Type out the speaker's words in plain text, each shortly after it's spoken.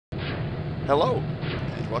Hello,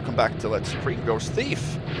 and welcome back to Let's Supreme Ghost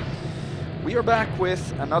Thief. We are back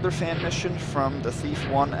with another fan mission from the Thief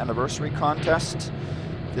 1 Anniversary Contest.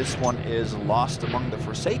 This one is Lost Among the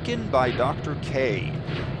Forsaken by Dr. K,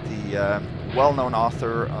 the well-known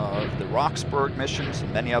author of the Roxburgh missions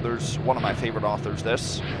and many others. One of my favorite authors,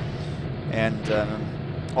 this. And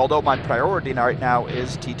although my priority right now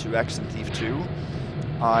is T2X and Thief 2,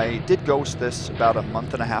 I did ghost this about a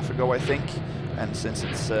month and a half ago, I think. And since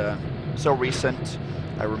it's so recent,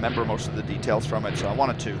 I remember most of the details from it, so I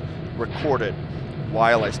wanted to record it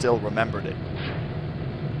while I still remembered it.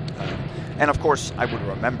 And of course, I would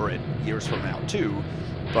remember it years from now too,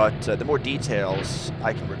 but the more details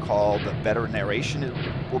I can recall, the better narration it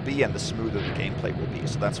will be and the smoother the gameplay will be.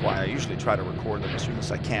 So that's why I usually try to record them as soon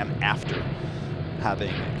as I can after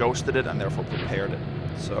having ghosted it and therefore prepared it.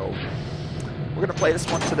 So we're going to play this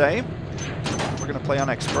one today. We're going to play on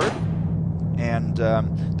Expert. And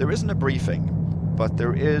there isn't a briefing, but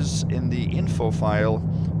there is in the info file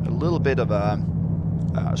a little bit of a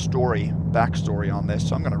backstory on this,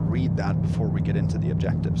 so I'm going to read that before we get into the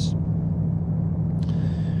objectives.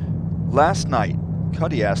 Last night,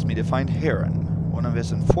 Cuddy asked me to find Heron, one of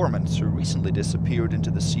his informants who recently disappeared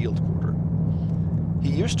into the sealed quarter. He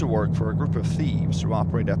used to work for a group of thieves who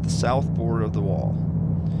operate at the south border of the wall.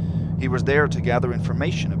 He was there to gather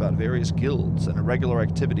information about various guilds and irregular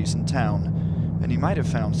activities in town, and he might have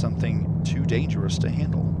found something too dangerous to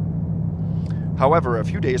handle. However, a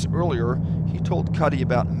few days earlier, he told Cuddy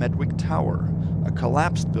about Medwick Tower, a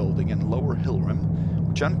collapsed building in Lower Hillrim,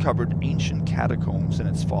 which uncovered ancient catacombs in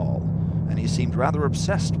its fall, and he seemed rather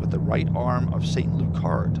obsessed with the right arm of St.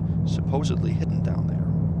 Lucard, supposedly hidden down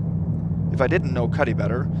there. If I didn't know Cuddy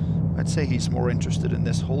better, I'd say he's more interested in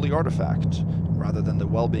this holy artifact, rather than the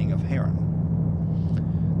well-being of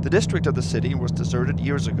Heron. The district of the city was deserted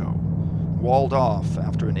years ago, walled off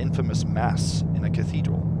after an infamous mass in a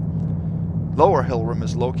cathedral. Lower Hillrim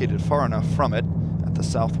is located far enough from it, at the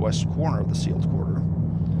southwest corner of the sealed quarter.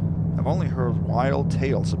 I've only heard wild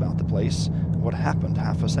tales about the place and what happened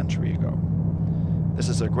half a century ago. This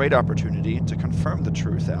is a great opportunity to confirm the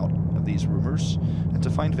truth out of these rumors and to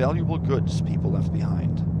find valuable goods people left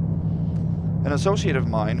behind. An associate of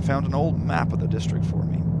mine found an old map of the district for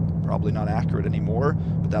me. Probably not accurate anymore,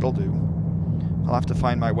 but that'll do. I'll have to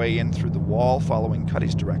find my way in through the wall following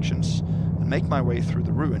Cuddy's directions, and make my way through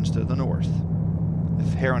the ruins to the north.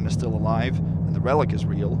 If Heron is still alive, and the relic is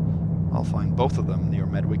real, I'll find both of them near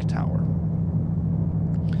Medwick Tower.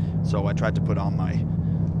 So I tried to put on my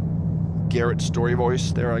Garrett story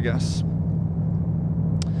voice there, I guess.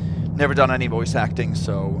 Never done any voice acting,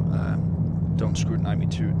 so don't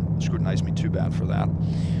scrutinize me too bad for that.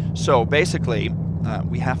 So basically,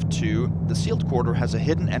 we have to... The sealed quarter has a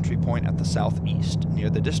hidden entry point at the southeast,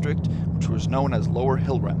 near the district, which was known as Lower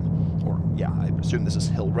Hillrim. Or, yeah, I assume this is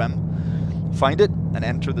Hillrim. Find it and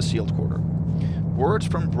enter the sealed quarter. Words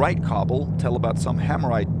from Bright Cobble tell about some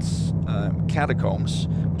Hammerites' catacombs,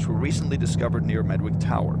 which were recently discovered near Medwick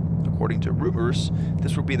Tower. According to rumors,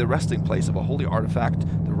 this will be the resting place of a holy artifact,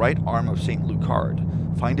 the right arm of St. Lucard.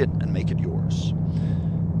 Find it and make it yours.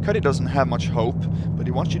 Cuddy doesn't have much hope, but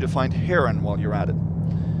he wants you to find Heron while you're at it,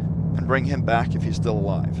 and bring him back if he's still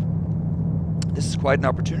alive. This is quite an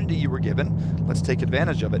opportunity you were given. Let's take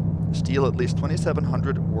advantage of it. Steal at least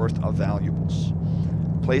 2,700 worth of valuables.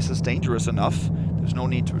 The place is dangerous enough. There's no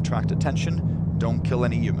need to attract attention. Don't kill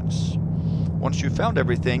any humans. Once you've found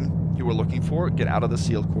everything you were looking for, get out of the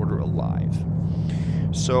sealed quarter alive.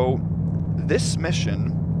 So, this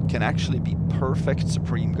mission can actually be perfect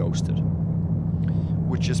Supreme Ghosted,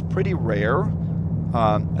 which is pretty rare,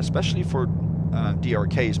 especially for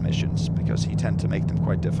DRK's missions, because he tends to make them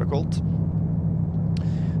quite difficult.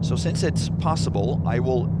 So since it's possible, I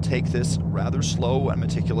will take this rather slow and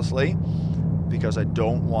meticulously, because I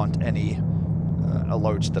don't want any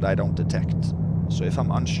alerts that I don't detect. So if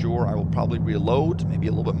I'm unsure, I will probably reload, maybe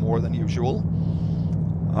a little bit more than usual.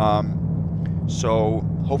 So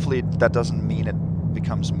hopefully that doesn't mean it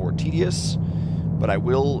becomes more tedious, but I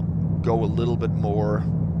will go a little bit more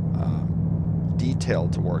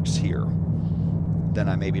detailed towards here than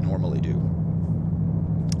I maybe normally do.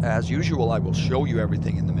 As usual, I will show you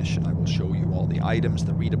everything in the mission. I will show you all the items,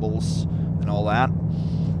 the readables, and all that.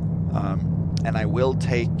 And I will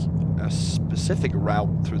take a specific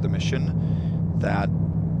route through the mission that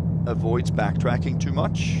avoids backtracking too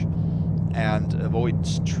much and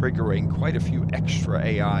avoids triggering quite a few extra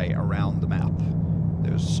AI around the map.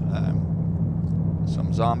 There's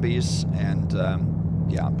some zombies and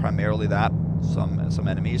yeah, primarily that, some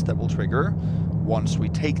enemies that will trigger once we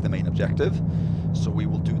take the main objective. So we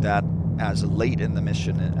will do that as late in the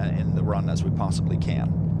mission, in the run, as we possibly can.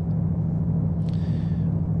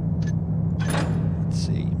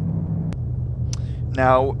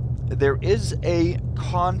 Now, there is a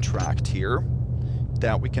contract here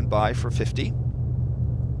that we can buy for 50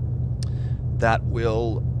 that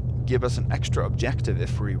will give us an extra objective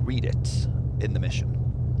if we read it in the mission.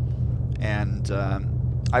 And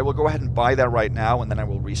I will go ahead and buy that right now, and then I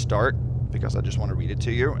will restart because I just want to read it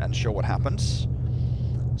to you and show what happens.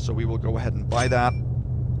 So we will go ahead and buy that,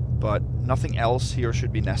 but nothing else here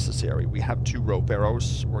should be necessary. We have 2 rope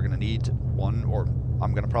arrows. We're going to need one, or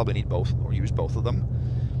I'm going to probably need both, or use both of them,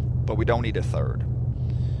 but we don't need a third.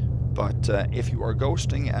 But if you are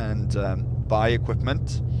ghosting and buy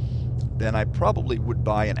equipment, then I probably would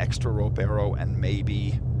buy an extra rope arrow and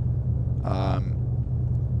maybe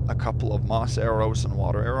a couple of moss arrows and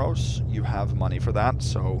water arrows. You have money for that,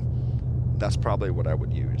 so that's probably what I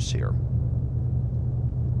would use here.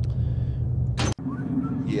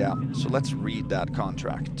 Yeah, so let's read that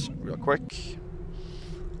contract real quick.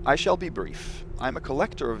 I shall be brief. I am a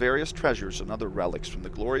collector of various treasures and other relics from the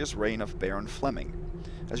glorious reign of Baron Fleming.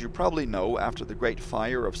 As you probably know, after the Great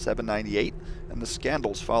Fire of 798 and the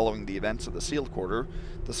scandals following the events of the Sealed Quarter,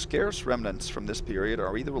 the scarce remnants from this period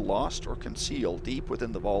are either lost or concealed deep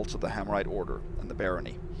within the vaults of the Hammerite Order and the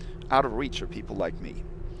Barony, out of reach of people like me.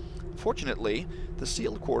 Fortunately, the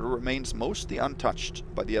Sealed Quarter remains mostly untouched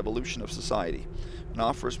by the evolution of society, and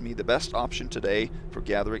offers me the best option today for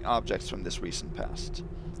gathering objects from this recent past.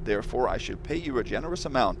 Therefore, I should pay you a generous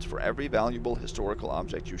amount for every valuable historical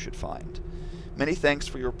object you should find. Many thanks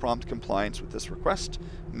for your prompt compliance with this request,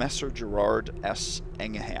 Messer Gerard S.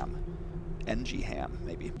 Engham. Engham,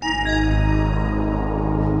 maybe.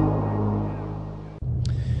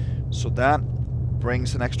 So that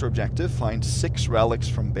brings an extra objective, find 6 relics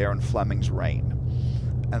from Baron Fleming's reign.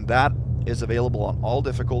 And that is available on all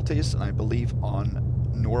difficulties, and I believe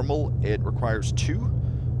on normal it requires 2,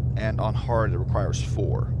 and on hard it requires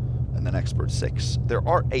 4, and then expert 6. There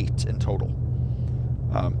are 8 in total.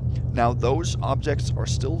 Now those objects are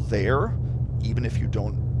still there, even if you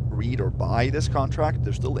don't read or buy this contract.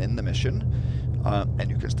 They're still in the mission, and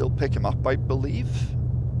you can still pick them up, I believe.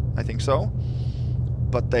 I think so.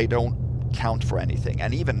 But they don't count for anything.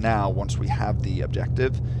 And even now, once we have the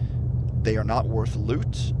objective, they are not worth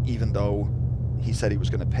loot, even though he said he was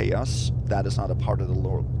going to pay us. That is not a part of the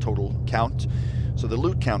total count. So the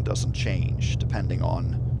loot count doesn't change depending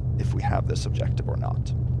on if we have this objective or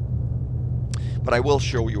not. But I will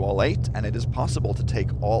show you all 8, and it is possible to take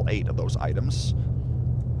all 8 of those items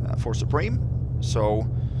for Supreme. So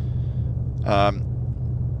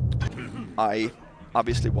I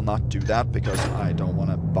obviously will not do that because I don't want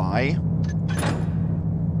to buy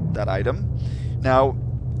that item. Now,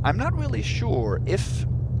 I'm not really sure if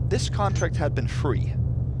this contract had been free,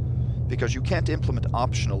 because you can't implement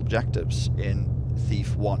optional objectives in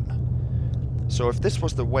Thief 1. So if this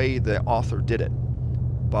was the way the author did it,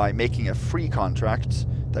 by making a free contract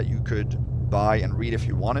that you could buy and read if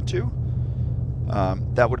you wanted to,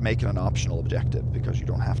 that would make it an optional objective, because you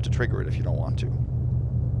don't have to trigger it if you don't want to.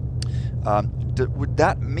 Would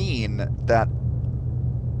that mean that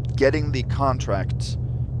getting the contract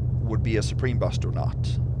would be a Supreme Bust or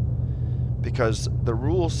not? Because the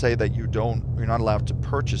rules say that you're not allowed to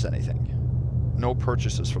purchase anything. No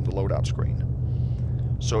purchases from the loadout screen.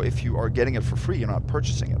 So if you are getting it for free, you're not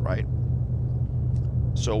purchasing it, right?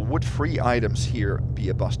 So would free items here be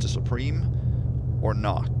a bust to Supreme or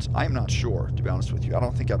not? I'm not sure, to be honest with you. I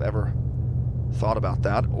don't think I've ever thought about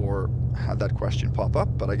that or had that question pop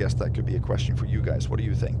up, but I guess that could be a question for you guys. What do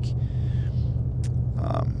you think?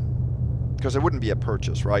 Because it wouldn't be a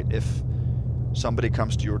purchase, right? If somebody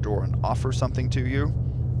comes to your door and offers something to you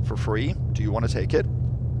for free, do you want to take it?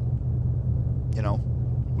 You know,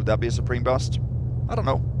 would that be a Supreme Bust? I don't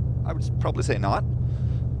know. I would probably say not.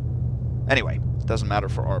 Anyway, it doesn't matter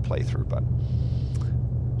for our playthrough, but...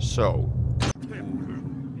 So...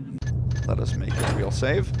 Let us make a real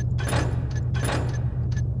save.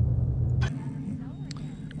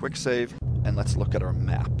 Quick save, and let's look at our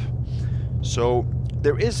map. So,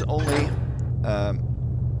 there is only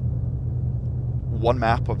one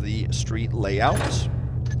map of the street layout.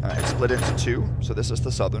 It's split into 2, so this is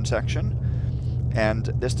the southern section. And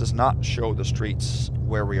this does not show the streets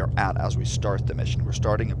where we are at as we start the mission. We're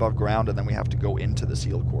starting above ground, and then we have to go into the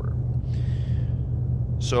Sealed Quarter.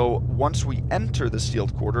 So once we enter the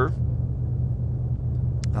Sealed Quarter,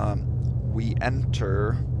 we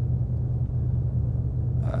enter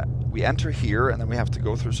here, and then we have to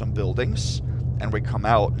go through some buildings, and we come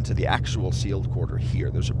out into the actual Sealed Quarter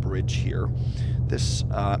here. There's a bridge here. This,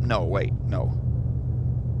 no, wait, no.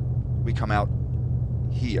 We come out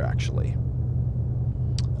here, actually.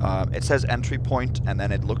 It says entry point, and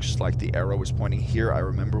then it looks like the arrow is pointing here. I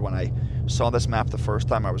remember when I saw this map the first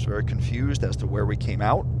time, I was very confused as to where we came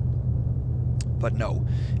out. But no,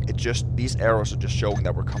 these arrows are just showing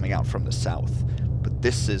that we're coming out from the south. But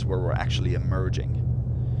this is where we're actually emerging.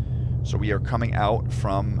 So we are coming out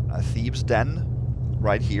from a Thieves' Den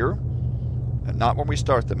right here. And not when we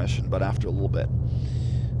start the mission, but after a little bit.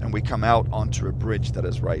 And we come out onto a bridge that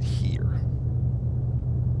is right here.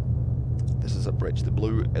 This is a bridge. The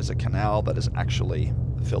blue is a canal that is actually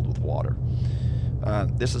filled with water.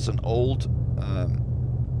 This is an old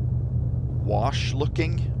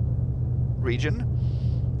wash-looking region.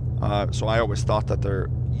 So I always thought that there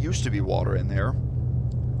used to be water in there.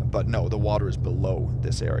 But no, the water is below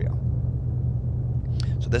this area.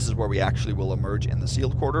 So this is where we actually will emerge in the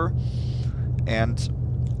sealed quarter. And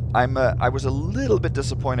I was a little bit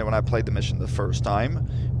disappointed when I played the mission the first time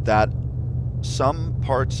that some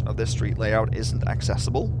parts of this street layout isn't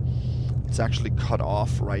accessible. It's actually cut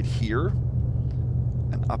off right here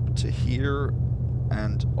and up to here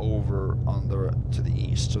and over on to the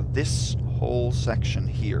east. So this whole section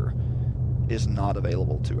here is not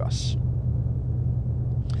available to us.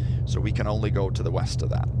 So we can only go to the west of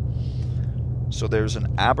that. So there's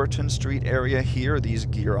an Abberton Street area here. These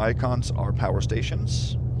gear icons are power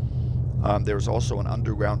stations. There's also an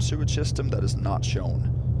underground sewage system that is not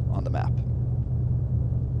shown on the map.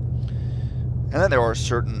 And then there are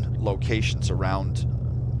certain locations around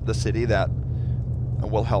the city that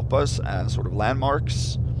will help us as sort of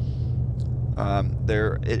landmarks.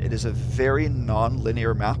 It is a very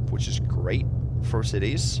non-linear map, which is great for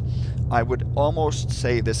cities. I would almost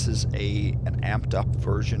say this is an amped up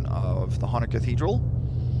version of the Haunted Cathedral.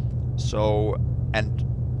 So, and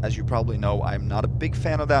as you probably know, I'm not a big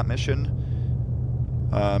fan of that mission,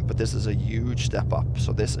 but this is a huge step up.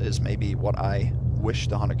 So this is maybe what I wish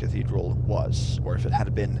the Haunted Cathedral was, or if it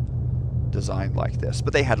had been designed like this.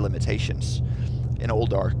 But they had limitations in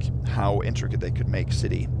Old Ark, how intricate they could make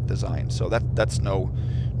city design. So that's no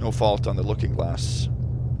fault on the Looking Glass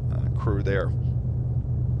crew there.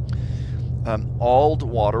 Auld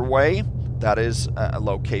Waterway, that is a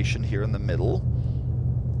location here in the middle.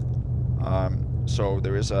 So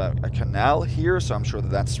there is a canal here, so I'm sure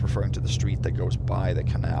that's referring to the street that goes by the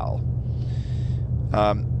canal.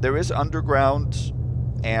 There is underground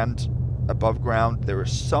and above ground. There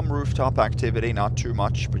is some rooftop activity, not too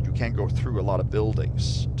much, but you can go through a lot of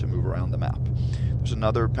buildings to move around the map. There's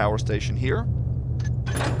another power station here,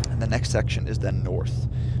 and the next section is then north.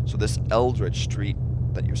 So this Eldridge Street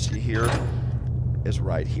that you see here is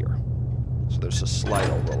right here. So there's a slight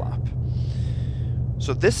overlap.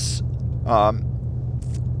 So this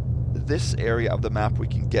this area of the map we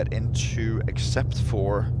can get into except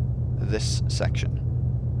for this section.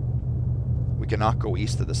 We cannot go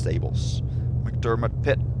east of the stables. McDermott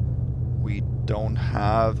Pit we don't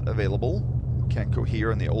have available. We can't go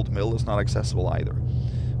here, and the old mill is not accessible either.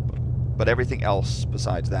 But everything else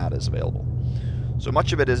besides that is available. So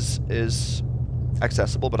much of it is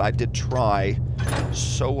accessible, but I did try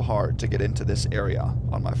so hard to get into this area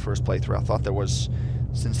on my first playthrough. I thought there was,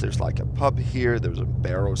 since there's like a pub here, there's a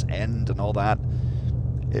Barrow's End and all that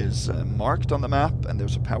is marked on the map, and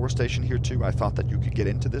there's a power station here too. I thought that you could get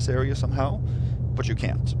into this area somehow, but you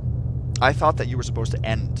can't. I thought that you were supposed to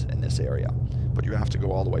end in this area, but you have to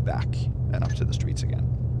go all the way back and up to the streets again.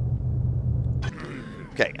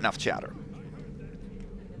 Okay, enough chatter.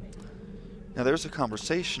 Now there's a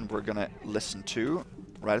conversation we're going to listen to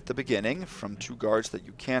right at the beginning from two guards that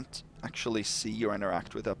you can't actually see or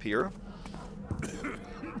interact with up here.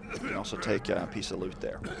 You can also take a piece of loot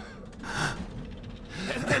there.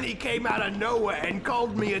 And then he came out of nowhere and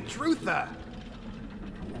called me a truther.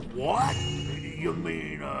 What? You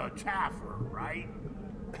mean Taffer, right?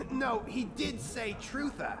 No, he did say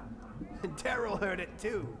truther. Daryl heard it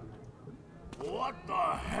too. What the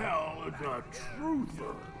hell is a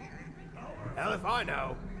truther? Hell if I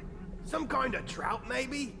know. Some kind of trout,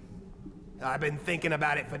 maybe? I've been thinking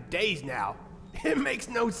about it for days now. It makes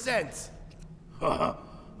no sense.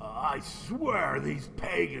 I swear these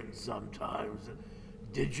pagans sometimes.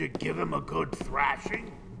 Did you give him a good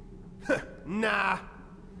thrashing? Nah.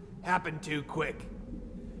 Happened too quick.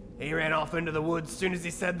 He ran off into the woods as soon as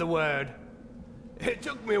he said the word. It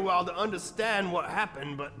took me a while to understand what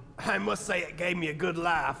happened, but I must say it gave me a good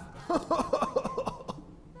laugh.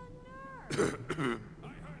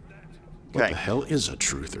 What the hell is a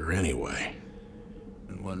truther anyway?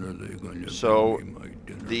 So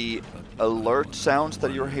the alert sounds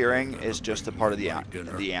that you're hearing is just a part of the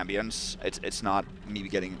ambience. It's not me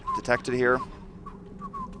getting detected here.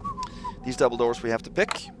 These double doors we have to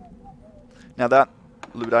pick. Now that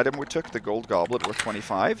loot item we took, the gold goblet worth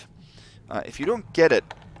 25. If you don't get it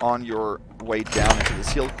on your way down into the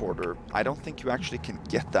sealed quarter, I don't think you actually can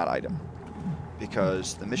get that item,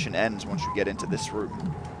 because the mission ends once you get into this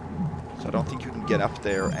room. So I don't think you can get up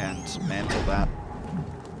there and mantle that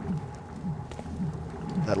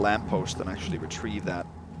lamppost and actually retrieve that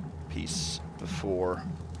piece before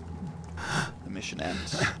the mission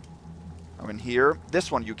ends. Now in here,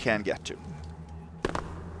 this one you can get to,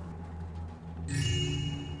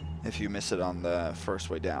 if you miss it on the first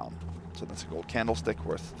way down. So that's a gold candlestick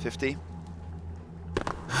worth 50.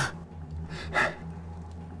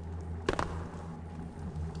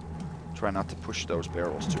 Try not to push those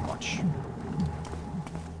barrels too much.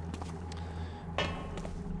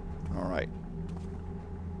 Alright.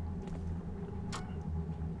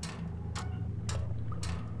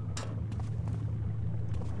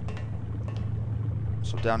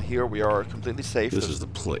 So down here we are completely safe. This is the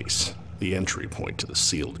place. The entry point to the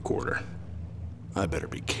sealed quarter. I better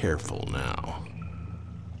be careful now.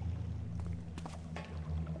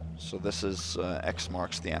 So this is X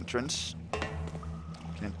marks the entrance.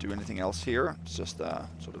 Can't do anything else here. It's just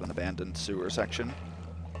sort of an abandoned sewer section.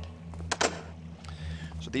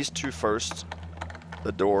 So these two first,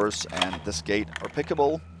 the doors and this gate, are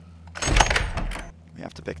pickable. We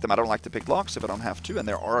have to pick them. I don't like to pick locks if I don't have to, and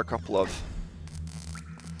there are a couple of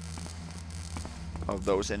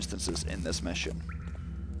those instances in this mission.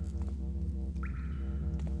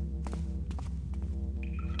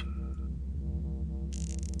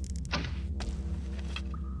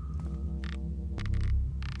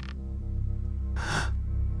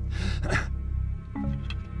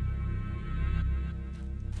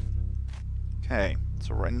 Okay,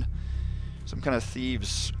 so we're in some kind of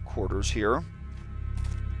thieves' quarters here.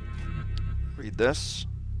 Read this.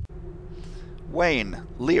 Wayne,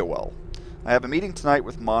 Leowell. I have a meeting tonight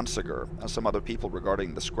with Monsegur and some other people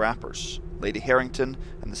regarding the Scrappers, Lady Harrington,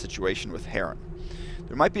 and the situation with Heron.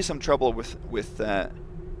 There might be some trouble with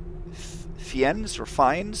Fiennes or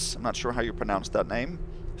Fines, I'm not sure how you pronounce that name,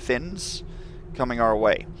 Finns, coming our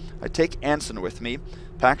way. I take Anson with me.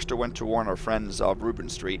 Paxter went to warn our friends of Reuben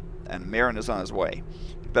Street, and Marin is on his way.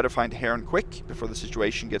 You better find Heron quick before the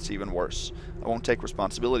situation gets even worse. I won't take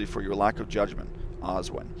responsibility for your lack of judgment.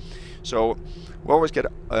 Oswin. So we always get,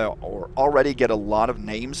 or already get a lot of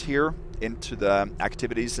names here into the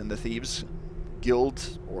activities in the Thieves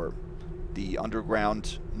Guild, or the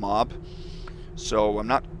underground mob. So I'm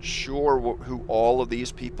not sure who all of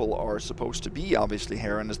these people are supposed to be. Obviously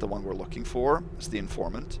Heron is the one we're looking for, as the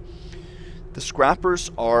informant. The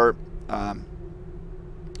Scrappers are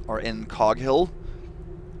in Coghill,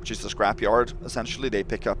 which is the scrapyard. Essentially, they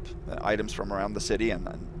pick up items from around the city and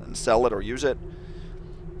sell it or use it.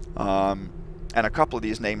 And a couple of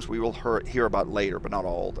these names we will hear about later, but not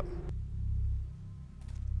all of them.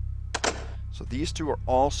 So these two are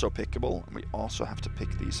also pickable, and we also have to pick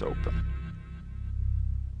these open.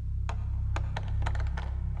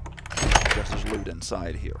 Because there's loot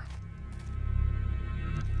inside here.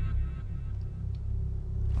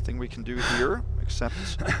 Nothing we can do here except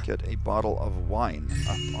get a bottle of wine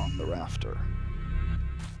up on the rafter.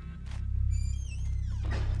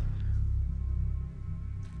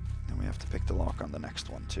 And we have to pick the lock on the next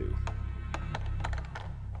one too.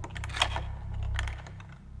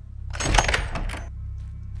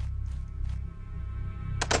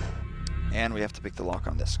 And we have to pick the lock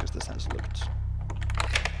on this because this has loot.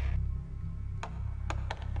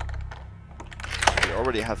 We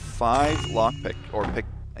already have 5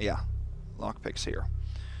 lockpicks here.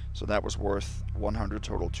 So that was worth 100,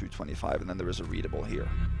 total 225, and then there is a readable here.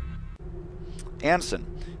 Anson,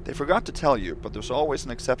 they forgot to tell you, but there's always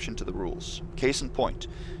an exception to the rules. Case in point,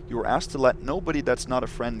 you were asked to let nobody that's not a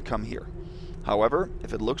friend come here. However,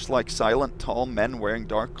 if it looks like silent, tall men wearing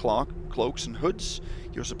dark cloaks and hoods,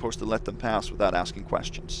 you're supposed to let them pass without asking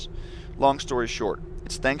questions. Long story short,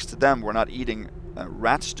 it's thanks to them we're not eating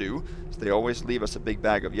rat stew, as they always leave us a big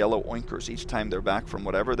bag of yellow oinkers each time they're back from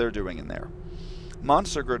whatever they're doing in there.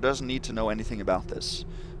 Monsegur doesn't need to know anything about this,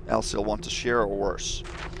 else he'll want to share or worse,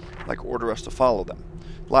 like order us to follow them.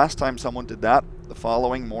 Last time someone did that, the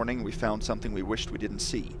following morning we found something we wished we didn't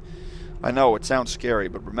see. I know, it sounds scary,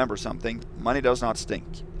 but remember something, money does not stink,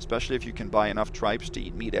 especially if you can buy enough tripes to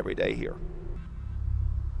eat meat every day here.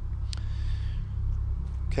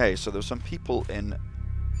 Okay, so there's some people in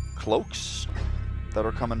cloaks that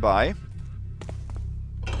are coming by.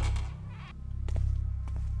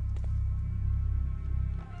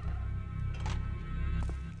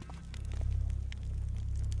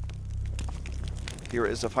 Here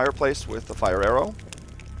is a fireplace with a fire arrow.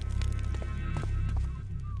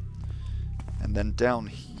 And then down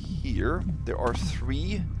here. There are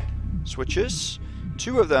 3 switches.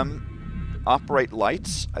 2 of them operate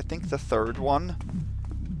lights. I think the third one...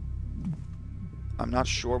 I'm not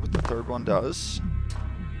sure what the third one does.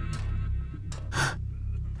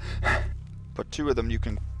 But 2 of them you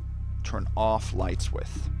can turn off lights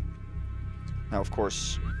with. Now, of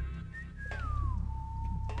course,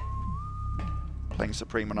 playing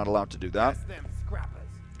Supreme, we're not allowed to do that. That's them scrappers.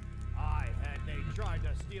 I heard they tried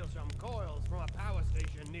to steal some coils from a power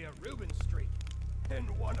station near Reuben Street, and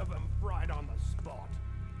one of them fried on the spot.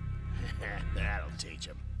 That'll teach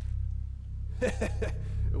him.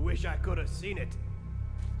 Wish I could have seen it.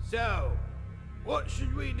 So, what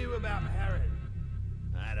should we do about Heron?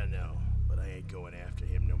 I don't know, but I ain't going after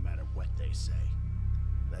him no matter what they say.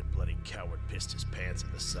 That bloody coward pissed his pants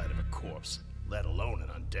at the sight of a corpse, let alone an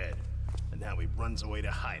undead. And now he runs away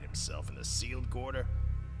to hide himself in the sealed quarter?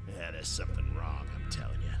 Yeah, there's something wrong, I'm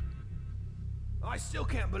telling you. I still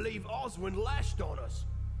can't believe Oswin lashed on us,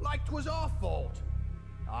 like 'twas our fault.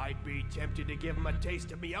 I'd be tempted to give him a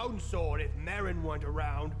taste of my own sword if Merrin weren't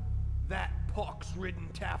around. That pox-ridden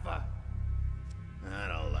taffer. I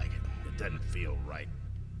don't like it. It doesn't feel right.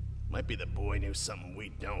 Might be the boy knew something we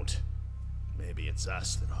don't. Maybe it's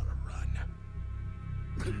us that ought to run.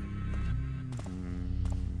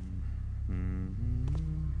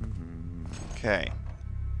 Okay.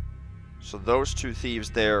 So those 2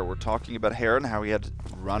 thieves there were talking about Heron, how he had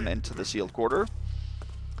run into the sealed quarter.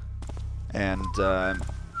 And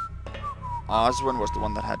Oswin was the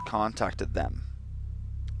one that had contacted them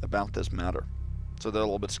about this matter. So they're a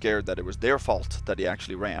little bit scared that it was their fault that he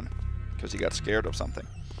actually ran, because he got scared of something.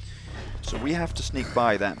 So we have to sneak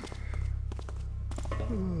by them.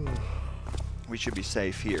 We should be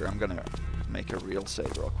safe here. I'm gonna make a real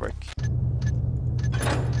save real quick.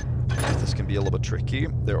 This can be a little bit tricky.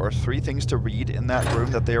 There are 3 things to read in that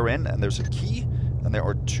room that they're in, and there's a key, and there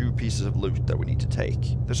are 2 pieces of loot that we need to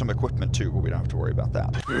take. There's some equipment too, but we don't have to worry about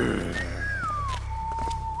that.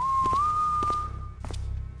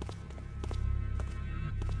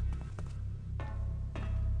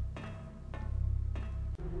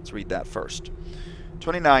 Let's read that first.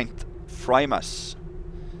 29th, Frymus,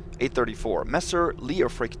 834. Messer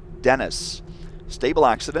Leofric Dennis. Stable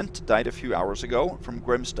accident, died a few hours ago from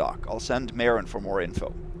Grimstock. I'll send Merrin for more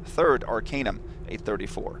info. 3rd, Arcanum,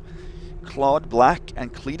 834. Claude Black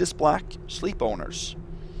and Cletus Black, sleep owners.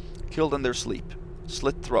 Killed in their sleep.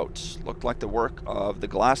 Slit throats. Looked like the work of the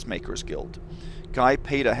Glassmakers Guild. Guy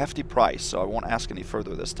paid a hefty price, so I won't ask any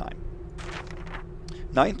further this time.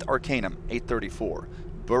 9th, Arcanum, 834.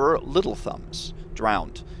 Burr Little Thumbs.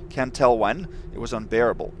 Drowned. Can't tell when. It was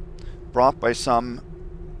unbearable. Brought by some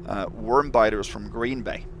worm biters from Green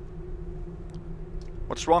Bay.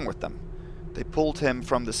 What's wrong with them? They pulled him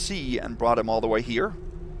from the sea and brought him all the way here?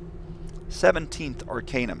 17th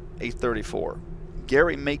Arcanum, 834.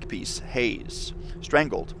 Gary Makepeace, Hayes.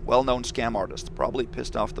 Strangled. Well-known scam artist. Probably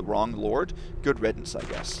pissed off the wrong lord. Good riddance, I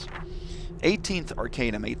guess. 18th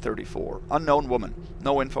Arcanum, 834. Unknown woman.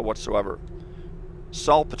 No info whatsoever.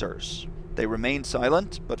 Salpaters. They remained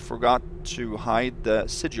silent, but forgot to hide the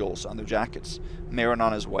sigils on their jackets. Merrin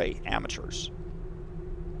on his way. Amateurs.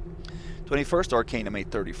 21st Arcanum,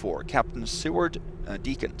 834. Captain Seward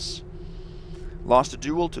Deacons. Lost a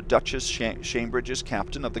duel to Duchess Shambridge's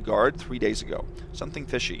captain of the guard 3 days ago. Something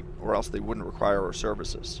fishy, or else they wouldn't require our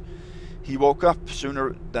services. He woke up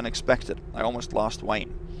sooner than expected. I almost lost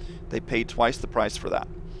Wayne. They paid twice the price for that.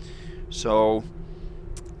 So,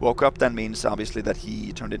 woke up then means obviously that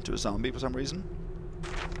he turned into a zombie for some reason.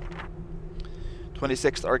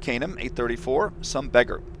 26th Arcanum, 834. Some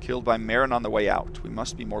beggar, killed by Merrin on the way out. We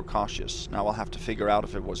must be more cautious. Now I'll have to figure out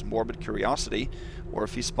if it was morbid curiosity, or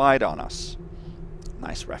if he spied on us.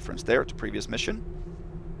 Nice reference there to previous mission.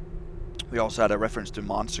 We also had a reference to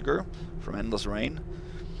Monsegur from Endless Rain.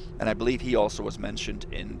 And I believe he also was mentioned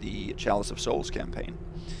in the Chalice of Souls campaign.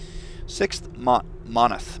 6th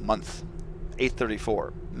Month,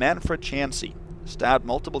 834. Manfred Chansey, stabbed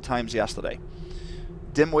multiple times yesterday.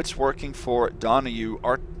 Dimwits working for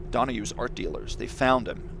Donohue's art dealers. They found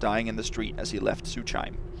him, dying in the street as he left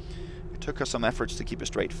Suchheim. It took us some efforts to keep a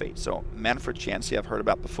straight face. So, Manfred Chansey I've heard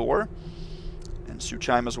about before. And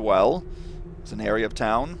Suchheim as well. It's an area of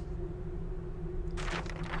town.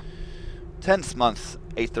 10th month,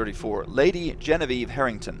 834. Lady Genevieve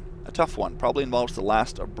Harrington. A tough one. Probably involves the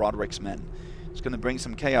last of Broderick's men. It's going to bring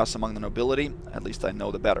some chaos among the nobility. At least I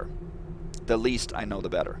know the better. The least I know the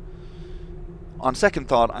better. On second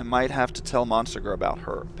thought, I might have to tell Monsegur about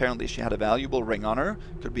her. Apparently she had a valuable ring on her.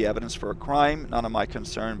 Could be evidence for a crime. None of my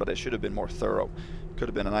concern, but I should have been more thorough. Could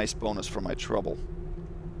have been a nice bonus for my trouble.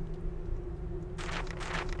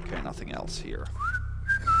 Okay, nothing else here.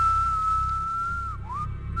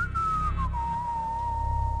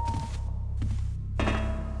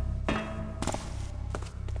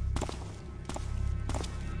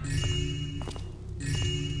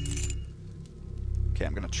 Okay,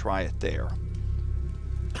 I'm going to try it there.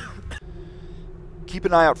 Keep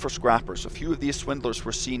an eye out for scrappers. A few of these swindlers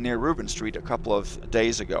were seen near Reuben Street a couple of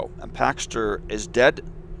days ago, and Paxter is dead.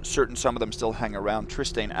 Certain some of them still hang around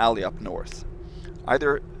Trystane Alley up north.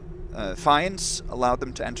 Either fines allowed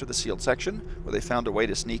them to enter the sealed section, or they found a way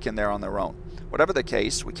to sneak in there on their own. Whatever the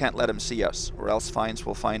case, we can't let them see us, or else fines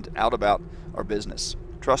will find out about our business.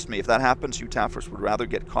 Trust me, if that happens, you Taffers would rather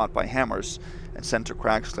get caught by hammers and sent to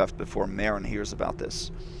Cragscleft before Marin hears about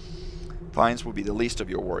this. Fines will be the least of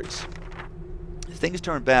your worries. If things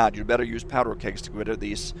turn bad, you'd better use powder kegs to get rid of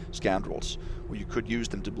these scoundrels, or you could use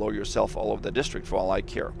them to blow yourself all over the district for all I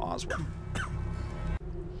care. Oswald.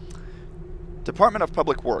 Department of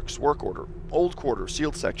Public Works, work order, Old Quarter,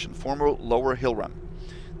 sealed section, former Lower Hill Run.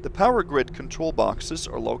 The power grid control boxes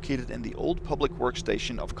are located in the old public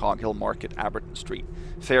workstation of Coghill Market, Abberton Street,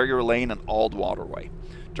 Farrier Lane and Auld Waterway.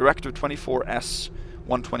 Directive 24S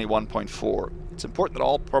 121.4. It's important that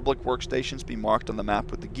all public workstations be marked on the map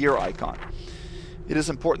with the gear icon. It is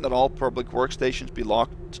important that all public workstations be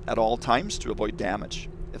locked at all times to avoid damage.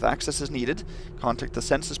 If access is needed, contact the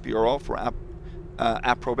Census Bureau for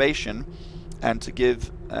approbation and to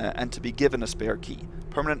be given a spare key.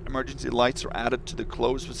 Permanent emergency lights are added to the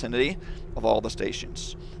closed vicinity of all the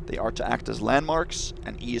stations. They are to act as landmarks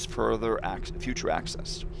and ease further future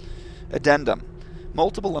access. Addendum.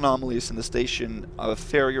 Multiple anomalies in the station of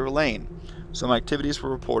Farrier Lane. Some activities were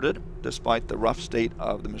reported, despite the rough state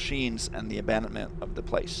of the machines and the abandonment of the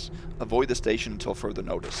place. Avoid the station until further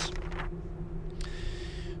notice.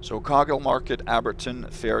 So Coghill Market,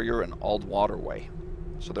 Abberton, Farrier, and Auld Waterway.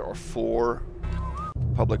 So there are 4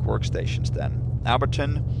 public workstations then.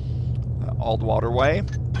 Abberton, Auld Waterway,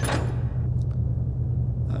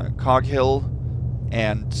 Coghill,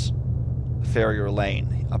 and Farrier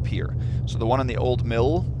Lane up here. So the one in the old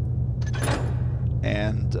mill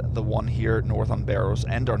and the one here north on Barrows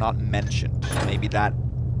End are not mentioned. Maybe that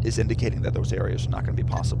is indicating that those areas are not going to be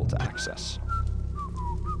possible to access.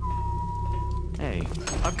 Hey,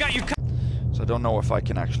 I've got you. So I don't know if I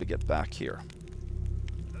can actually get back here.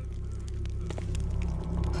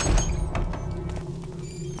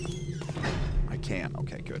 I can.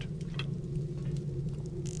 Okay, good.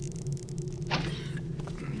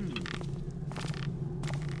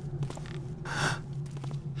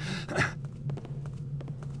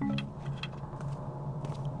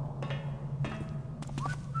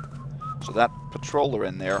 So that patroller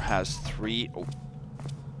in there has 3... Oh.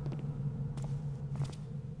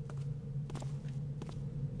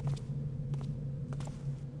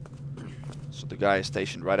 So the guy is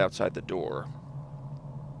stationed right outside the door.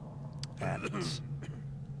 And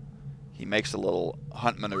he makes a little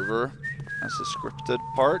hunt maneuver. That's the scripted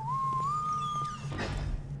part.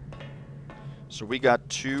 So we got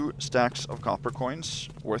 2 stacks of copper coins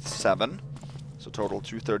worth 7. So total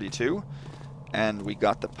 232. And we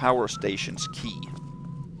got the power station's key.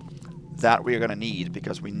 That we are going to need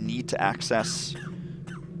because we need to access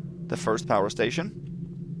the first power station.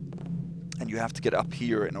 And you have to get up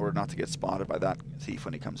here in order not to get spotted by that thief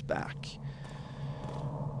when he comes back.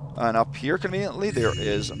 And up here, conveniently, there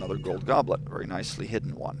is another gold goblet. Very nicely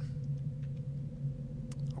hidden one.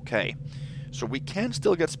 Okay. So we can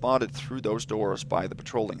still get spotted through those doors by the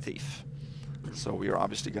patrolling thief. So we are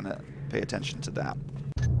obviously going to pay attention to that.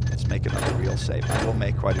 Let's make another real save. I will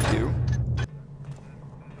make quite a few.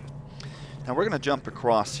 Now we're going to jump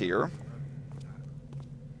across here.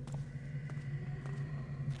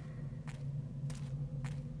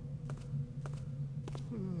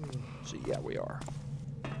 So yeah, we are.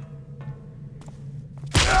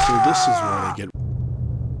 So this is where they get...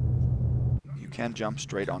 You can jump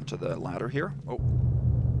straight onto the ladder here. Oh.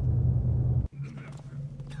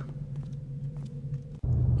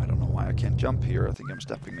 I don't know why I can't jump here. I think I'm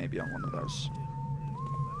stepping maybe on one of those.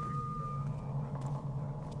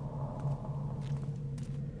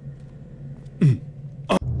 I'm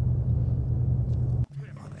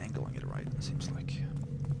not angling it right, it seems like.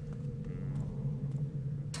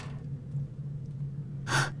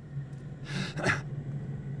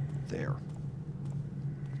 There.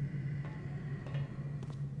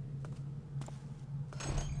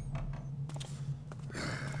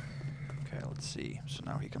 Okay, let's see. So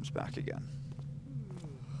now he comes back again.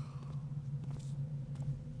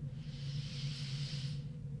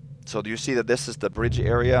 So do you see that this is the bridge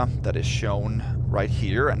area that is shown right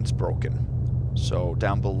here, and it's broken. So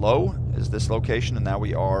down below is this location, and now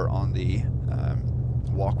we are on the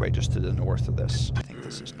walkway just to the north of this. I think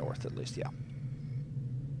this is north at least, yeah.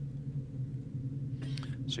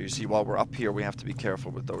 So you see, while we're up here, we have to be careful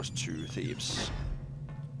with those 2 thieves.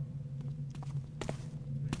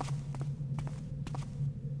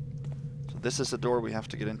 So this is the door we have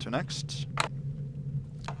to get into next.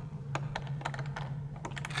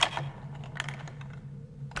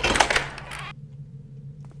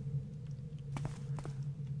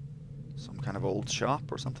 Some kind of old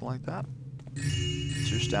shop or something like that. 2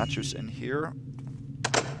 statues in here.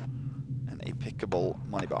 And a pickable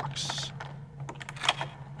money box.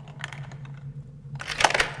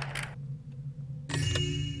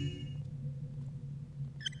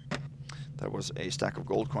 That was a stack of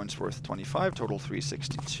gold coins worth 25, total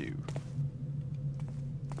 362.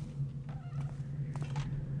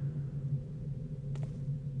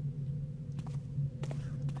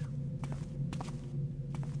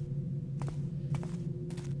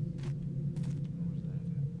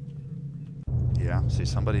 Yeah, see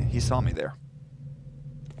somebody, he saw me there.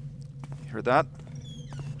 You heard that?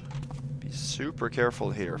 Be super careful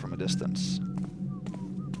here from a distance.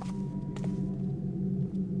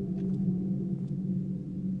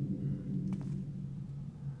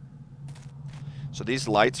 So these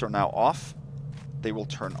lights are now off. They will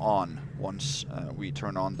turn on once we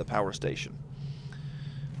turn on the power station.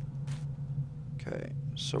 Okay,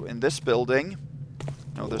 so in this building,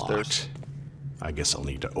 no, there's I guess I'll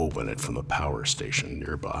need to open it from the power station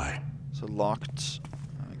nearby. a locked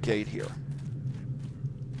gate here.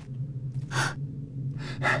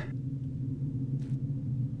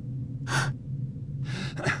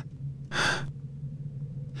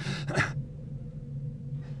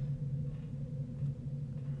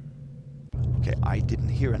 Okay, I didn't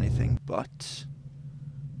hear anything, but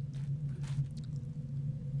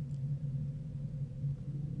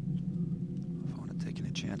I don't want to take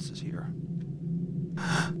any chances here.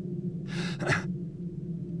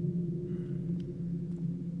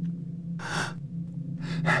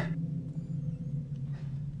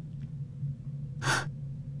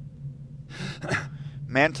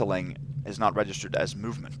 Mantling is not registered as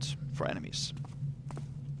movement for enemies.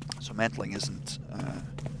 So mantling isn't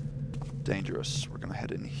dangerous. We're gonna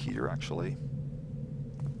head in here actually.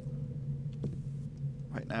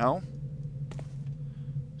 Right now.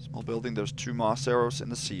 Small building, there's 2 moss arrows in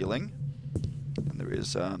the ceiling. And there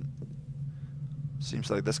is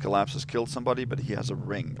seems like this collapse has killed somebody, but he has a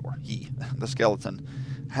ring, or the skeleton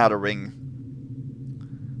had a ring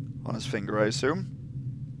on his finger, I assume.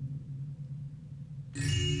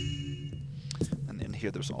 And in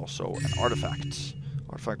here there's also an artifact.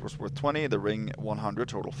 Artifact was worth 20, the ring 100,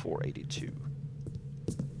 total 482.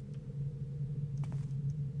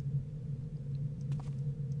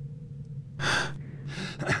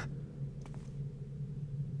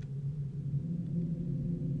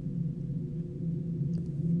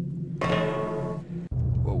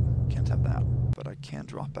 Whoa, can't have that, but I can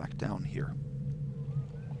drop back down here.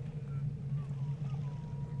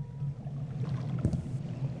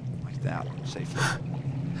 Like that, safely.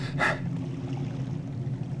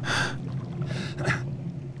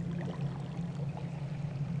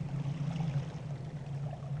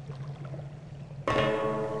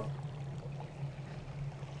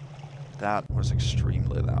 That was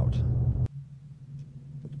extremely loud.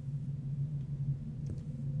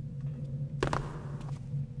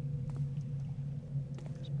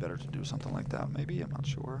 It's better to do something like that, maybe? I'm not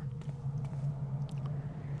sure.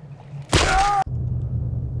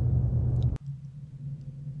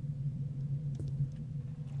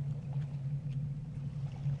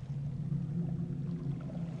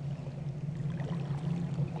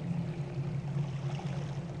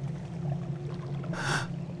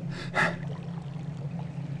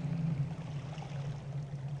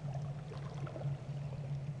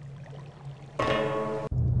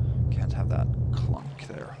 Can't have that clunk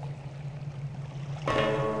there.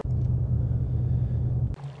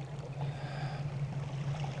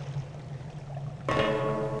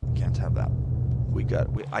 Can't have that.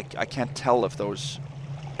 I can't tell if those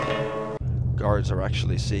guards are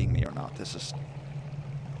actually seeing me or not. This is...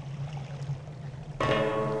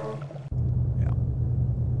 Yeah.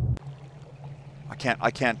 I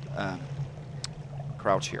can't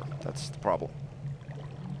crouch here. That's the problem.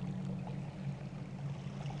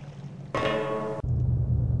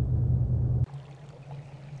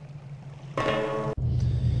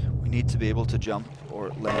 We need to be able to jump or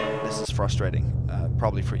land. This is frustrating,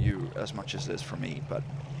 probably for you as much as it is for me, but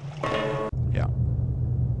yeah.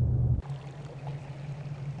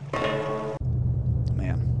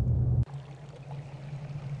 Man.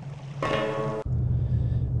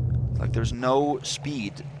 Like there's no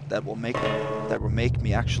speed that will make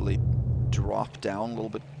me actually drop down a little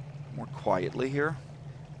bit more quietly here.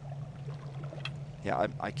 Yeah,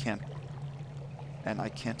 I can't, and I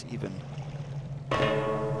can't even.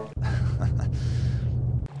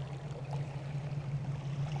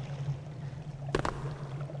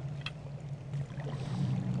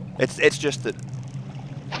 It's just that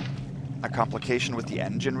a complication with the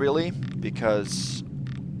engine, really, because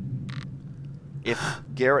if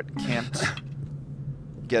Garrett can't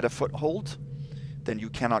get a foothold, then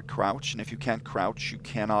you cannot crouch, and if you can't crouch, you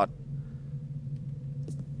cannot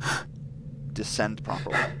descend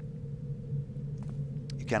properly.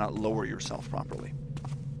 You cannot lower yourself properly.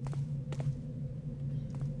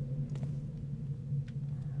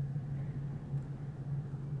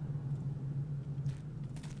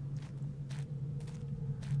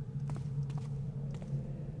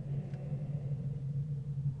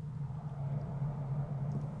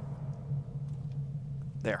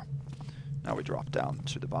 There. Now we drop down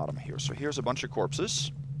to the bottom here. So here's a bunch of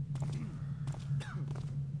corpses.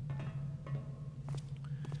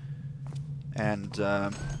 And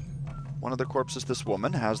one of the corpses, this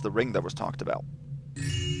woman, has the ring that was talked about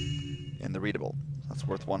in the readable. That's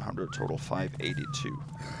worth 100, total 582.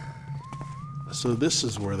 So this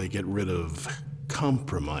is where they get rid of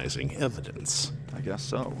compromising evidence. I guess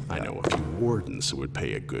so. I know a few wardens who would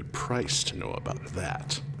pay a good price to know about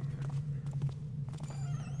that.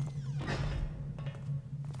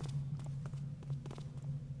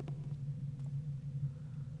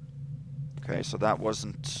 Okay, so that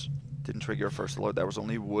didn't trigger a first alert. That was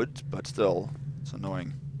only wood, but still, it's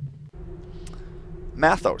annoying.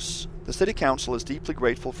 Mathos. The City Council is deeply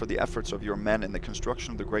grateful for the efforts of your men in the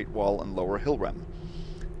construction of the Great Wall and Lower Hillrem.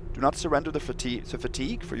 Do not surrender to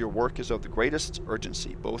fatigue, for your work is of the greatest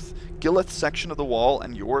urgency. Both Gilleth's section of the wall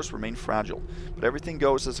and yours remain fragile, but everything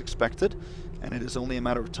goes as expected, and it is only a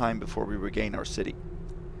matter of time before we regain our city.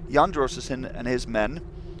 Yandros and his men...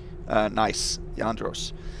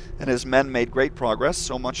 Yandros. And his men made great progress,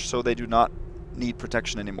 so much so they do not need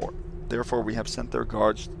protection anymore. Therefore we have sent their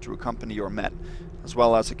guards to accompany your men, as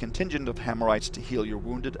well as a contingent of Hammerites to heal your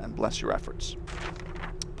wounded and bless your efforts.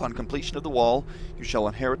 Upon completion of the wall, you shall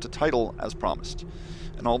inherit the title as promised,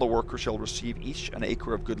 and all the workers shall receive each an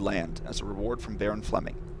acre of good land as a reward from Baron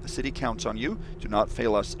Fleming. The city counts on you. Do not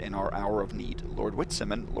fail us in our hour of need. Lord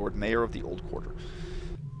Whitsimon, Lord Mayor of the Old Quarter.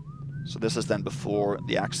 So this is then before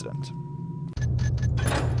the accident.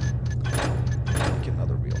 Make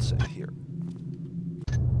another real save here.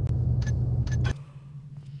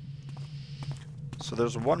 So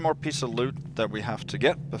there's one more piece of loot that we have to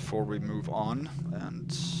get before we move on, and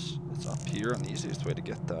it's up here, and the easiest way to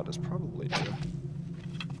get that is probably to...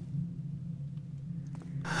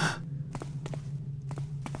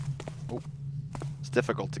 Oh, it's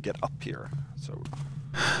difficult to get up here, so...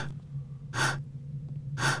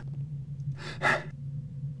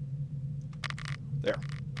 There.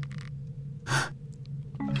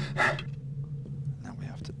 Now we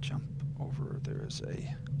have to jump over. There is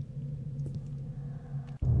a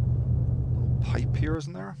little pipe here,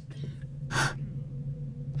 isn't there?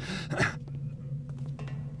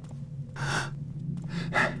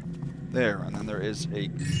 There, and then there is a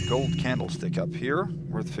gold candlestick up here,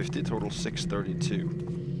 worth 50, total 632.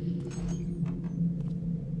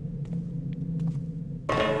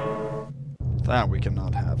 That we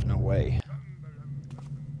cannot have, no way.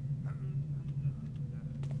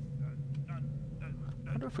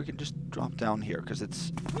 I wonder if we can just drop down here, because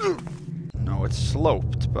it's... No, it's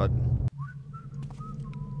sloped, but...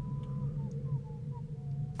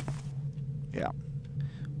 Yeah.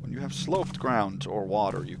 When you have sloped ground or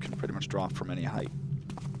water, you can pretty much drop from any height.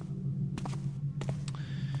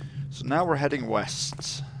 So now we're heading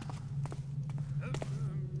west.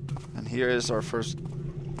 And here is our first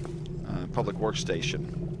public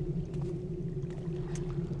workstation.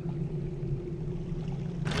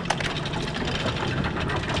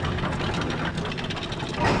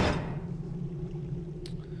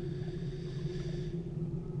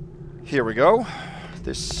 Here we go.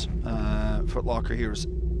 This footlocker here is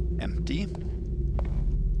empty.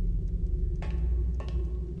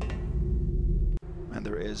 And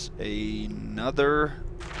there is another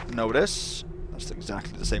notice. That's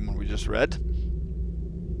exactly the same one we just read.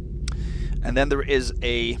 And then there is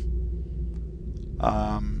a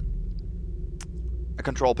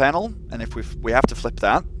control panel, and if we have to flip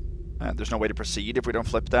that, there's no way to proceed if we don't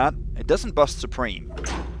flip that. It doesn't bust Supreme,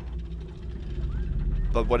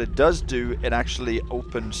 but what it does do, it actually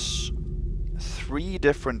opens 3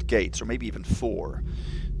 different gates, or maybe even 4.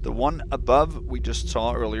 The one above we just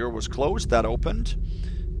saw earlier was closed, that opened,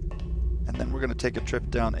 and then we're going to take a trip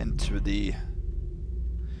down into the...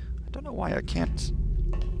 I don't know why I can't...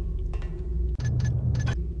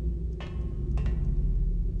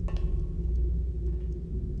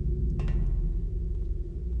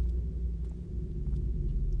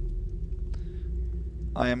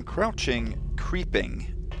 I am crouching,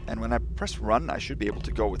 creeping, And when I press run, I should be able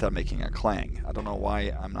to go without making a clang. I don't know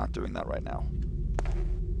why I'm not doing that right now.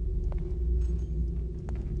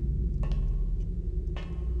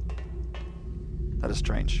 That is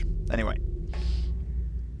strange. Anyway.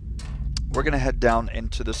 We're going to head down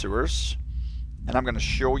into the sewers. And I'm going to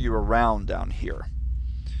show you around down here.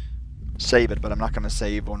 Save it, but I'm not going to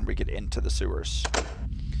save when we get into the sewers.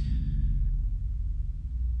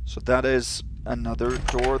 So that is another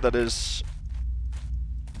door that is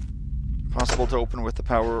possible to open with the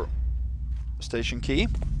power station key.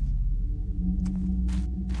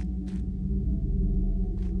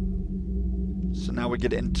 So now we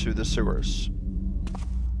get into the sewers.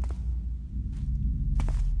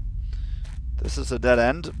 This is a dead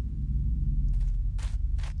end.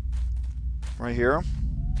 Right here.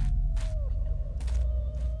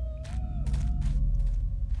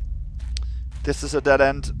 This is a dead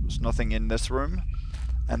end. There's nothing in this room.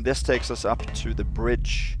 And this takes us up to the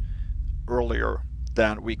bridge earlier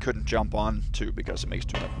that we couldn't jump on to because it makes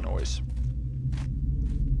too much noise.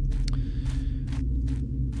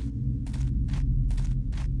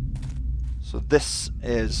 So this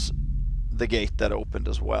is the gate that opened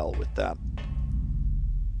as well with that.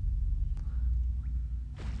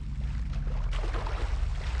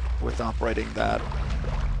 With operating that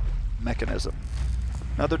mechanism.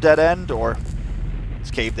 Another dead end, or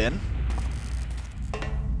it's caved in.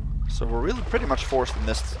 So we're really pretty much forced in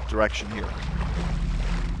this direction here.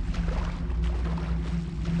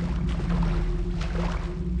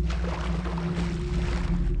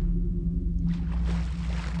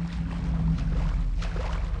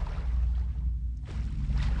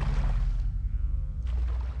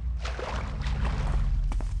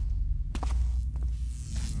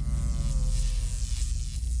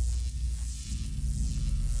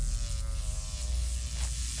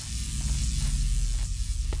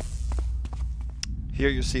 Here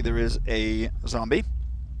you see there is a zombie,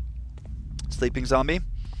 sleeping zombie.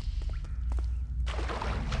 If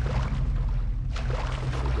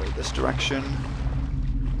we go this direction.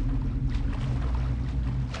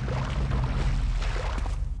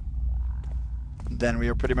 Then we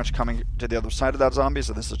are pretty much coming to the other side of that zombie,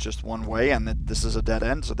 so this is just one way, and this is a dead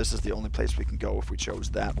end, so this is the only place we can go if we chose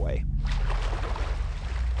that way.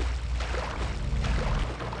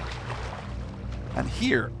 And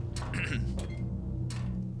here,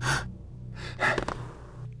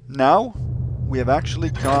 now we have actually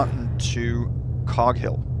gotten to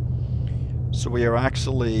Coghill. So we are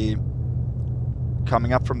actually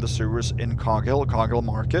coming up from the sewers in Coghill, Coghill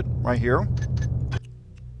Market, right here.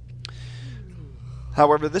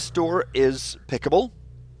 However, this door is pickable,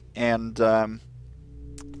 and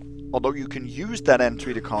although you can use that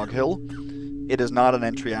entry to Coghill, it is not an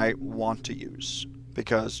entry I want to use,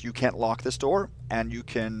 because you can't lock this door, and you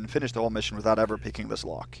can finish the whole mission without ever picking this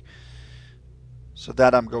lock. So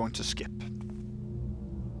that I'm going to skip.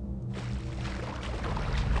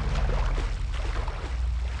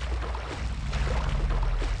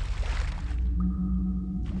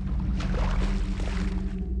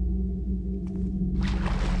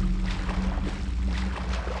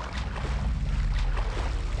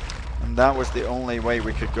 And that was the only way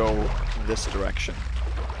we could go this direction.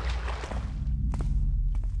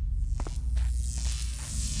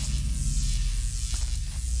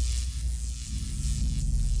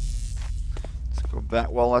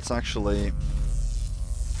 Well, let's actually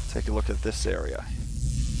take a look at this area.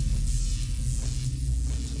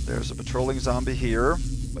 So there's a patrolling zombie here.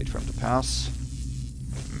 Wait for him to pass.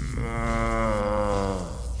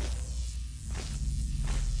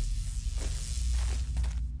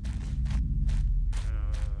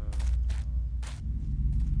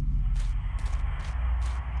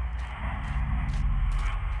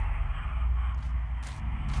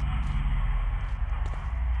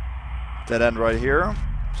 Dead end right here.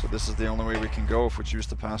 So this is the only way we can go if we choose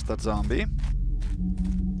to pass that zombie.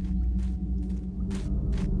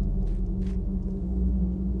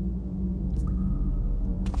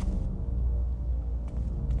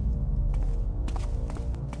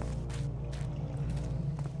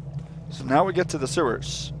 So now we get to the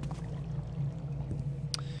sewers.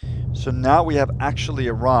 So now we have actually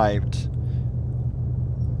arrived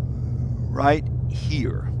right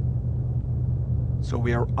here. So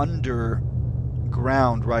we are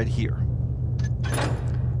underground right here.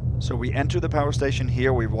 So we enter the power station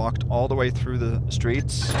here, we walked all the way through the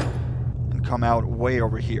streets and come out way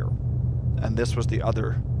over here. And this was the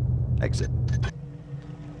other exit.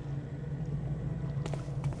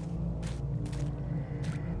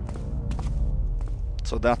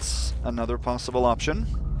 So that's another possible option.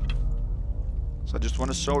 So I just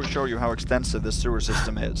want to show you how extensive this sewer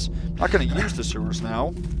system is. I'm not going to use the sewers now.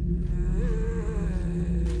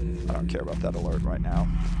 I don't care about that alert right now.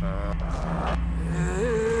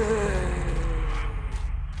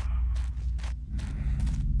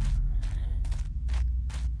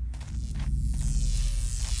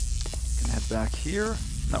 Can head back here.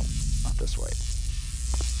 No, not this way.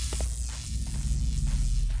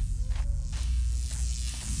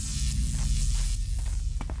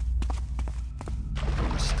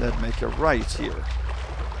 Instead, make a right here.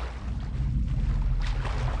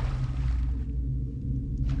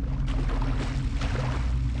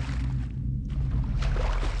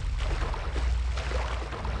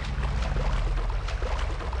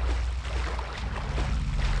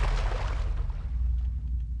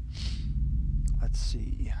 Let's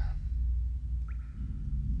see.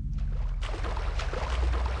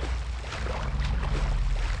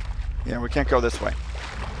 Yeah, we can't go this way.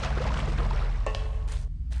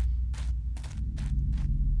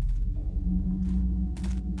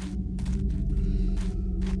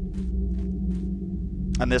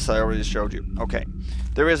 And this I already showed you. Okay.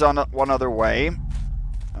 There is one other way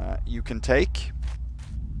you can take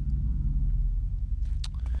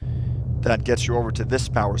that gets you over to this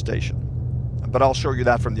power station. But I'll show you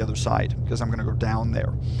that from the other side, because I'm going to go down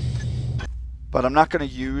there. But I'm not going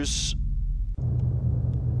to use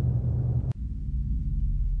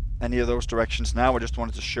any of those directions now. I just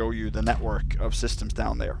wanted to show you the network of systems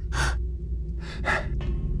down there.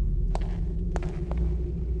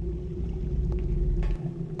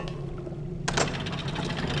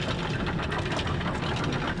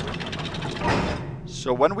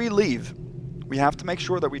 So when we leave, we have to make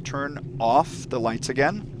sure that we turn off the lights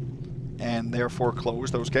again, and therefore close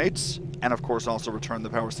those gates, and of course also return the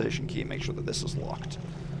power station key and make sure that this is locked.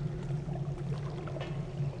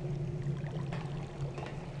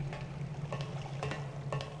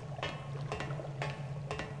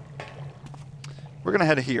 We're gonna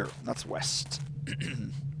head here, that's west.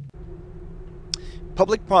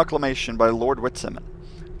 Public proclamation by Lord Whitsimon,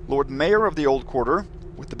 Lord Mayor of the Old Quarter,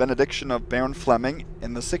 with the benediction of Baron Fleming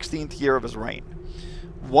in the 16th year of his reign.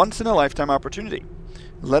 Once in a lifetime opportunity.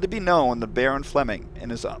 Let it be known that Baron Fleming,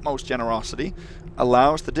 in his utmost generosity,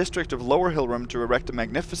 allows the district of Lower Hillrim to erect a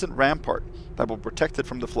magnificent rampart that will protect it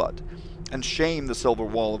from the flood, and shame the silver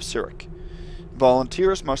wall of Zurich.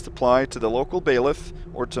 Volunteers must apply to the local bailiff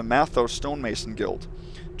or to Mathos Stonemason Guild.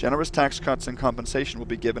 Generous tax cuts and compensation will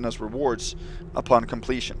be given as rewards upon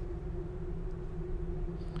completion.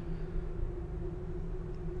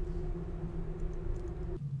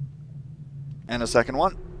 And a second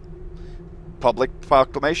one. Public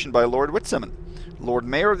proclamation by Lord Whitsimon, Lord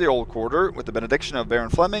Mayor of the Old Quarter, with the benediction of Baron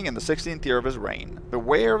Fleming in the 16th year of his reign.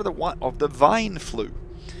 Beware of the vine flu.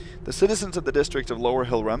 The citizens of the district of Lower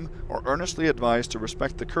Hillrim are earnestly advised to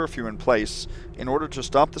respect the curfew in place in order to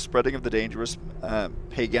stop the spreading of the dangerous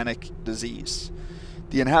paganic disease.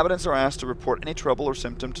 The inhabitants are asked to report any trouble or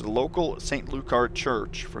symptom to the local St. Lucard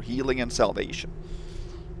Church for healing and salvation.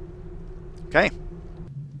 Okay.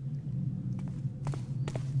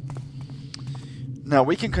 Now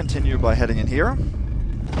we can continue by heading in here.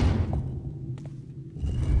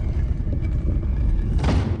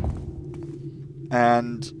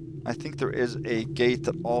 And I think there is a gate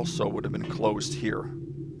that also would have been closed here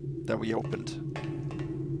that we opened.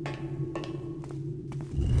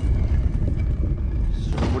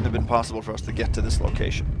 So it wouldn't have been possible for us to get to this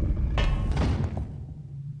location.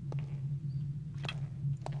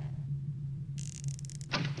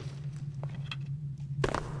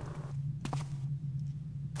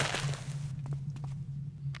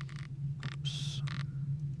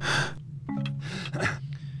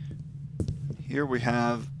 Here we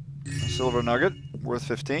have a silver nugget worth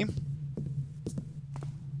 15.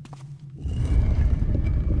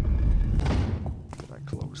 Did I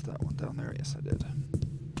close that one down there? Yes, I did.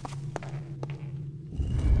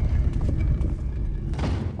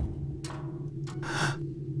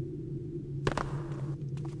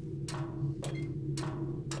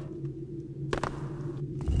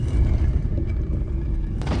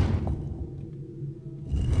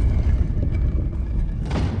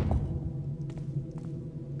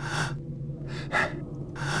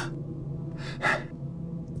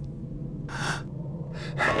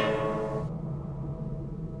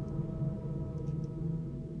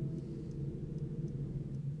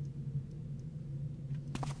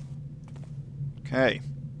 Okay.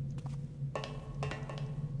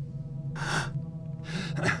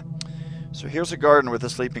 So here's a garden with a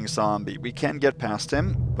sleeping zombie. We can get past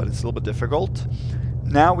him, but it's a little bit difficult.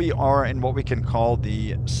 Now we are in what we can call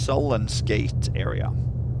the Sullen's Gate area.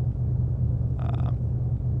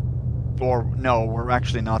 Or, no, we're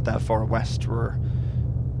actually not that far west.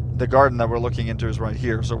 The garden that we're looking into is right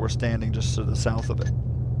here, so we're standing just to the south of it.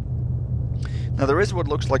 Now, there is what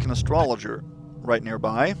looks like an astrologer right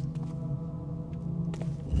nearby.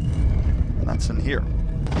 And that's in here.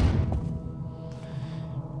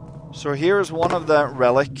 So here's one of the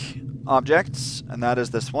relic objects, and that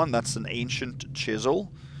is this one. That's an ancient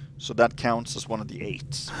chisel. So that counts as one of the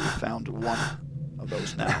 8. We found one of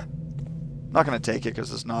those now. Not going to take it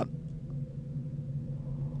because it's not...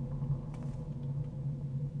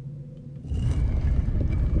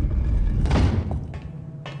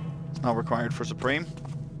 It's not required for Supreme.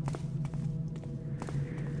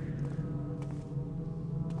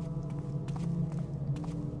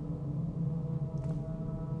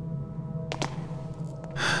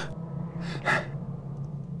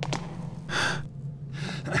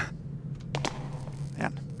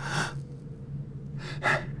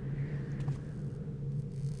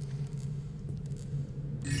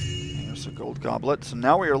 Goblet. So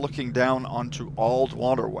now we are looking down onto Auld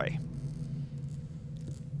Waterway.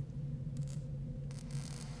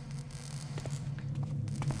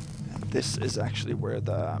 And this is actually where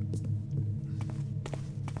the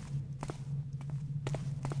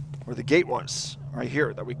gate was, right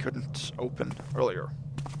here, that we couldn't open earlier.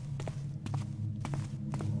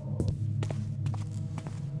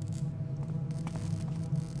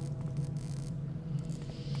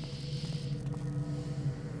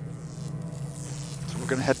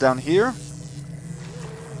 We're going to head down here.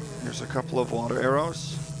 Here's a couple of water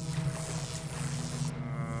arrows.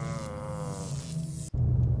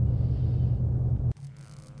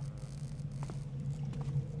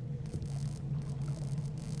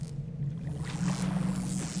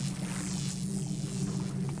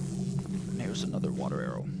 And here's another water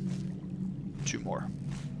arrow. 2 more.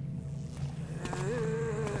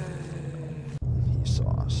 He saw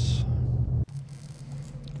us.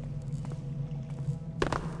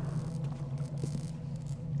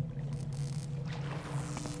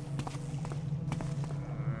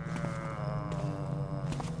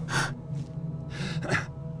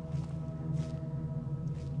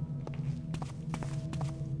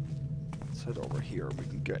 Here we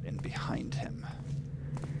can get in behind him.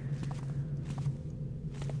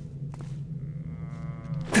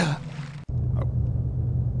 Oh.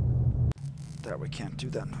 That we can't do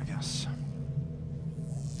then, I guess.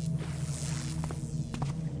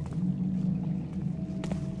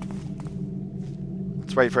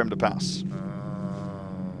 Let's wait for him to pass.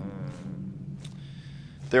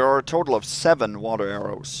 There are a total of 7 water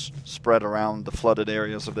arrows spread around the flooded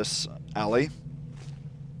areas of this alley.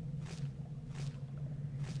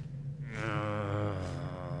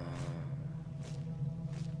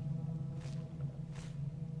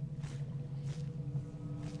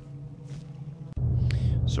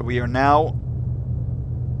 So we are now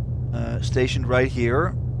stationed right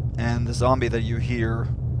here, and the zombie that you hear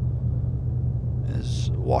is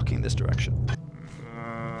walking this direction.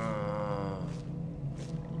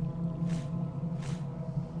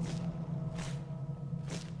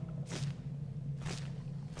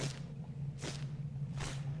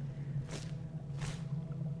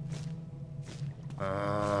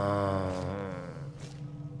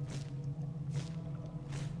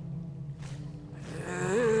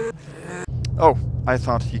 Oh, I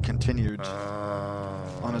thought he continued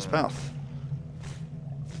on his path.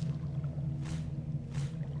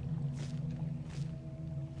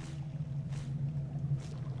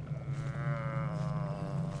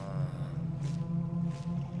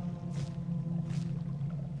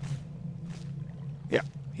 Yeah,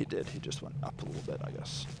 he did. He just went up a little bit, I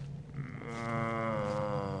guess.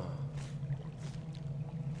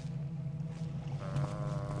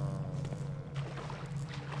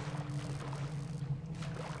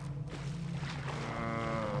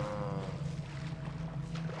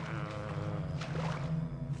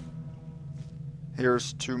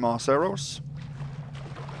 Here's 2 moss arrows.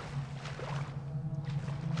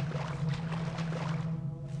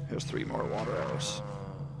 Here's 3 more water arrows.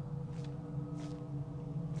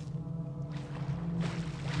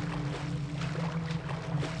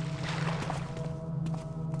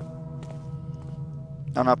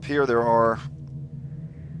 And up here there are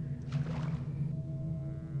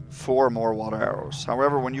 4 more water arrows.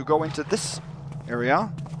 However, when you go into this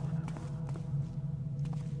area,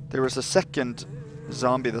 there is a second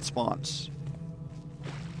zombie that spawns.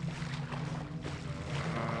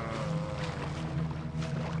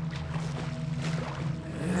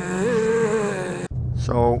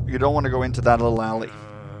 So you don't want to go into that little alley.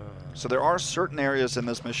 So there are certain areas in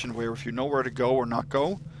this mission where if you know where to go or not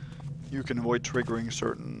go, you can avoid triggering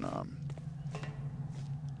certain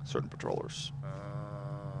certain patrollers.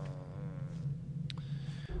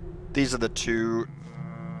 These are the two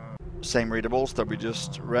same readables that we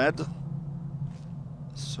just read.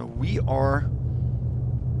 So we are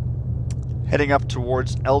heading up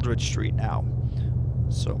towards Eldridge Street now.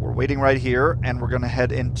 So we're waiting right here, and we're going to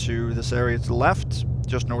head into this area to the left,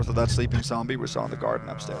 just north of that sleeping zombie we saw in the garden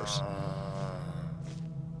upstairs.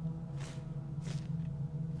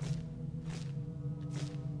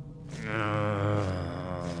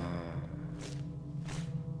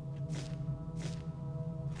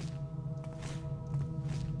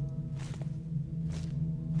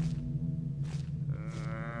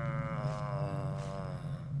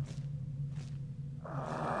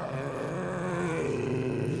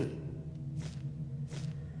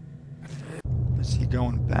 Is he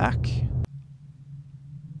going back?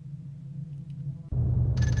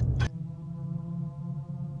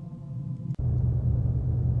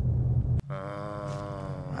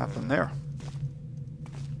 What happened there?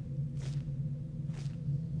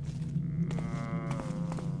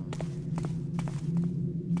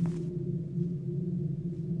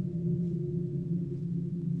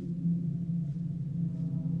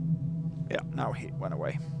 Yeah, now he went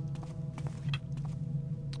away.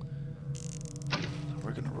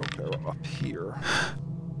 We're gonna rope up here.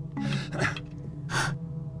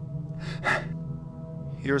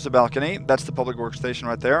 Here's a balcony. That's the public workstation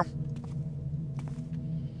right there.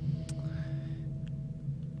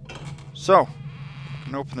 So, I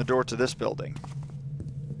can open the door to this building.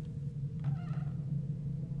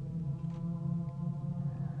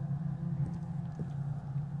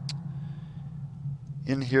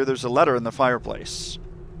 In here, there's a letter in the fireplace.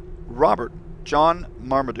 Robert John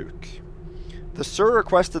Marmaduke. The Sir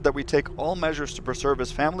requested that we take all measures to preserve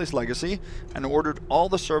his family's legacy and ordered all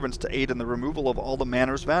the servants to aid in the removal of all the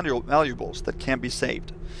manor's valuables that can be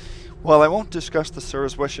saved. While I won't discuss the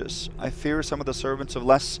Sir's wishes, I fear some of the servants of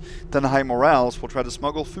less than high morals will try to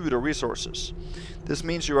smuggle food or resources. This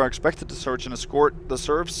means you are expected to search and escort the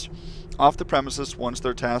serfs off the premises once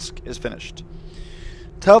their task is finished.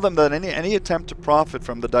 Tell them that any attempt to profit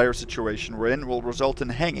from the dire situation we're in will result in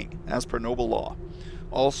hanging, as per noble law.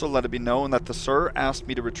 Also, let it be known that the Sir asked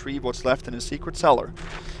me to retrieve what's left in his secret cellar,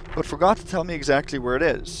 but forgot to tell me exactly where it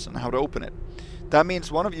is and how to open it. That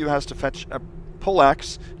means one of you has to fetch a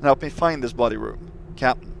poleaxe and help me find this bloody room.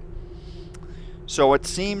 Captain. So it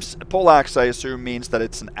seems a poleaxe, I assume, means that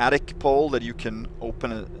it's an attic pole that you can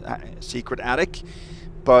open a secret attic,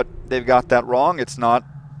 but they've got that wrong. It's not,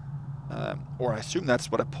 or I assume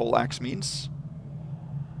that's what a poleaxe means.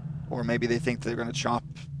 Or maybe they think they're going to chop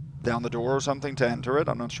down the door or something to enter it.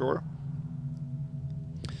 I'm not sure.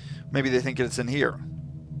 Maybe they think it's in here.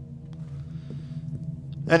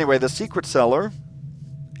 Anyway, the secret cellar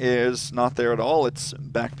is not there at all. It's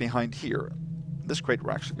back behind here. This crate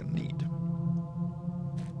we're actually going to need.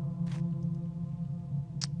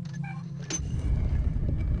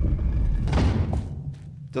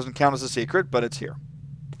 Doesn't count as a secret, but it's here.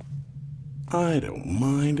 I don't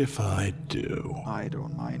mind if I do. I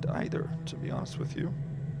don't mind either, to be honest with you.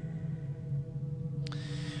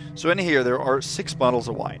 So in here there are 6 bottles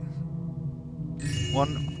of wine.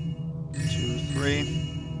 1, 2, 3.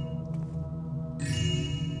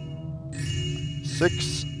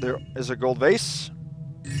 6. There is a gold vase.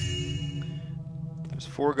 There's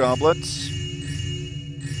 4 goblets.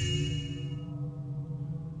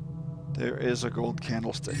 There is a gold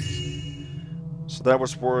candlestick. So that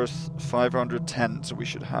was worth 510, so we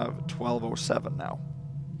should have 1207 now.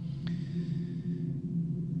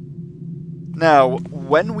 Now,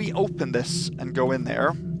 when we open this and go in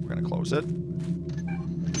there, we're going to close it.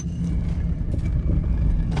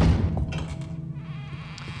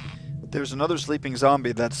 There's another sleeping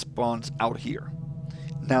zombie that spawns out here.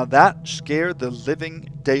 Now that scared the living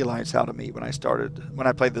daylights out of me when I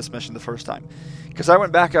played this mission the first time. Because I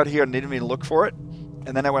went back out here and didn't even look for it.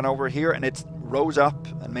 And then I went over here and it rose up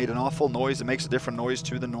and made an awful noise. It makes a different noise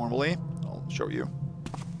too than normally. I'll show you.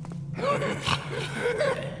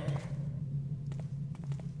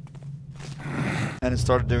 And it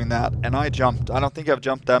started doing that, and I jumped. I don't think I've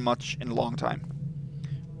jumped that much in a long time.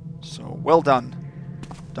 So, well done,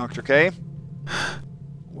 Dr. K.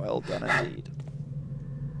 Well done indeed.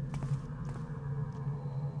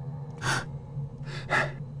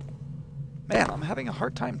 Man, I'm having a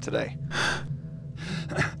hard time today.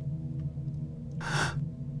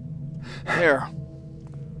 There.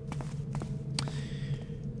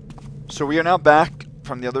 So we are now back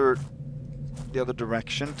from the other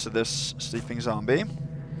direction to this sleeping zombie.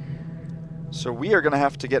 So we are going to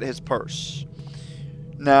have to get his purse.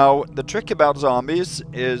 Now, the trick about zombies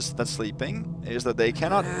is that they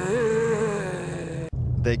cannot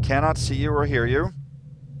They cannot see you or hear you.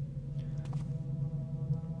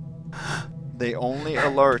 They only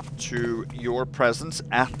alert to your presence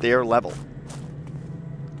at their level.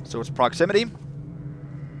 So it's proximity.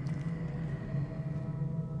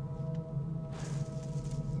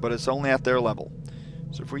 But it's only at their level.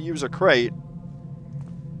 So if we use a crate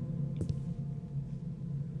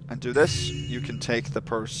and do this, you can take the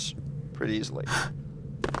purse pretty easily.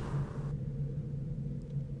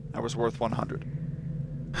 That was worth 100.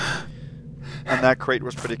 And that crate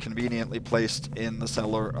was pretty conveniently placed in the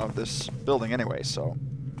cellar of this building anyway, so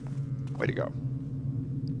way to go.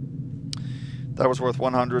 That was worth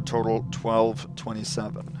 100, total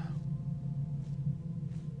 1227.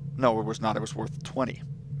 No, it was not. It was worth 20.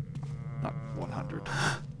 Not 100.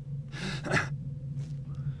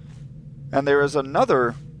 And there is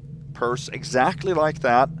another purse exactly like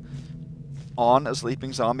that on a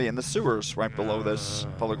sleeping zombie in the sewers right below this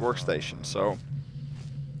public workstation. So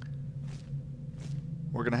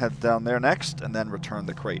we're going to head down there next and then return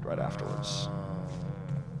the crate right afterwards.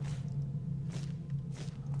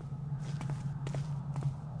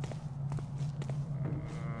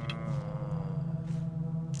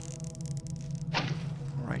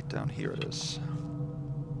 Right down here it is.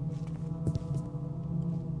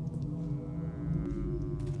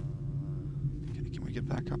 Okay, can we get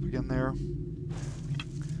back up again there?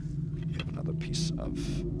 We have another piece of...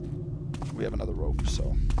 We have another rope,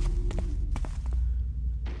 so...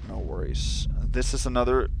 No worries. This is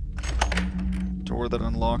another door that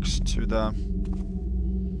unlocks to the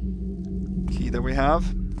key that we have.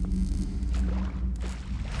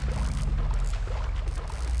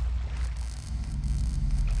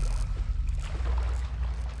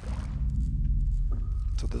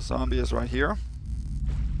 So the zombie is right here.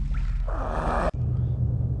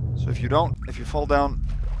 So if you fall down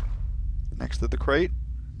next to the crate,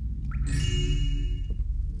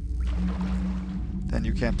 then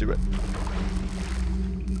you can't do it.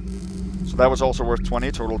 So that was also worth 20,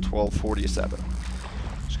 total 1247.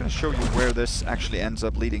 I'm just going to show you where this actually ends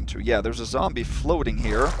up leading to. Yeah, there's a zombie floating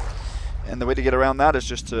here, and the way to get around that is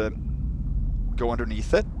just to go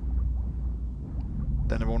underneath it.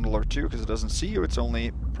 Then it won't alert you because it doesn't see you. It's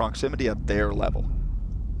only proximity at their level.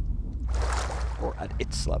 Or at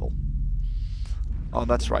its level. Oh,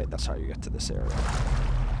 that's right. That's how you get to this area.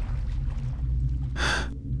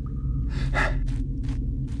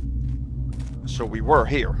 So we were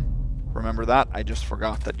here. Remember that? I just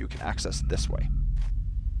forgot that you can access this way.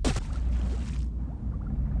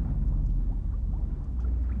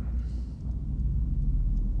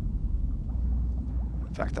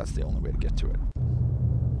 In fact, that's the only way to get to it.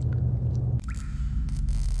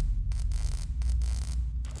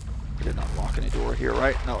 We did not lock any door here,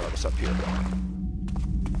 right? No, that was up here.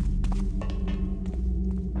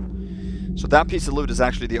 So that piece of loot is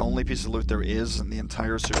actually the only piece of loot there is in the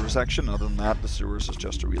entire sewer section. Other than that, the sewers is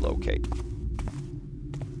just to relocate.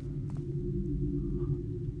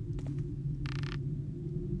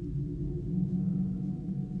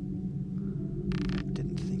 I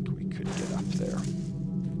didn't think we could get up there.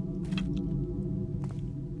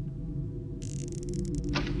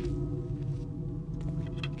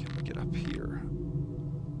 Can we get up here?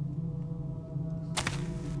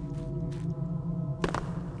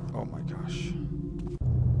 Oh my gosh.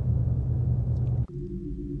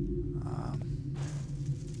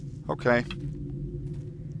 Okay.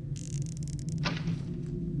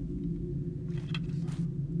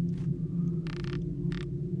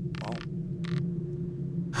 Well.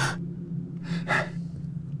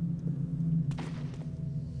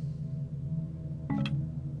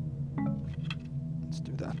 Let's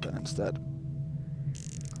do that then instead.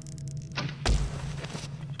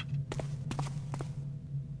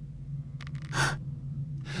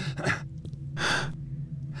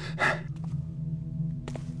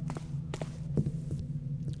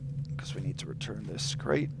 Turn this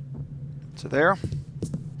crate to there. To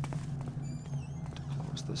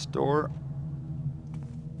close this door.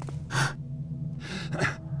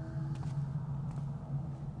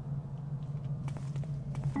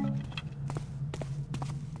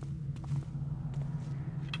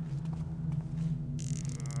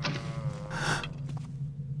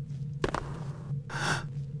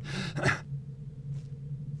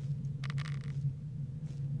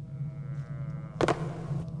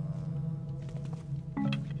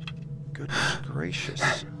 Goodness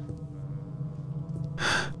gracious.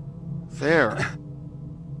 There.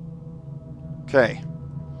 Okay.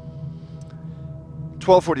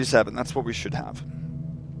 1247, that's what we should have.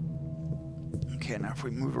 Okay, now if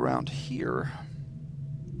we move around here,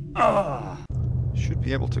 should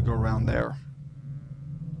be able to go around there.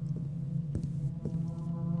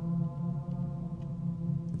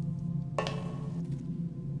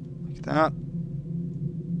 that.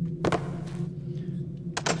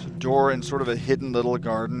 There's a door in sort of a hidden little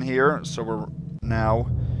garden here. So we're now...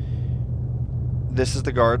 This is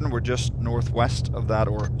the garden. We're just northwest of that,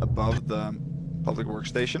 or above the public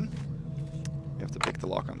workstation. You have to pick the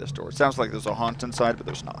lock on this door. It sounds like there's a haunt inside, but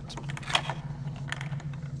there's not.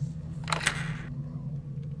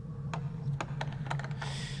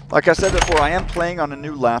 Like I said before, I am playing on a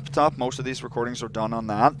new laptop. Most of these recordings are done on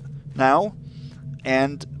that now.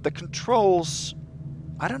 And the controls,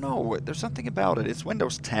 I don't know, there's something about it. It's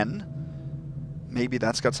Windows 10. Maybe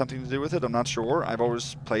that's got something to do with it, I'm not sure. I've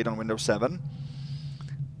always played on Windows 7.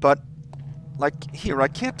 But, like here, I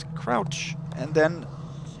can't crouch, and then,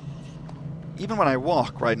 even when I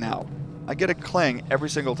walk right now, I get a clang every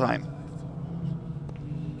single time.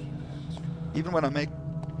 Even when I make...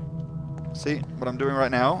 See what I'm doing right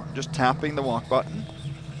now? I'm just tapping the walk button,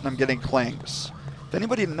 and I'm getting clangs. If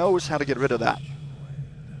anybody knows how to get rid of that,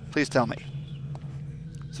 please tell me.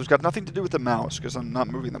 So it's got nothing to do with the mouse, because I'm not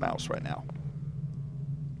moving the mouse right now.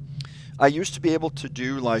 I used to be able to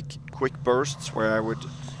do like quick bursts where I would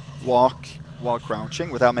walk while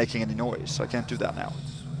crouching without making any noise. I can't do that now.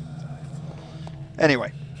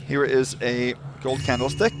 Anyway, here is a gold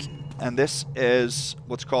candlestick, and this is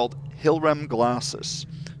what's called Hilrem glasses.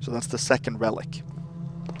 So that's the second relic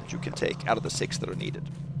that you can take out of the 6 that are needed.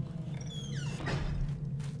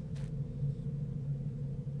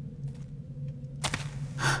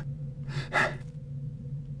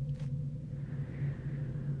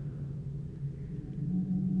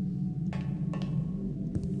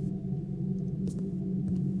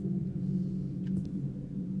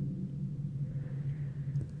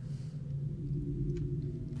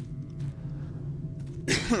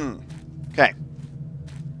 Okay.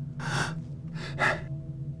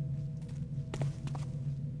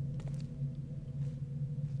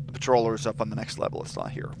 The patroller is up on the next level. It's not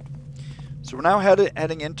here. So we're now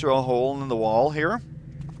heading into a hole in the wall here.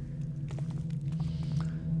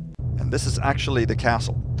 And this is actually the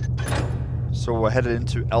castle. So we're headed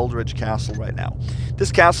into Eldridge Castle right now.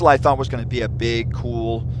 This castle I thought was going to be a big,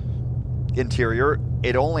 cool interior.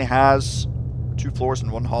 It only has 2 floors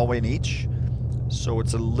and 1 hallway in each. So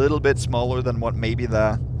it's a little bit smaller than what maybe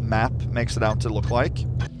the map makes it out to look like.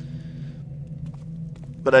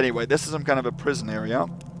 But anyway, this is some kind of a prison area.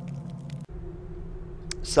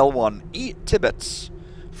 Cell 1, E. Tibbets,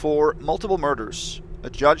 for multiple murders,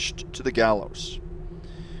 adjudged to the gallows.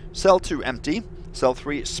 Cell 2, empty. Cell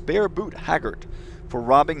 3, Spare Boot Haggard, for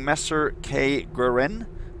robbing Messer K. Guerin,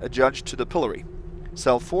 adjudged to the pillory.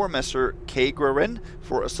 Cell 4, Messer K. Guerin,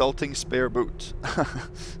 for assaulting Spare Boot.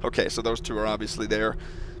 Okay, so those 2 are obviously there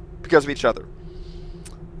because of each other.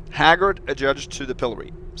 Haggard, adjudged to the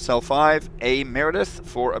pillory. Cell 5, A. Meredith,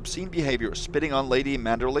 for obscene behavior, spitting on Lady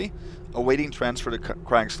Manderley, awaiting transfer to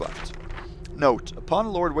Craigsleft. Note,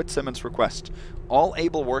 upon Lord Whitsimon's request, all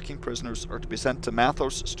able working prisoners are to be sent to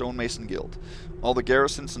Mathos Stonemason Guild. All the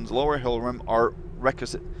garrisons in Lower Hilrem are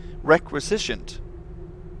requisitioned.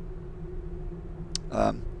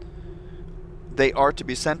 They are to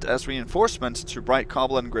be sent as reinforcements to Bright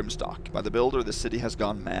Cobble and Grimstock. By the builder, the city has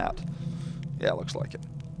gone mad. Yeah, looks like it.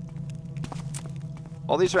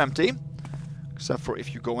 All these are empty, except for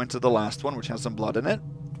if you go into the last one, which has some blood in it.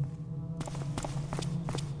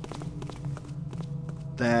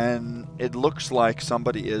 Then it looks like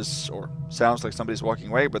somebody is, or sounds like somebody's walking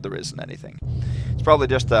away, but there isn't anything. It's probably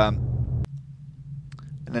just an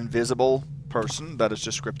invisible person that is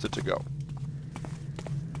just scripted to go.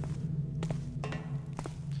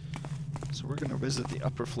 So we're going to visit the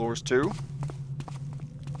upper floors too.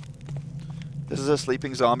 This is a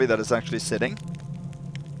sleeping zombie that is actually sitting.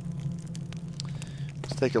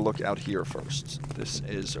 Let's take a look out here first. This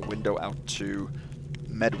is a window out to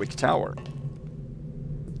Medwick Tower.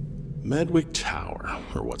 Medwick Tower,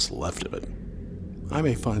 or what's left of it. I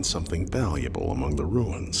may find something valuable among the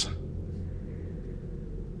ruins.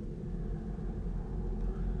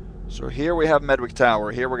 So here we have Medwick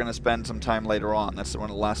Tower. Here we're going to spend some time later on. That's one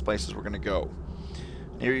of the last places we're going to go.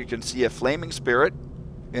 Here you can see a flaming spirit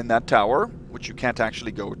in that tower, which you can't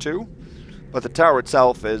actually go to. But the tower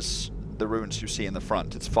itself is the ruins you see in the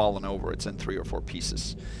front. It's fallen over. It's in 3 or 4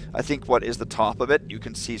 pieces. I think what is the top of it, you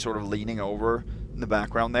can see sort of leaning over in the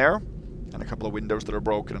background there. And a couple of windows that are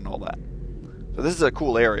broken and all that. So this is a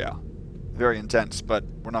cool area. Very intense, but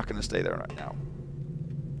we're not going to stay there right now.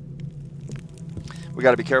 We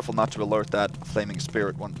got to be careful not to alert that flaming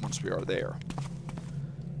spirit once we are there.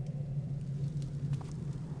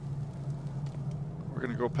 We're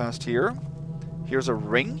going to go past here. Here's a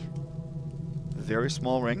ring. A very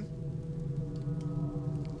small ring.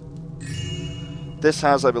 This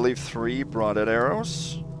has, I believe, 3 broadhead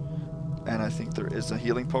arrows. And I think there is a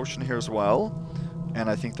healing potion here as well. And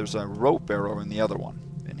I think there's a rope arrow in the other one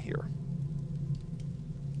in here.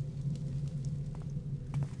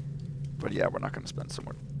 But yeah, we're not going to spend some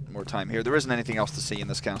more time here. There isn't anything else to see in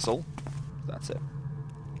this castle. That's it.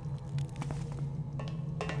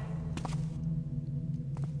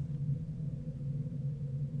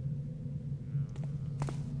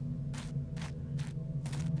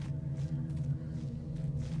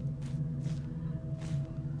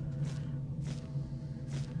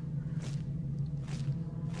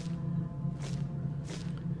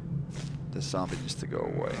 This zombie needs to go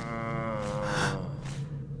away.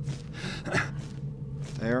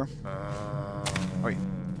 There. Oi.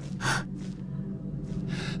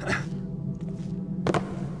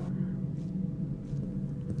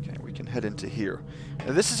 Okay, we can head into here.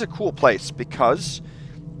 Now, this is a cool place because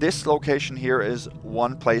this location here is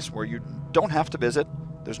one place where you don't have to visit.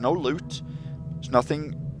 There's no loot. There's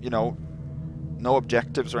nothing, you know, no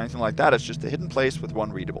objectives or anything like that. It's just a hidden place with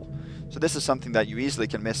one readable. So this is something that you easily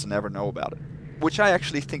can miss and never know about it, which I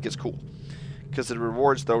actually think is cool, because it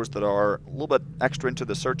rewards those that are a little bit extra into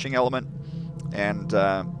the searching element and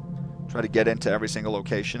try to get into every single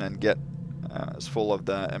location and get as full of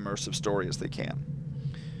the immersive story as they can.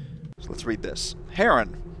 So let's read this.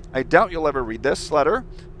 Heron, I doubt you'll ever read this letter,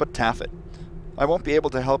 but taff it. I won't be able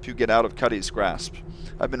to help you get out of Cuddy's grasp.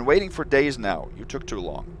 I've been waiting for days now. You took too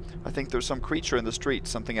long. I think there's some creature in the street,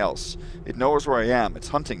 something else. It knows where I am. It's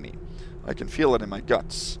hunting me. I can feel it in my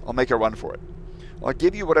guts. I'll make a run for it. I'll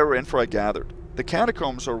give you whatever info I gathered. The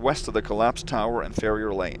Catacombs are west of the collapsed tower and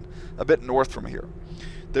Farrier Lane, a bit north from here.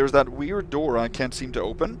 There's that weird door I can't seem to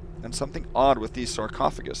open, and something odd with these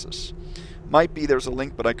sarcophaguses. Might be there's a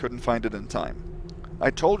link, but I couldn't find it in time.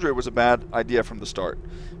 I told you it was a bad idea from the start,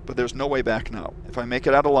 but there's no way back now. If I make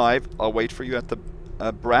it out alive, I'll wait for you at the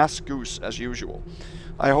Brass Goose as usual.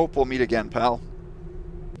 I hope we'll meet again, pal.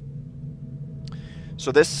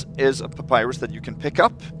 So this is a papyrus that you can pick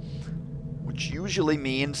up, which usually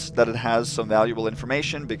means that it has some valuable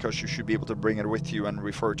information because you should be able to bring it with you and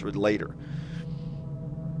refer to it later.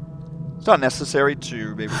 It's not necessary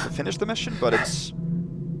to be able to finish the mission, but it's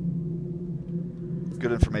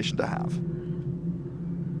good information to have.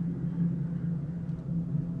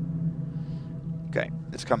 Okay,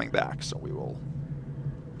 it's coming back, so we will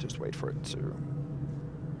just wait for it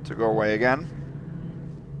to go away again.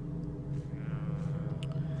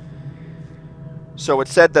 So it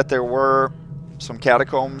said that there were some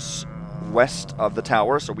catacombs west of the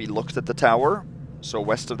tower, so we looked at the tower, so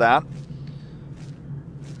west of that.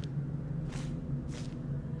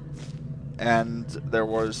 And there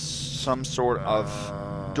was some sort of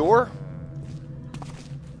door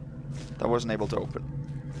that wasn't able to open.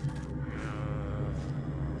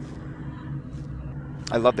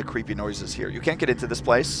 I love the creepy noises here. You can't get into this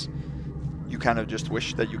place. You kind of just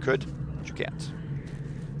wish that you could, but you can't.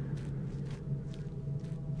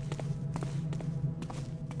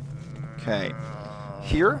 Okay,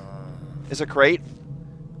 here is a crate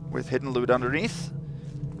with hidden loot underneath.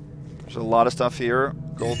 There's a lot of stuff here.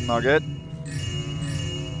 Gold nugget,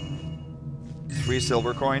 3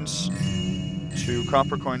 silver coins, 2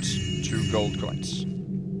 copper coins, 2 gold coins.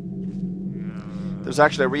 There's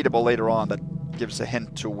actually a readable later on that gives a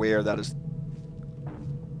hint to where that is.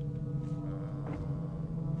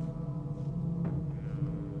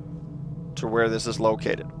 To where this is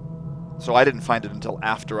located. So I didn't find it until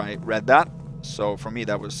after I read that. So for me,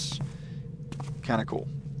 that was kind of cool.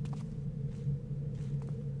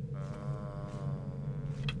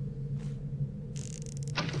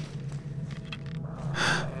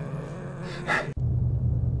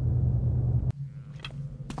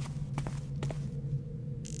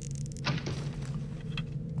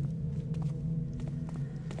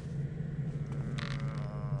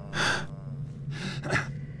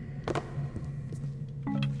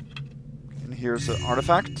 Here's an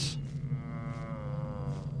artifact.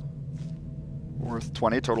 Worth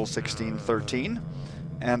 20, total 16, 13.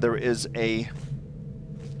 And there is a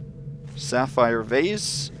sapphire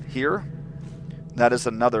vase here. That is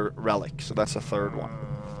another relic, so that's a third one.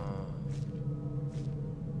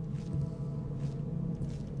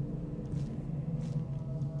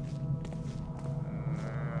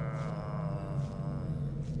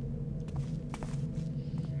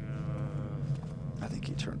 I think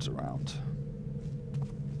he turns around.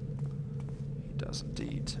 Does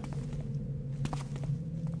indeed.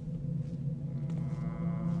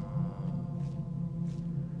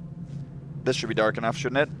 This should be dark enough,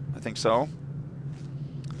 shouldn't it? I think so.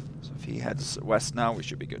 So if he heads west now, we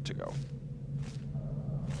should be good to go.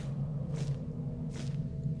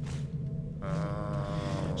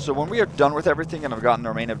 So when we are done with everything and have gotten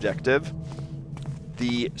our main objective,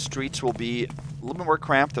 the streets will be a little bit more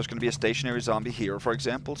cramped. There's going to be a stationary zombie here, for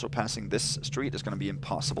example, so passing this street is going to be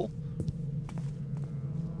impossible.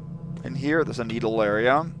 In here, there's a needle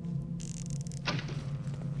area.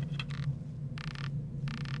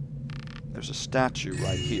 There's a statue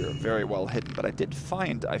right here, very well hidden, but I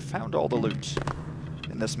found all the loot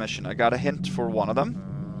in this mission. I got a hint for one of them.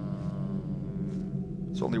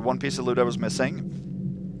 There's only one piece of loot I was missing,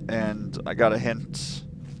 and I got a hint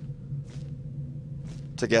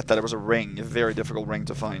to get that it was a ring, a very difficult ring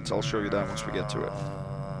to find, so I'll show you that once we get to it.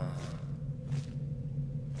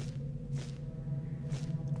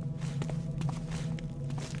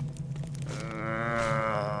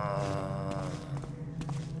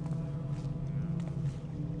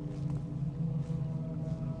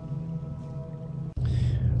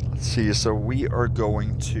 Let's see, so we are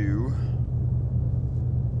going to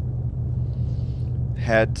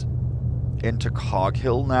head into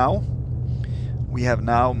Coghill now. We have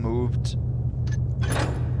now moved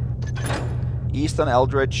east on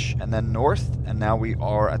Eldridge and then north, and now we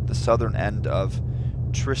are at the southern end of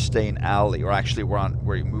Trystane Alley, or actually we're on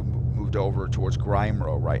where you moved over towards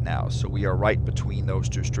Grimrow right now. So we are right between those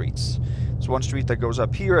two streets. There's one street that goes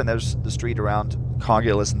up here, and there's the street around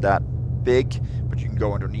Coghill. Isn't that big, but you can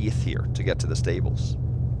go underneath here to get to the stables.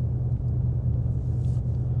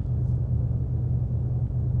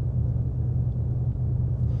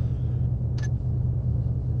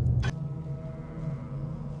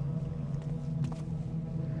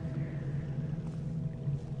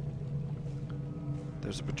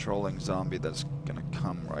 There's a patrolling zombie that's gonna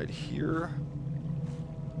come right here.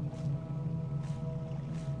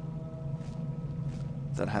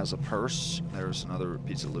 That has a purse. There's another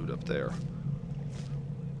piece of loot up there.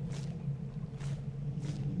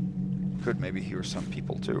 Could maybe hear some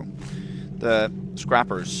people too. The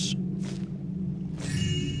scrappers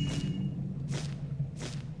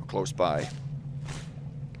are close by.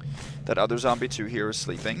 That other zombie too here is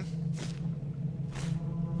sleeping.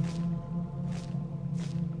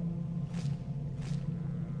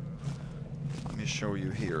 Let me show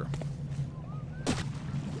you here.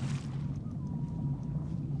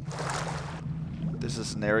 This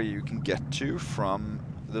is an area you can get to from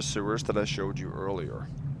the sewers that I showed you earlier.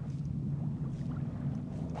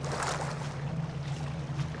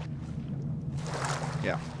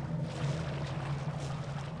 Yeah.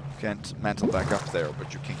 Can't mantle back up there,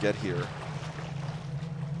 but you can get here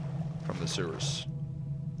from the sewers.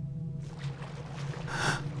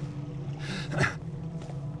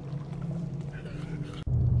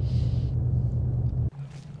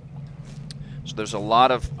 So there's a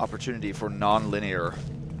lot of opportunity for non-linear,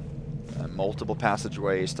 multiple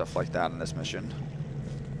passageways, stuff like that in this mission.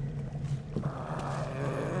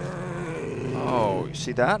 Oh, you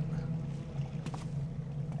see that?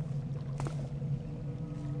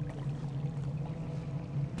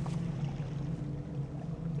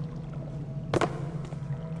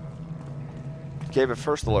 Gave a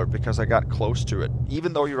first alert because I got close to it.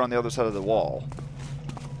 Even though you're on the other side of the wall,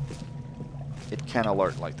 it can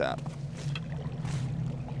alert like that.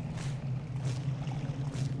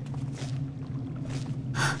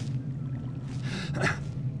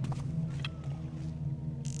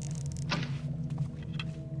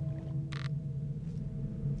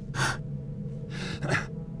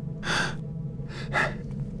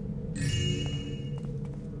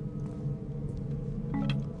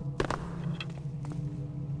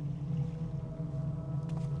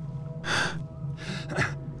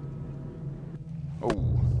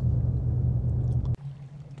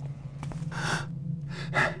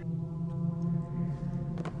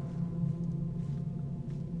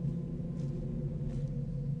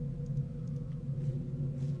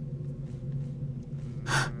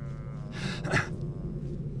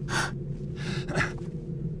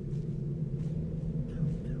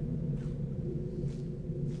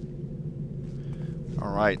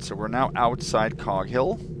 Alright, so we're now outside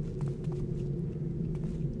Coghill.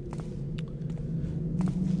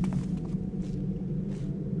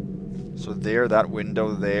 So there, that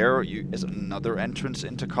window there, is another entrance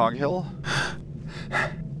into Coghill. I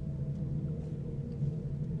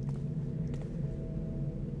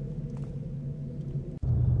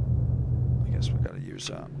guess we gotta use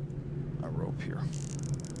a rope here.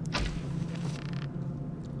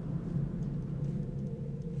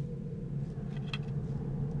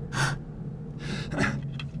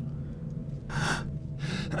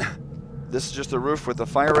 This is just a roof with a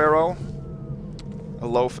fire arrow, a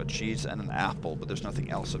loaf, a cheese, and an apple, but there's nothing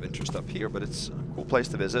else of interest up here, but it's a cool place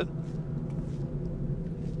to visit.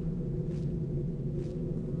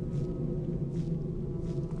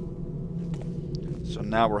 So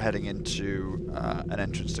now we're heading into an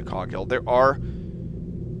entrance to Coghill. There are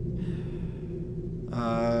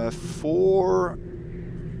 4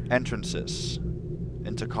 entrances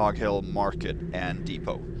into Coghill Market and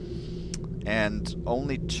Depot, and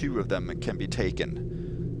only 2 of them can be taken.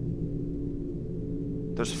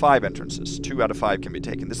 There's 5 entrances. 2 out of 5 can be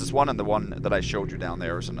taken. This is one, and the one that I showed you down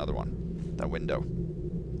there is another one. That window.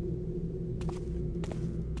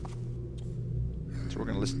 So we're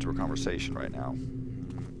going to listen to a conversation right now.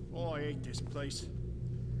 Oh, I hate this place.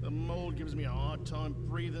 The mold gives me a hard time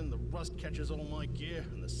breathing, the rust catches all my gear,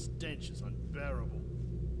 and the stench is unbearable.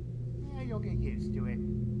 Yeah, you'll get used to it.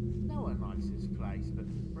 No one likes this place, but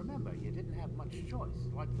remember, you didn't have much choice,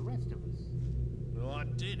 like the rest of us. Well, I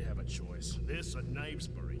did have a choice. This or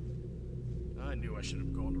Knavesbury. I knew I should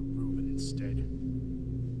have gone to Reuben instead.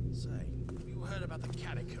 Say, have you heard about the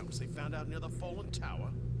catacombs they found out near the fallen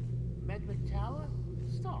tower? Medwick Tower?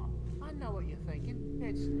 Stop. I know what you're thinking.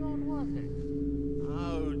 It's not worth it.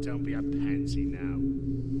 Oh, don't be a pansy now.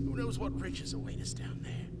 Who knows what riches await us down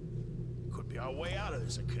there? Could be our way out of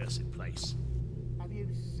this accursed place. Have you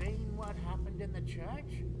seen what happened in the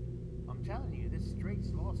church? I'm telling you, this street's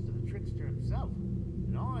lost to the trickster himself,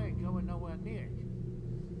 and I ain't going nowhere near it.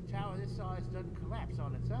 A tower this size doesn't collapse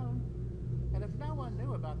on its own, and if no one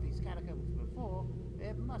knew about these catacombs before,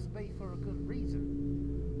 it must be for a good reason.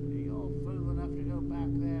 If you're fool enough to go back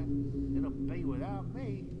there, it'll be without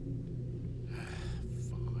me.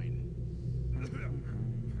 Fine.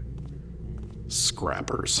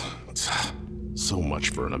 Scrappers. So much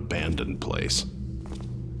for an abandoned place.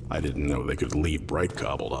 I didn't know they could leave Bright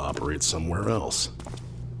Cobble to operate somewhere else.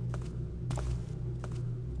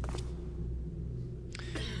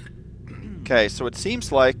 Okay, so it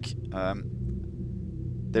seems like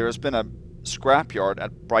there has been a scrapyard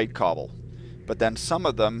at Bright Cobble, but then some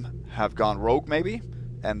of them have gone rogue maybe,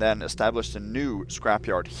 and then established a new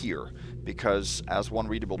scrapyard here, because as one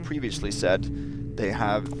readable previously said, they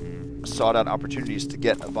have sought out opportunities to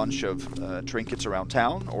get a bunch of trinkets around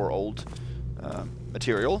town, or old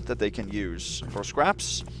material that they can use for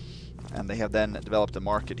scraps, and they have then developed a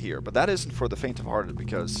market here. But that isn't for the faint of hearted,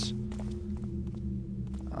 because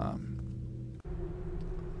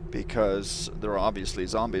there are obviously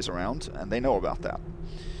zombies around, and they know about that.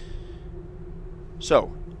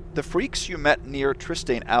 So, the freaks you met near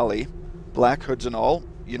Trystane Alley, black hoods and all,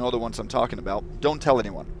 you know the ones I'm talking about, don't tell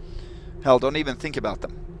anyone. Hell, don't even think about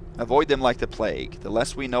them. Avoid them like the plague. The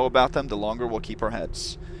less we know about them, the longer we'll keep our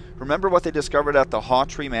heads. Remember what they discovered at the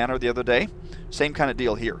Hawtree Manor the other day? Same kind of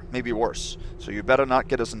deal here, maybe worse, so you better not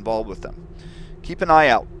get us involved with them. Keep an eye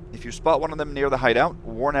out. If you spot one of them near the hideout,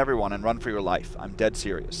 warn everyone and run for your life. I'm dead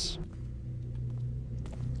serious.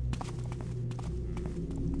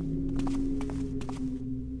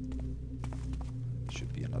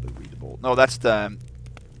 Should be another readable. No, that's the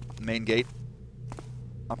main gate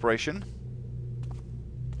operation.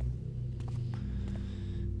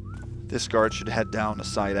 This guard should head down a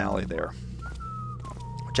side alley there,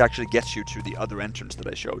 which actually gets you to the other entrance that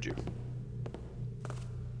I showed you.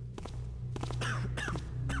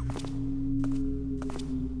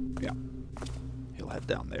 Yeah, he'll head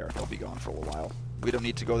down there. He'll be gone for a while. We don't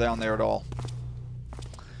need to go down there at all.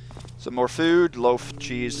 Some more food, loaf,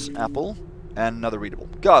 cheese, apple, and another readable.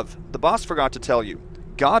 Gov, the boss forgot to tell you.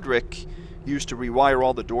 Godric used to rewire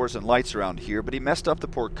all the doors and lights around here, but he messed up the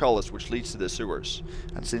portcullis which leads to the sewers.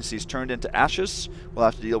 And since he's turned into ashes, we'll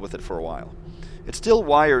have to deal with it for a while. It's still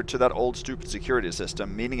wired to that old stupid security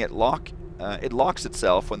system, meaning it locks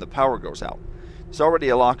itself when the power goes out. There's already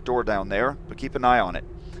a locked door down there, but keep an eye on it.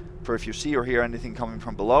 For if you see or hear anything coming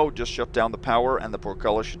from below, just shut down the power and the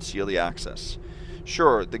portcullis should seal the access.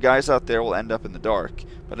 Sure, the guys out there will end up in the dark,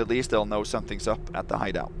 but at least they'll know something's up at the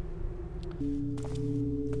hideout.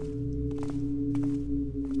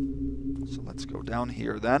 Let's go down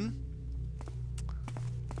here then.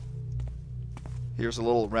 Here's a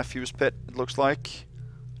little refuse pit, it looks like.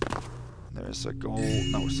 There's a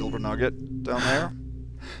silver nugget down there.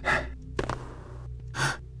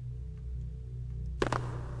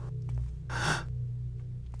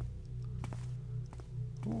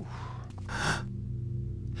 Ooh.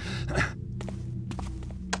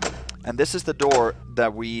 And this is the door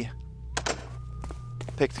that we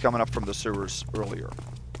picked coming up from the sewers earlier.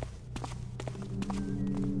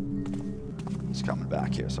 He's coming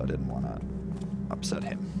back here, so I didn't want to upset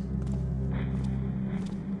him.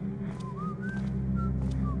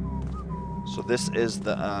 So this is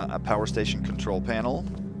the a power station control panel.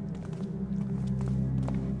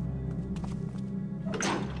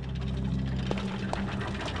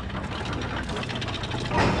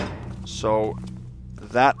 So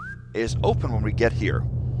that is open when we get here.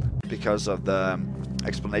 because of the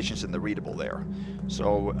explanations in the readable there.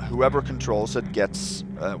 So whoever controls it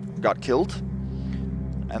got killed,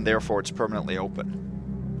 and therefore it's permanently open.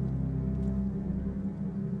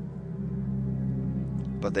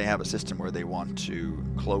 But they have a system where they want to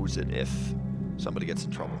close it if somebody gets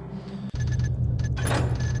in trouble.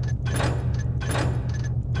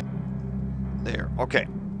 There, okay.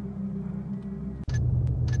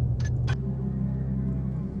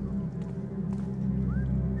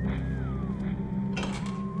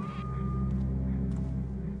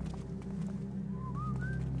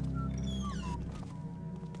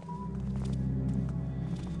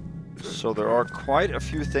 So there are quite a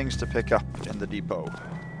few things to pick up in the depot.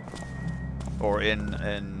 Or in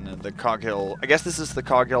the Coghill. I guess this is the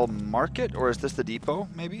Coghill market, or is this the depot,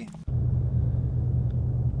 maybe?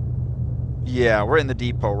 Yeah, we're in the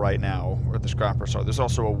depot right now, where the scrappers are. There's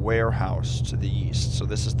also a warehouse to the east. So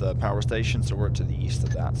this is the power station, so we're to the east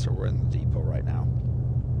of that. So we're in the depot right now.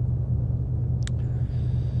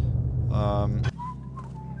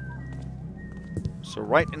 So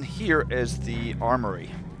right in here is the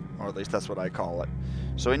armory. Or at least that's what I call it.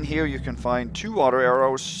 So in here you can find 2 water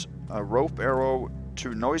arrows, a rope arrow,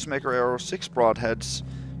 2 noisemaker arrows, 6 broadheads,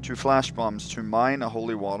 2 flash bombs, 2 mine, a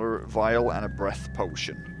holy water vial, and a breath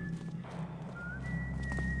potion.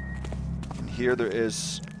 In here there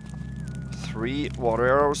is 3 water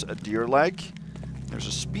arrows, a deer leg. There's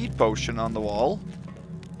a speed potion on the wall.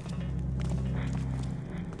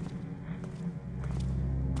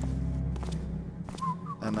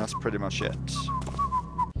 And that's pretty much it.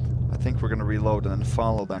 I think we're going to reload and then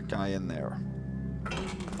follow that guy in there.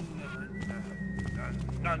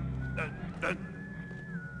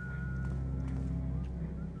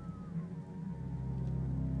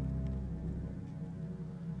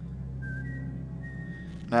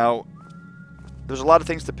 Now, there's a lot of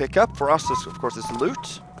things to pick up. For us, of course, it's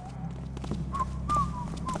loot.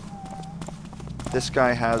 This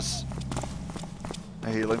guy has a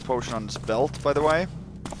healing potion on his belt, by the way.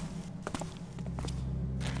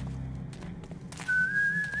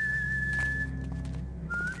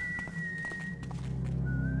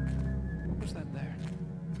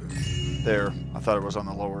 There, I thought it was on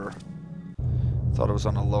a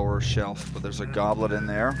lower shelf, but there's a goblet in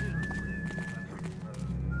there.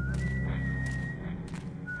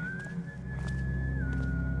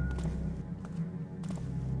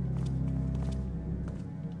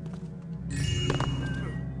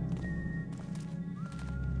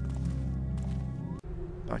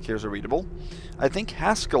 Back here's a readable. I think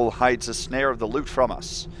Haskell hides a snare of the loot from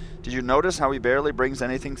us. Did you notice how he barely brings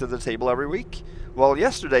anything to the table every week? Well,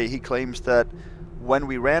 yesterday he claims that when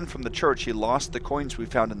we ran from the church, he lost the coins we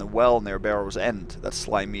found in the well near Barrow's End, that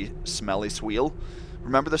slimy, smelly sweel.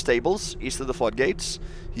 Remember the stables, east of the Floodgates?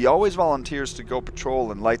 He always volunteers to go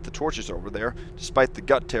patrol and light the torches over there, despite the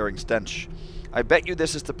gut-tearing stench. I bet you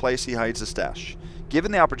this is the place he hides his stash.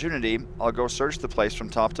 Given the opportunity, I'll go search the place from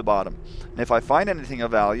top to bottom. And if I find anything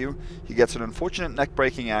of value, he gets an unfortunate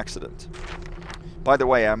neck-breaking accident. By the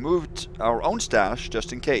way, I moved our own stash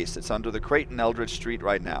just in case. It's under the crate in Eldridge Street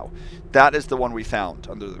right now. That is the one we found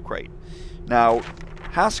under the crate. Now,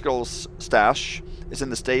 Haskell's stash is in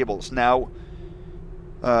the stables. Now,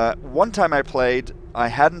 one time I played, I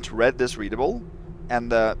hadn't read this readable, and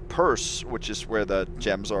the purse, which is where the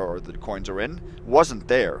gems are or the coins are in, wasn't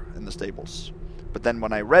there in the stables. But then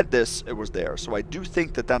when I read this, it was there. So I do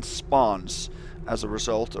think that that spawns as a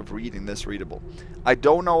result of reading this readable. I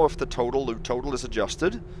don't know if the loot total is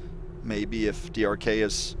adjusted. Maybe if DRK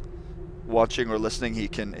is watching or listening, he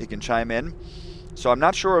can chime in. So I'm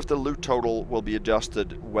not sure if the loot total will be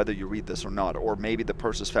adjusted whether you read this or not, or maybe the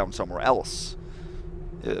purse is found somewhere else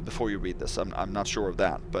before you read this. I'm not sure of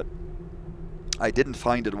that, but I didn't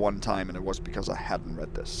find it one time, and it was because I hadn't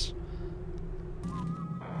read this.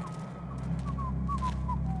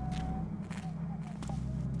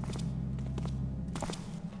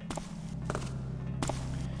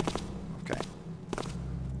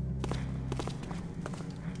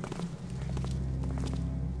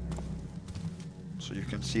 So you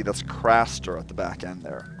can see that's Craster at the back end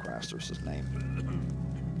there. Craster's his name.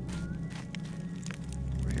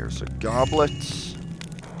 Here's a goblet.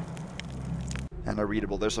 And a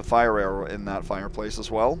readable. There's a fire arrow in that fireplace as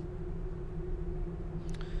well.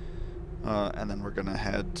 And then we're going to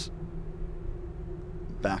head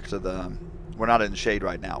back to the... We're not in the shade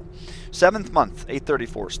right now. 7th month,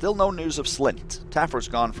 834. Still no news of Slint. Taffer's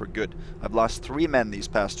gone for good. I've lost 3 men these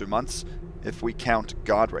past 2 months, if we count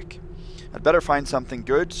Godric. I'd better find something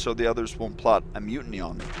good so the others won't plot a mutiny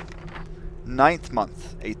on me. 9th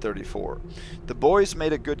month, 8:34. The boys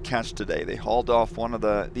made a good catch today. They hauled off one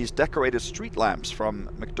of these decorated street lamps from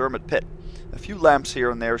McDermott Pit. A few lamps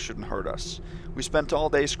here and there shouldn't hurt us. We spent all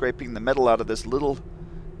day scraping the metal out of this little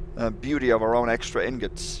beauty of our own extra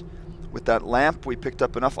ingots. With that lamp, we picked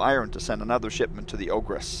up enough iron to send another shipment to the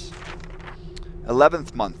Ogress.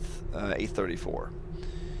 11th month, 8:34.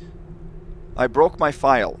 I broke my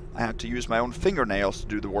file. I had to use my own fingernails to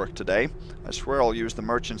do the work today. I swear I'll use the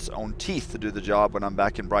merchant's own teeth to do the job when I'm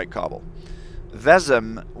back in Brightcobble.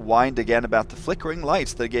 Vezem whined again about the flickering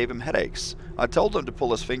lights that gave him headaches. I told him to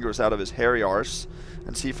pull his fingers out of his hairy arse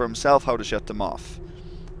and see for himself how to shut them off.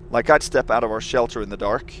 Like I'd step out of our shelter in the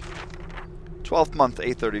dark. 12th month,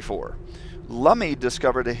 8:34. Lummy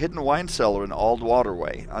discovered a hidden wine cellar in Auld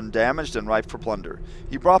Waterway, undamaged and ripe for plunder.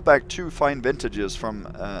 He brought back 2 fine vintages from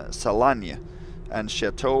Salagne and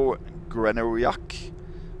Chateau Grenouillac,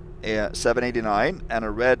 789, and a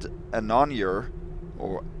red Anonier,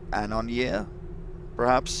 or Anonier,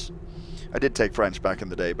 perhaps. I did take French back in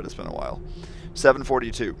the day, but it's been a while.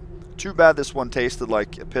 742. Too bad this one tasted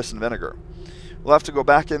like piss and vinegar. We'll have to go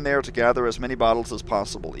back in there to gather as many bottles as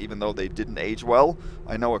possible. Even though they didn't age well,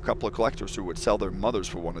 I know a couple of collectors who would sell their mothers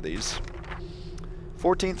for one of these.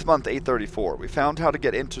 14th month, 8:34. We found how to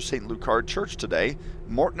get into St. Lucard Church today.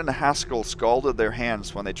 Morton and Haskell scalded their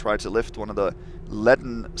hands when they tried to lift one of the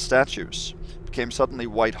leaden statues. It became suddenly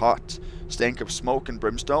white hot. Stank of smoke and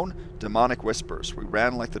brimstone, demonic whispers. We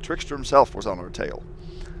ran like the trickster himself was on our tail.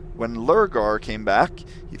 When Lurgar came back,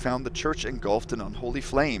 he found the church engulfed in unholy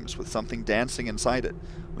flames with something dancing inside it.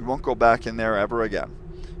 We won't go back in there ever again.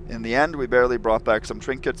 In the end, we barely brought back some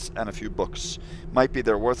trinkets and a few books. Might be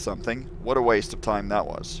they're worth something. What a waste of time that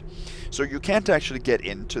was. So you can't actually get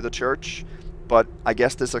into the church, but I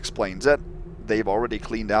guess this explains it. They've already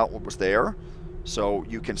cleaned out what was there, so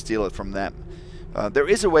you can steal it from them. There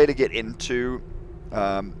is a way to get into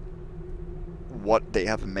what they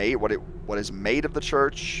have made, what is made of the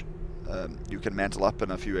church. You can mantle up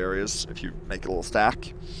in a few areas if you make a little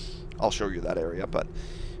stack. I'll show you that area, but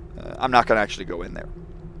I'm not going to actually go in there.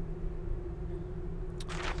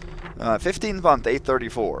 15th month,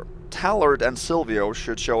 8:34. Tallard and Silvio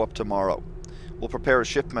should show up tomorrow. We'll prepare a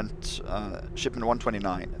shipment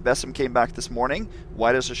 129. Vesem came back this morning,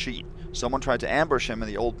 white as a sheet. Someone tried to ambush him in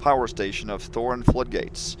the old power station of Thoren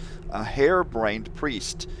Floodgates. A hair-brained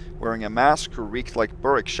priest wearing a mask who reeked like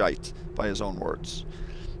Burrick-shite, by his own words.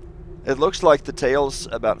 It looks like the tales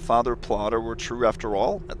about Father Plotter were true after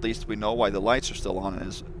all. At least we know why the lights are still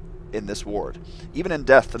on in this ward. Even in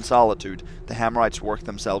death and solitude, the Hammerites work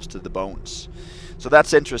themselves to the bones. So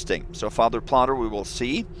that's interesting. So Father Plotter, we will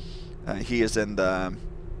see. He is in the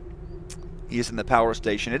power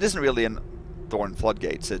station. It isn't really in Thoren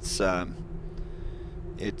Floodgates. It's on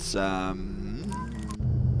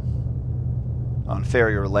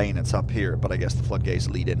Farrier Lane. It's up here, but I guess the floodgates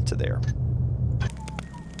lead into there.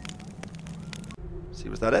 See,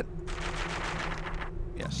 was that it?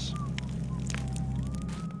 Yes.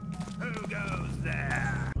 Who goes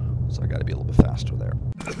there? So I got to be a little bit faster there.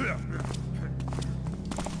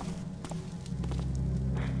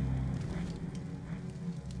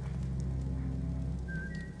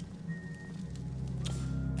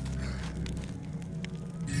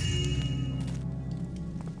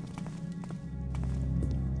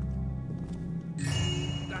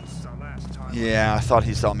 Yeah, I thought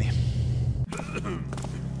he saw me.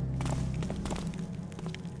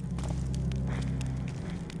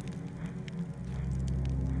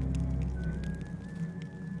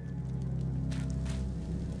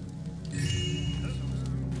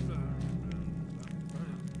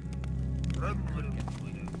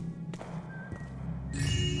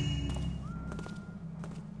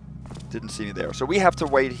 Didn't see me there. So we have to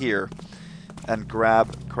wait here and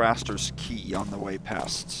grab Craster's key on the way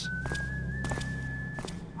past.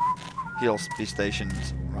 He'll be stationed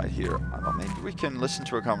right here. I don't know, maybe we can listen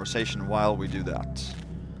to a conversation while we do that.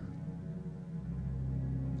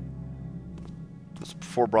 There's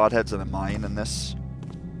 4 broadheads and a mine in this.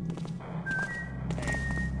 Hey,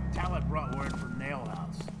 Talent brought word from Nail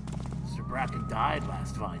House. Sir Bracken died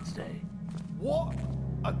last Vine's Day. What?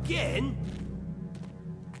 Again?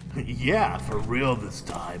 Yeah, for real this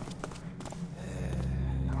time.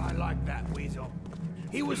 I like that weasel.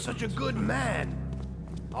 He was such a good man.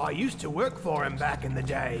 I used to work for him back in the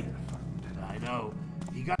day. I know.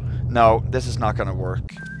 He got... No, this is not going to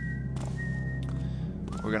work.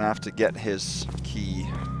 We're going to have to get his key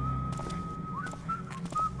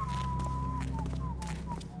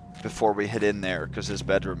before we head in there, because his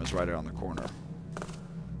bedroom is right around the corner.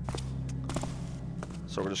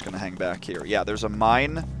 So we're just going to hang back here. Yeah, there's a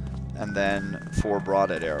mine and then 4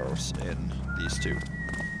 broadhead arrows in these two.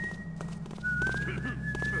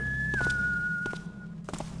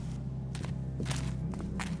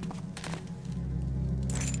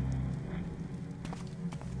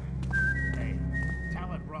 Hey,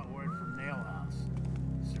 Talon brought word from Nail House.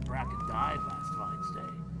 Mr. Bracken died last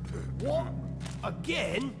Wednesday. What?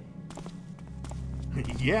 Again?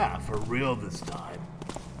 Yeah, for real this time.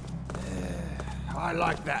 I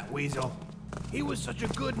like that weasel. He was such a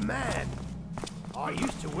good man. I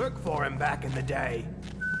used to work for him back in the day.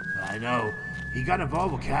 I know. He got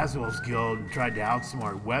involved with Caswell's guild and tried to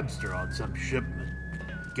outsmart Webster on some shipment.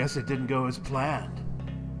 Guess it didn't go as planned.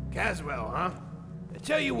 Caswell, huh? I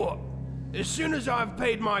tell you what, as soon as I've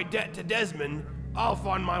paid my debt to Desmond, I'll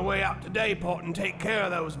find my way out to Dayport and take care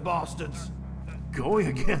of those bastards. Going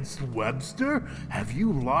against Webster? Have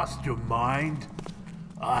you lost your mind?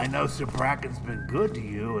 I know Sir Bracken's been good to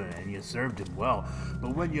you, and you served him well,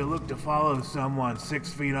 but when you look to follow someone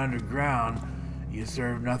 6 feet underground, you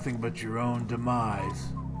serve nothing but your own demise.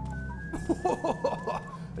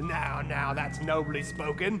 Now, that's nobly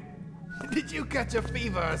spoken. Did you catch a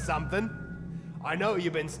fever or something? I know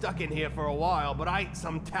you've been stuck in here for a while, but I ain't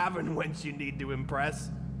some tavern wench you need to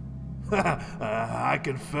impress. I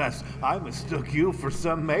confess, I mistook you for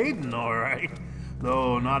some maiden, all right.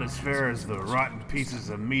 Though not as fair as the rotten pieces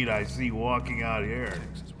of meat I see walking out here.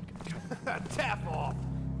 Tap off,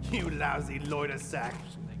 you lousy loiter sack.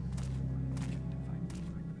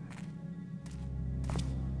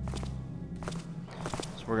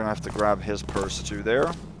 So we're gonna have to grab his purse too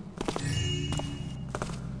there.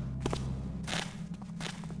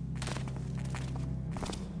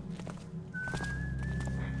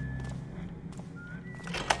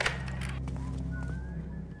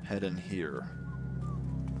 Head in here.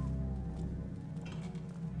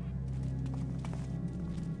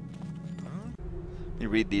 You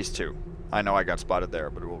read these two. I know I got spotted there,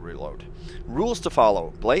 but it will reload. Rules to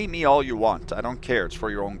follow. Blame me all you want. I don't care. It's for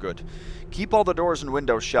your own good. Keep all the doors and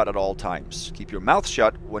windows shut at all times. Keep your mouth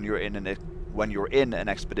shut when you're in an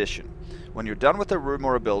expedition. When you're done with a room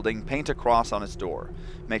or a building, paint a cross on its door.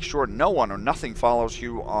 Make sure no one or nothing follows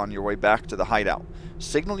you on your way back to the hideout.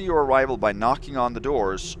 Signal your arrival by knocking on the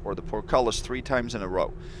doors or the portcullis 3 times in a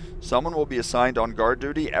row. Someone will be assigned on guard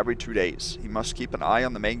duty every 2 days. He must keep an eye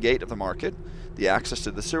on the main gate of the market, the access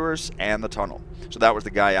to the sewers, and the tunnel. So that was the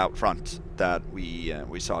guy out front that we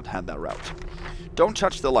saw had that route. Don't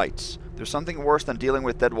touch the lights. There's something worse than dealing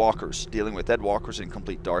with dead walkers in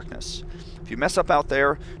complete darkness. If you mess up out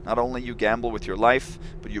there, not only you gamble with your life,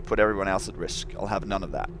 but you put everyone else at risk. I'll have none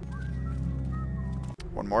of that.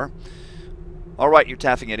 One more. Alright, you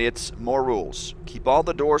taffing idiots, more rules. Keep all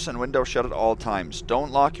the doors and windows shut at all times.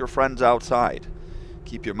 Don't lock your friends outside.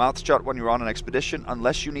 Keep your mouth shut when you're on an expedition,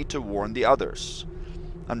 unless you need to warn the others.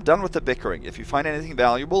 I'm done with the bickering. If you find anything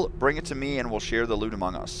valuable, bring it to me and we'll share the loot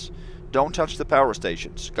among us. Don't touch the power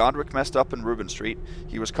stations. Godric messed up in Reuben Street.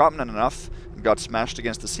 He was competent enough and got smashed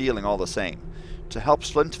against the ceiling all the same. To help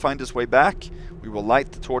Slint find his way back, we will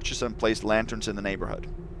light the torches and place lanterns in the neighborhood.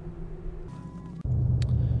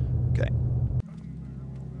 Okay.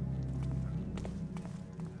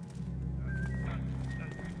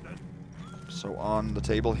 So on the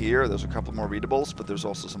table here, there's a couple more readables, but there's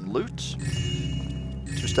also some loot.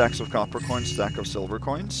 2 stacks of copper coins, stack of silver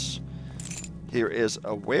coins. Here is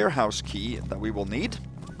a warehouse key that we will need.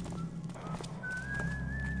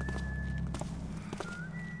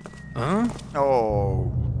 Huh?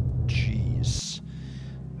 Oh, jeez.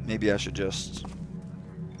 Maybe I should just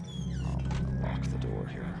lock the door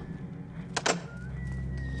here.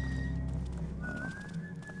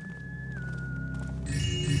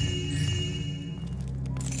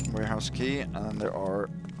 Warehouse key, and there are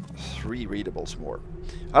 3 readables more.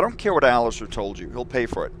 I don't care what Alistair told you. He'll pay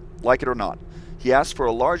for it, like it or not. He asked for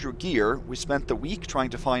a larger gear. We spent the week trying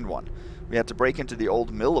to find one. We had to break into the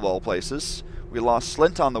old mill of all places. We lost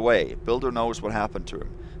Slint on the way. Builder knows what happened to him.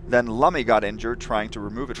 Then Lummy got injured trying to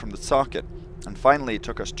remove it from the socket. And finally it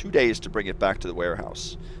took us 2 days to bring it back to the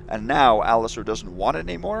warehouse. And now Alistair doesn't want it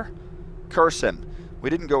anymore? Curse him. We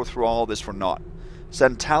didn't go through all this for naught.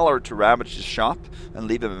 Send Taller to ravage his shop and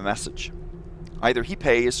leave him a message. Either he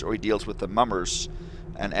pays or he deals with the mummers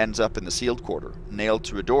and ends up in the sealed quarter, nailed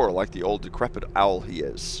to a door like the old decrepit owl he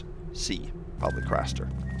is. C. Probably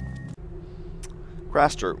Craster.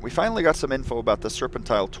 Craster, we finally got some info about the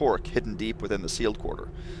Serpentile Torque hidden deep within the sealed quarter.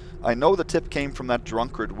 I know the tip came from that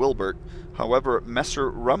drunkard Wilbert. However,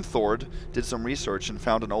 Messer Rumthord did some research and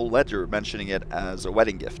found an old ledger mentioning it as a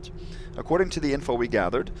wedding gift. According to the info we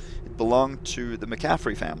gathered, it belonged to the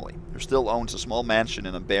McCaffrey family, who still owns a small mansion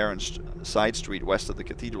in a barren side street west of the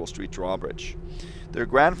Cathedral Street drawbridge. Their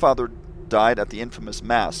grandfather died at the infamous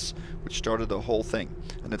mass, which started the whole thing,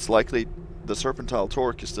 and it's likely the Serpentile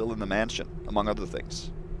Torque is still in the mansion, among other things.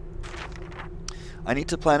 I need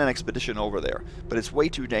to plan an expedition over there, but it's way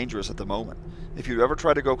too dangerous at the moment. If you ever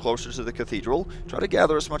try to go closer to the cathedral, try to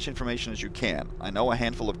gather as much information as you can. I know a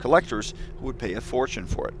handful of collectors who would pay a fortune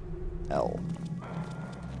for it. L.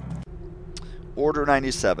 Order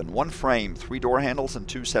 97. 1 frame, 3 door handles, and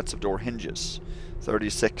 2 sets of door hinges.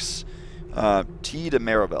 36. T de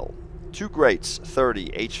Marivel. 2 grates,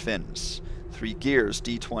 30. H fins. 3 gears,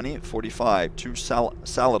 D20, 45. 2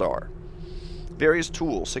 Saladar. Various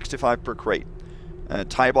tools, 65 per crate.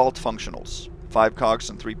 Tybalt functionals. 5 cogs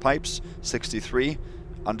and 3 pipes, 63.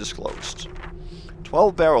 Undisclosed.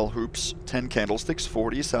 12 barrel hoops, 10 candlesticks,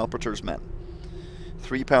 40 Salpeter's men.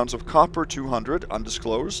 3 pounds of copper, 200,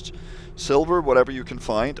 undisclosed. Silver, whatever you can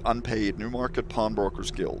find, unpaid, Newmarket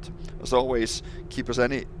Pawnbrokers Guild. As always, keep us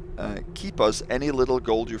any little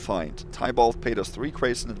gold you find. Tybalt paid us 3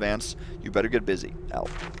 crates in advance. You better get busy. Al.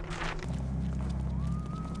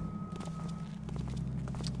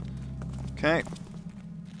 Okay.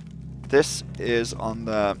 This is on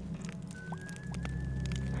the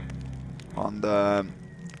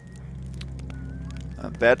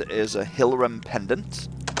bed is a Hilram pendant.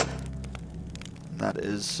 That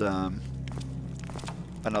is another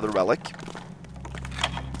relic.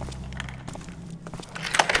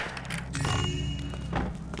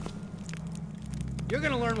 You're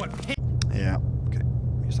gonna learn what. Yeah. Okay.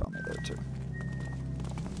 You saw me there too.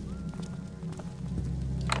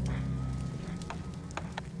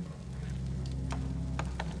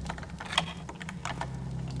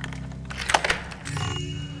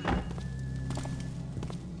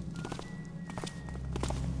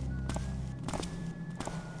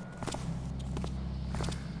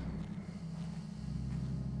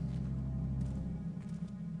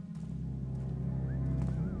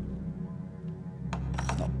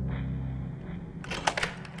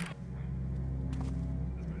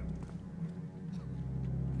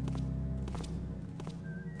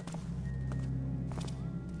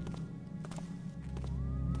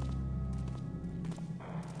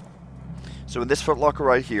 So in this footlocker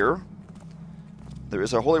right here, there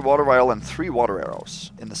is a holy water vial and 3 water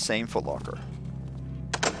arrows in the same footlocker.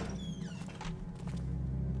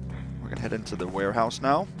 We're gonna head into the warehouse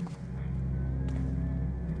now.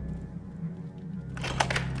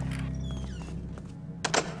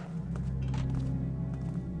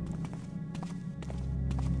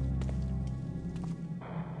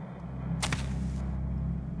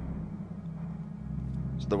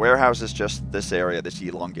 The warehouse is just this area, this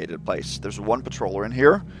elongated place. There's 1 patroller in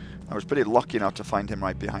here. I was pretty lucky enough to find him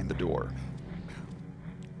right behind the door.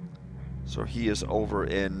 So he is over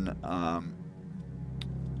in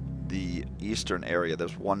the eastern area.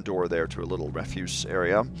 There's 1 door there to a little refuse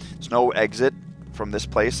area. There's no exit from this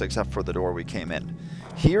place except for the door we came in.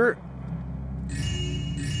 Here,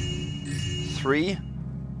 3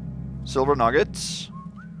 silver nuggets,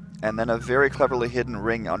 and then a very cleverly hidden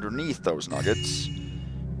ring underneath those nuggets.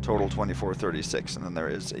 Total 2436, and then there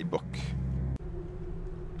is a book.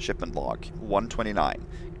 Shipment log, 129.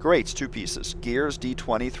 Grates, 2 pieces. Gears,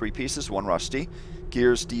 D20, 3 pieces, 1 rusty.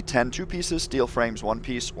 Gears, D10, 2 pieces. Steel frames, 1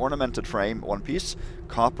 piece. Ornamented frame, 1 piece.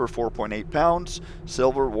 Copper, 4.8 pounds.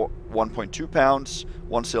 Silver, 1.2 pounds.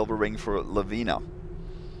 1 silver ring for Lavina.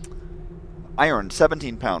 Iron,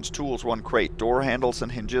 17 pounds. Tools, 1 crate. Door handles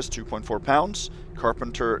and hinges, 2.4 pounds.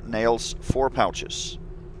 Carpenter nails, 4 pouches.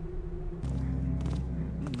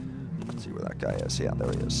 Where that guy is. Yeah, there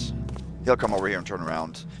he is. He'll come over here and turn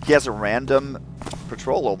around. He has a random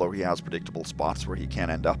patrol, although he has predictable spots where he can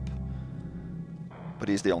end up. But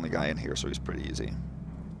he's the only guy in here, so he's pretty easy.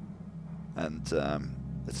 And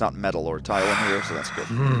it's not metal or tile in here, so that's good.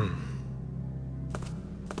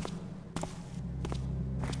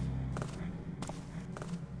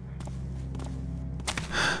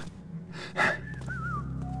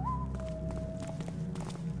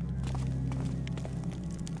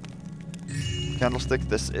 Candlestick.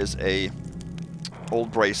 This is a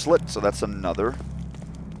old bracelet, so that's another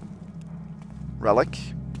relic.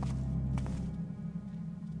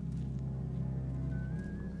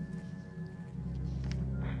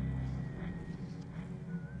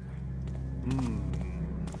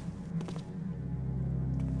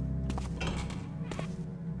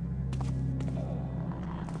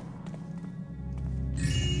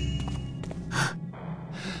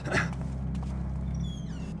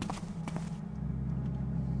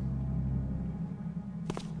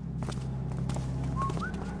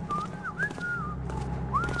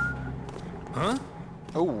 Huh?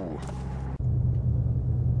 Oh.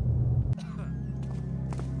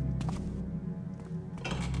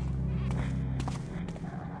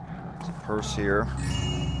 purse here.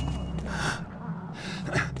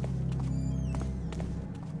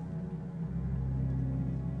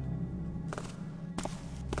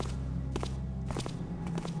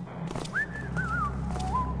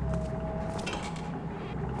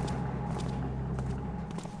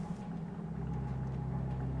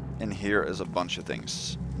 In here is a bunch of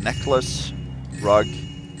things. Necklace, rug,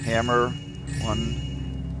 hammer,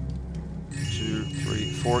 1, 2,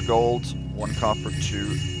 3, 4 gold, 1 copper,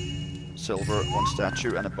 2 silver, 1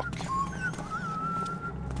 statue, and a book.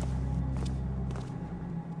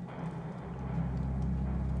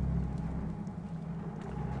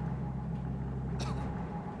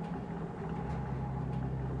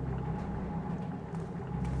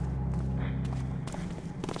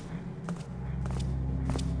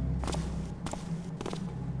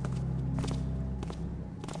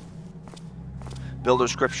 Builder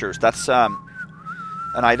Scriptures. That's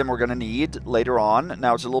an item we're going to need later on.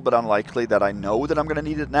 Now, it's a little bit unlikely that I know that I'm going to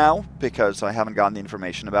need it now, because I haven't gotten the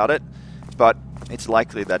information about it. But it's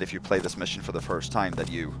likely that if you play this mission for the first time,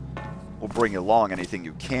 that you will bring along anything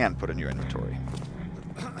you can put in your inventory.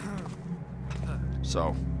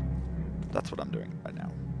 So, that's what I'm doing right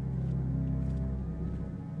now.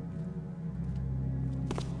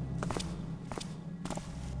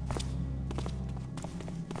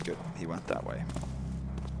 Good. He went that way.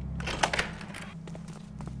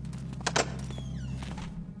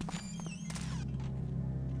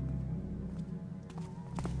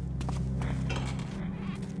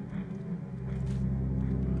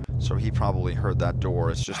 So he probably heard that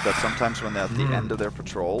door. It's just that sometimes when they're at the end of their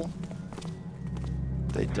patrol,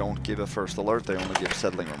 they don't give a first alert, they only give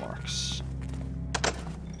settling remarks.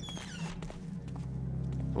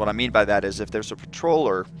 What I mean by that is if there's a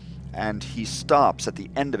patroller and he stops at the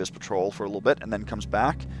end of his patrol for a little bit and then comes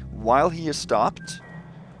back, while he is stopped,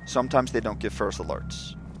 sometimes they don't give first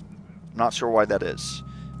alerts. I'm not sure why that is.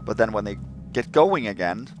 But then when they get going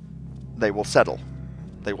again, they will settle.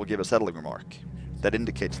 They will give a settling remark. That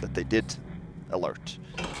indicates that they did alert.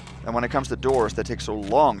 And when it comes to doors, they take so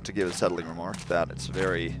long to give a settling remark that it's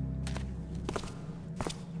very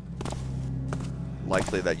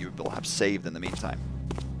likely that you will have saved in the meantime.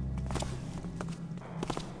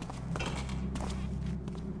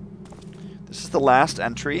 This is the last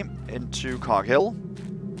entry into Coghill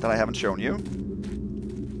that I haven't shown you.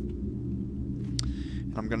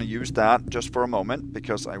 And I'm going to use that just for a moment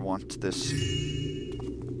because I want this...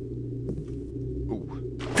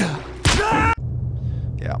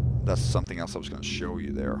 Yeah, that's something else I was going to show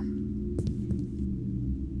you there.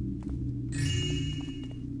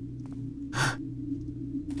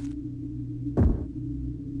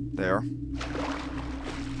 There.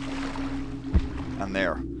 And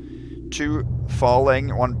there. 2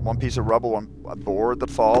 falling, one piece of rubble, a board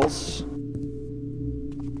that falls.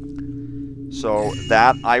 So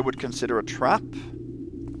that I would consider a trap.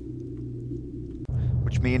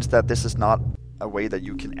 Which means that this is not a way that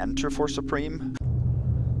you can enter for Supreme.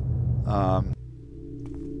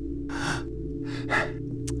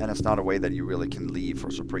 And it's not a way that you really can leave for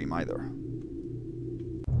Supreme either.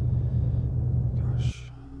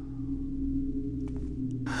 Gosh.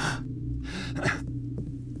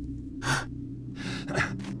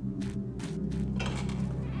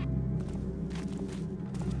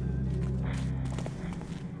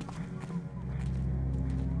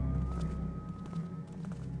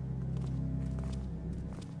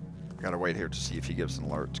 Gotta wait here to see if he gives an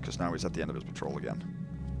alert, because now he's at the end of his patrol again.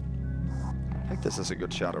 I think this is a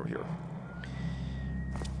good shot over here.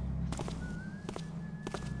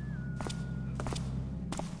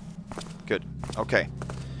 Good. Okay.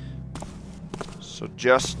 So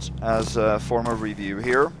just as a formal review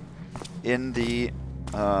here, in the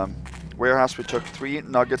warehouse we took 3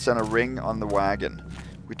 nuggets and a ring on the wagon.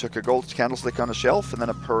 We took a gold candlestick on a shelf and then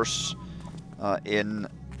a purse in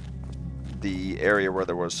the area where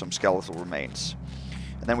there was some skeletal remains.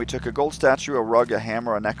 And then we took a gold statue, a rug, a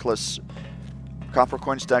hammer, a necklace, copper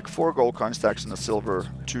coin stack, 4 gold coin stacks, and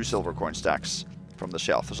 2 silver coin stacks from the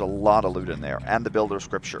shelf. There's a lot of loot in there, and the Builder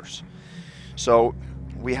Scriptures. So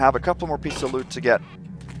we have a couple more pieces of loot to get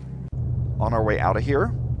on our way out of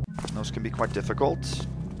here. Those can be quite difficult.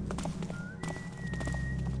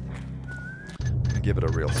 I'm gonna give it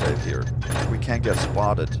a real save here. We can't get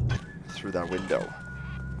spotted through that window.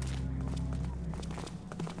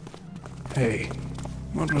 Hey,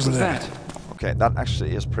 what was that? Okay, that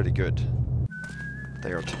actually is pretty good.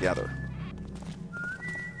 They are together.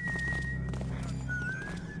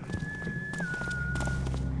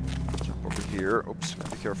 Jump over here. Oops,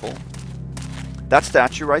 gotta be careful. That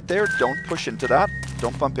statue right there, don't push into that.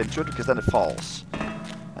 Don't bump into it because then it falls.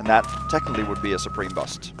 And that technically would be a Supreme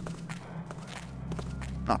bust.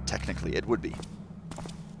 Not technically, it would be.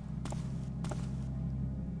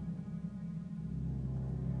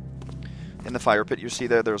 In the fire pit you see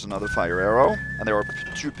there's another fire arrow, and there are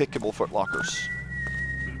 2 pickable footlockers.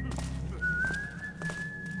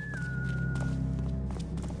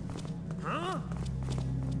 Huh?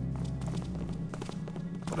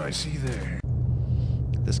 What I see there?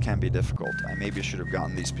 This can be difficult. I maybe should have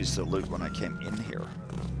gotten these pieces of loot when I came in here.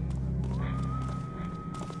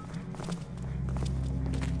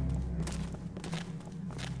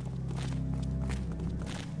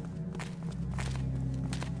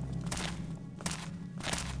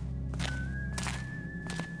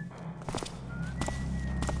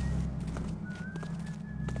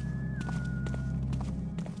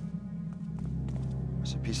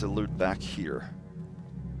 There's a piece of loot back here.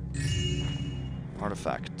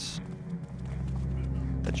 Artifacts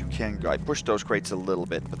that you can go. I pushed those crates a little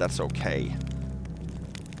bit, but that's okay.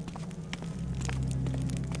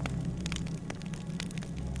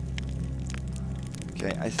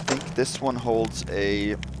 Okay, I think this one holds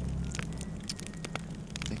a... I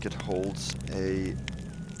think it holds a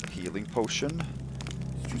healing potion.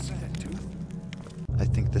 I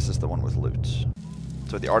think this is the one with loot.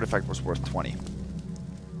 So the artifact was worth 20.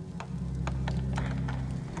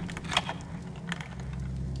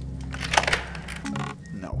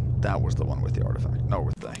 That was the one with the artifact. No,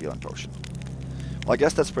 with the healing potion. Well, I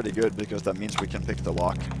guess that's pretty good because that means we can pick the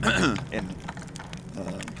lock in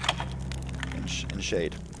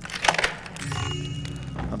shade.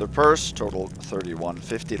 Another purse, total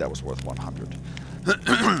 3150. That was worth 100.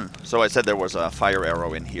 So I said there was a fire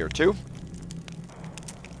arrow in here too.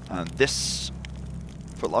 And this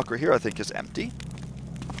footlocker here, I think, is empty.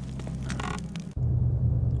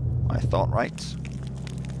 I thought right.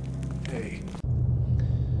 Hey.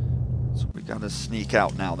 We gotta sneak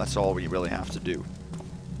out now, that's all we really have to do.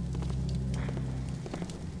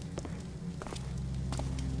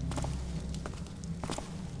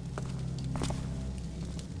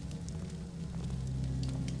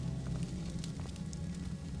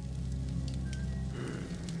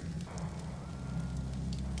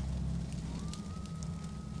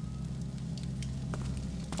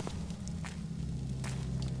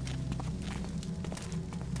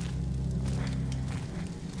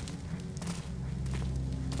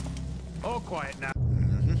 All quiet now.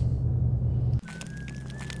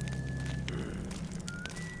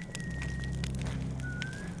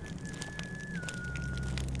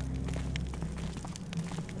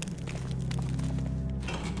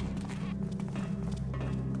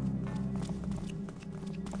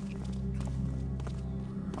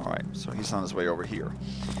 Alright, so he's on his way over here.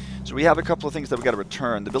 So we have a couple of things that we gotta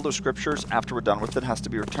return. The Builder of Scriptures, after we're done with it, has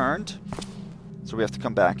to be returned. So we have to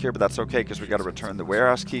come back here, but that's okay because we got to return the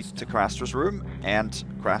warehouse key to Craster's room and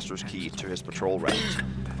Craster's key to his patrol route.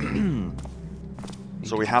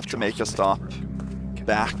 So we have to make a stop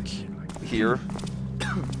back here.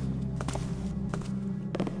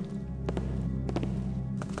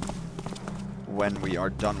 When we are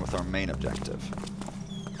done with our main objective.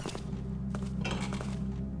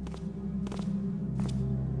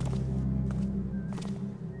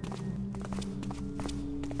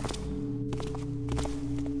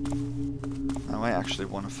 I actually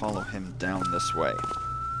want to follow him down this way.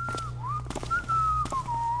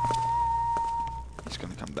 He's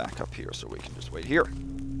going to come back up here, so we can just wait here.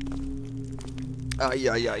 Ay,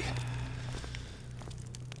 ay, ay.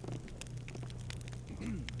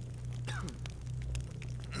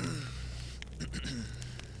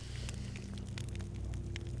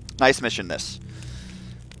 Nice mission, this.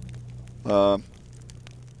 Done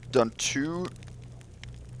 2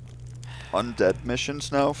 undead missions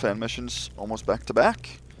now, fan missions almost back to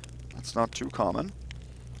back. That's not too common.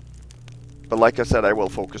 But like I said, I will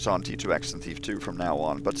focus on T2X and Thief 2 from now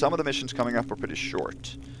on. But some of the missions coming up are pretty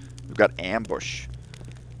short. We've got Ambush,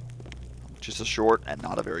 which is a short and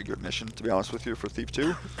not a very good mission, to be honest with you, for Thief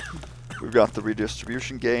 2. We've got the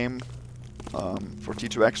Redistribution game for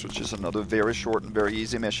T2X, which is another very short and very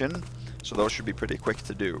easy mission. So those should be pretty quick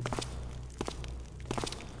to do.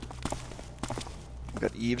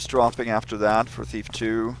 Got Eavesdropping after that for Thief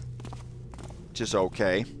 2, which is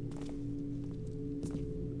okay.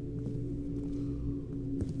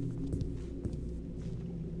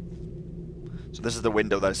 So this is the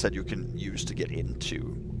window that I said you can use to get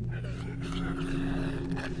into.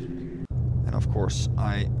 And of course,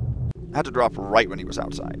 I had to drop right when he was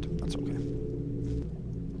outside. That's okay.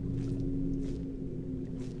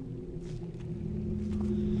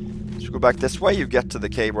 So you go back this way, you get to the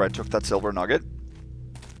cave where I took that silver nugget.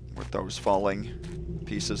 With those falling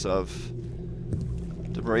pieces of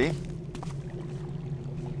debris.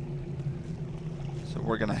 So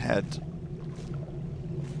we're gonna head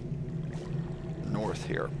north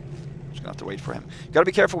here. Just gonna have to wait for him. You gotta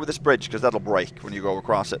be careful with this bridge, because that'll break when you go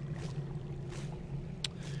across it.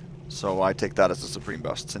 So I take that as a Supreme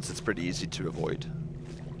Bust, since it's pretty easy to avoid.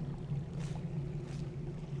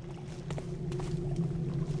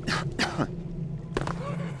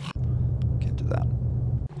 Get to that.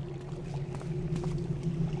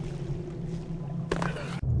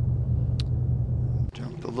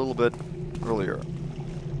 Jump a little bit earlier.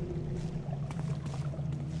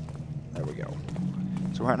 There we go.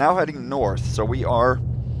 So we're now heading north. So we are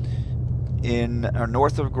in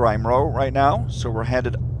north of Grimrow right now. So we're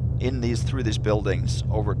headed through these buildings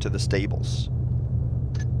over to the stables.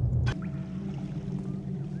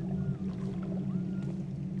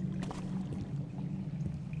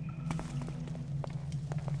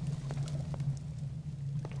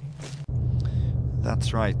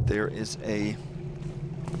 That's right. There is a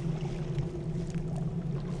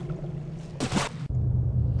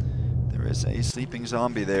sleeping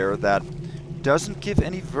zombie there that doesn't give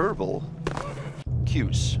any verbal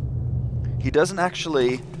cues. He doesn't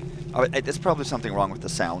actually... There's probably something wrong with the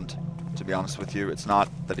sound, to be honest with you. It's not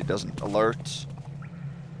that he doesn't alert.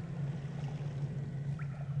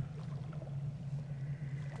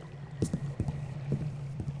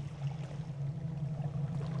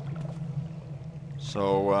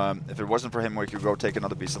 So, if it wasn't for him, we could go take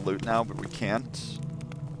another piece of loot now, but we can't.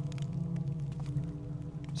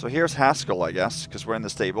 So here's Haskell, I guess, because we're in the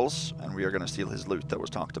stables, and we are going to steal his loot that was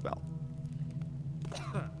talked about.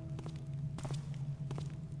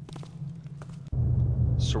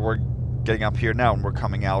 So we're getting up here now, and we're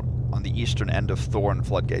coming out on the eastern end of Thoren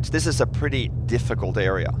Floodgates. This is a pretty difficult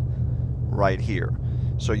area right here.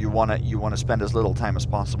 So you want to spend as little time as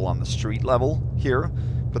possible on the street level here,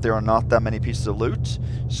 but there are not that many pieces of loot.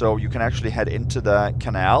 So you can actually head into the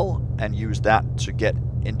canal and use that to get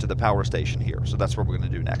into the power station here. So that's what we're going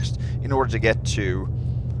to do next, in order to get to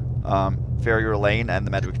Farrier Lane and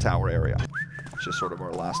the Medwick Tower area, which is sort of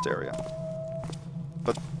our last area.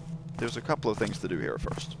 But there's a couple of things to do here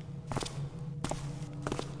first.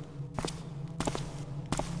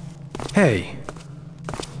 Hey.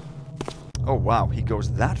 Oh wow, he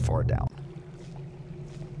goes that far down.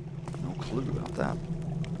 No clue about that.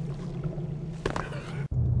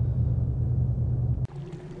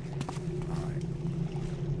 Alright.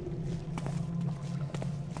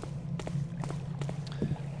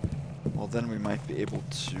 Well, then we might be able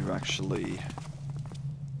to actually...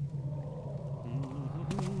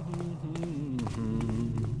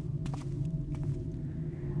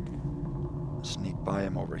 sneak by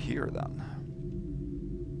him over here then.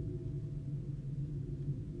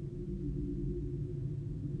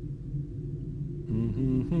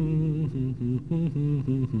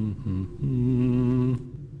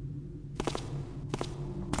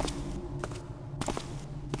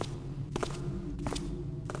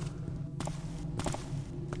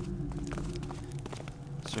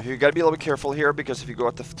 So here you gotta be a little bit careful here, because if you go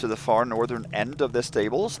to the far northern end of the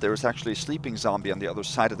stables, there's actually a sleeping zombie on the other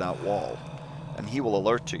side of that wall, and he will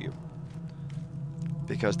alert to you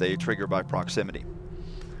because they trigger by proximity.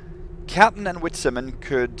 Captain and Whitsimon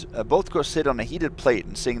could both go sit on a heated plate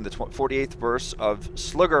and sing the 48th verse of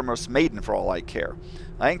Sluggermus Maiden for all I care.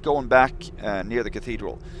 I ain't going back near the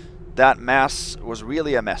cathedral. That mass was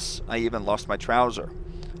really a mess. I even lost my trouser.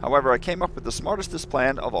 However, I came up with the smartest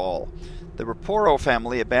plan of all. The Raporo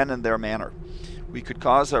family abandoned their manor. We could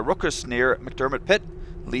cause a ruckus near McDermott Pit,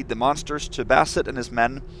 lead the monsters to Bassett and his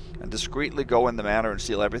men, and discreetly go in the manor and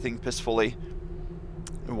steal everything peacefully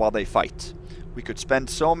while they fight. We could spend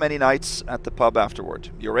so many nights at the pub afterward.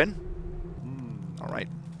 You're in? All right.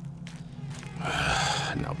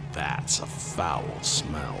 Now that's a foul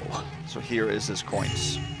smell. So here is his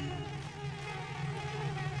coins.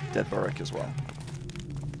 Dead Burrick as well.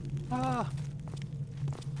 Ah.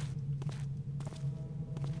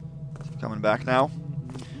 Is he coming back now?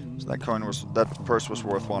 So that purse was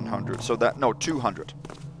worth 100. So that, no, 200.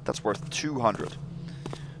 That's worth 200.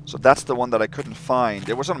 So that's the one that I couldn't find.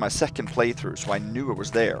 It was on my second playthrough, so I knew it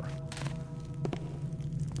was there.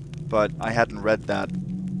 But I hadn't read that.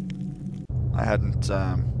 I hadn't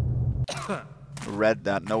read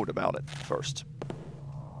that note about it first.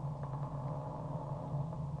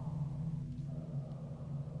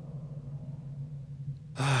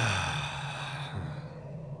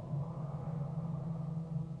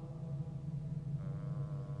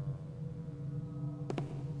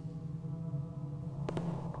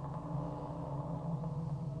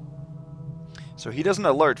 So he doesn't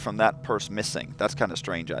alert from that purse missing. That's kind of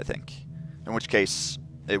strange, I think. In which case,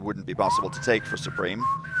 it wouldn't be possible to take for Supreme.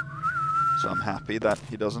 So I'm happy that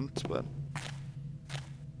he doesn't, but...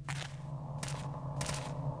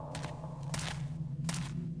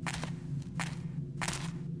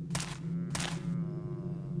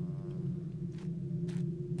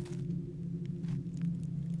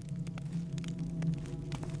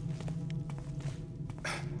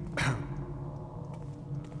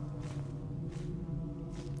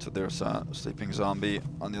 So there's a sleeping zombie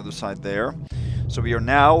on the other side there. So we are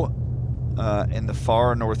now in the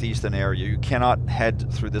far northeastern area. You cannot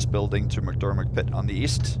head through this building to McDermott Pit on the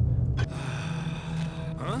east.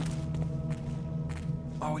 Huh?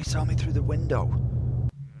 Oh, he saw me through the window.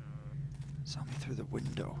 Saw me through the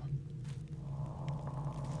window.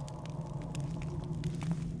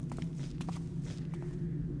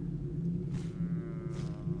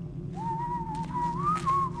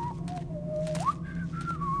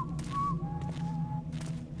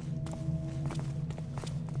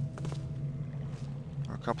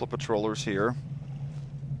 There are a couple of patrollers here.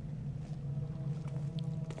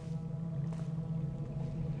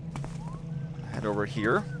 Head over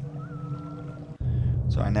here.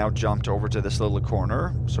 So I now jumped over to this little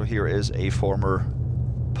corner. So here is a former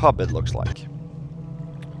pub, it looks like.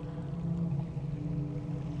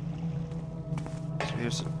 So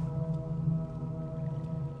here's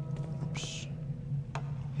oops.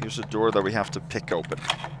 Here's a door that we have to pick open.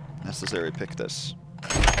 Necessary pick this.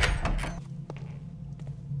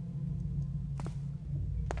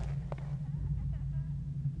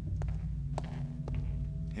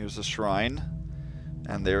 Here's a shrine.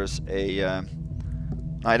 And there's a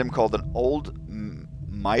item called an Old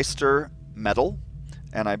Meister Medal,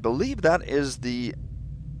 and I believe that is the...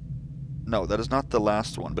 No, that is not the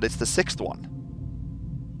last one, but it's the 6th one.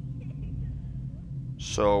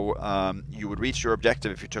 So you would reach your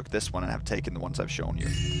objective if you took this one and have taken the ones I've shown you.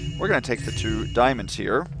 We're going to take the 2 diamonds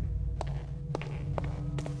here.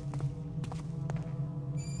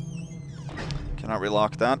 Cannot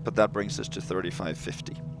relock that, but that brings us to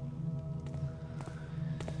 3550.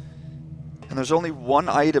 And there's only one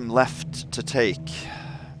item left to take,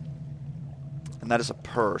 and that is a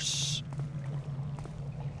purse.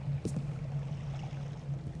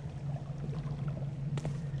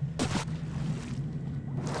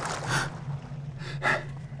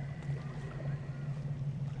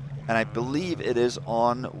 And I believe it is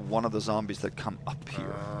on one of the zombies that come up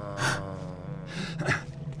here.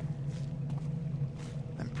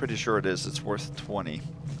 I'm pretty sure it is. It's worth 20.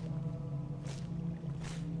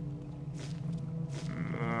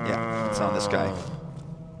 Yeah, it's on this guy.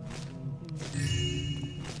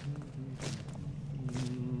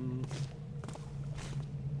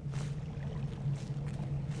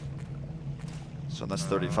 So that's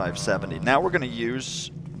 3570. Now we're going to use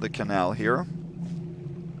the canal here.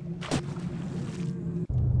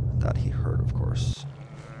 That he heard, of course.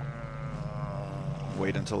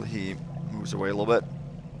 Wait until he moves away a little bit.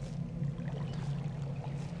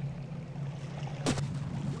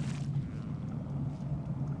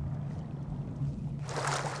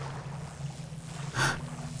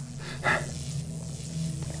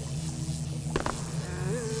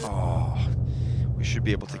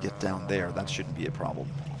 Be able to get down there. That shouldn't be a problem.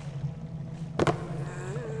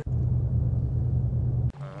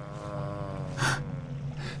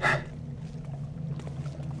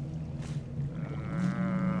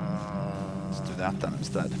 Let's do that then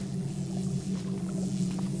instead.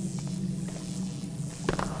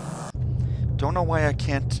 Don't know why I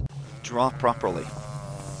can't draw properly.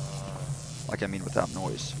 Like I mean without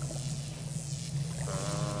noise.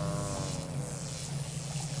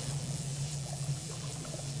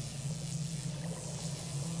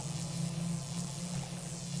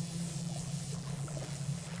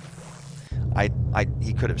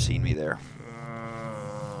 He could have seen me there.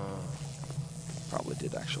 Probably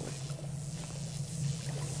did, actually.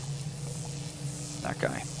 That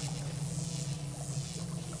guy.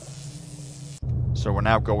 So we're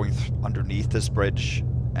now going underneath this bridge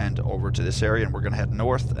and over to this area, and we're going to head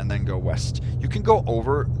north and then go west. You can go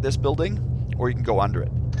over this building, or you can go under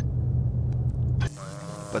it.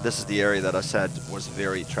 But this is the area that I said was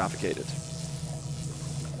very trafficated.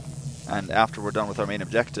 And after we're done with our main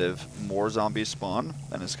objective, more zombies spawn,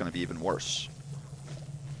 and it's going to be even worse.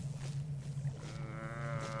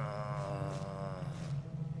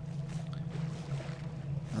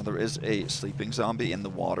 Now there is a sleeping zombie in the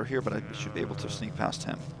water here, but I should be able to sneak past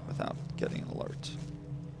him without getting an alert.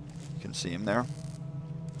 You can see him there.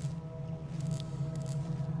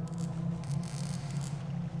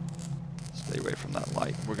 Stay away from that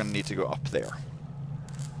light. We're going to need to go up there.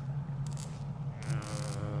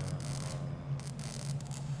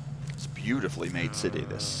 Beautifully made city,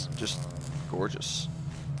 this. Just gorgeous.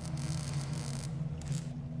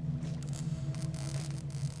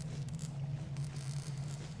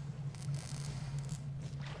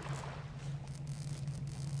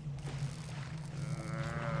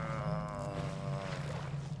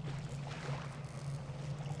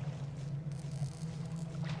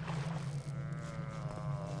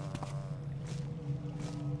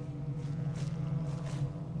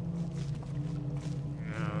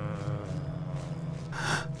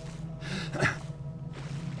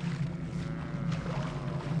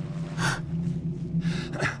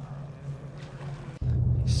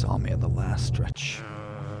 stretch.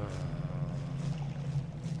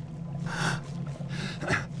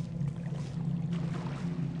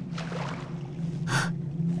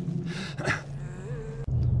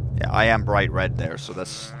 Yeah, I am bright red there, so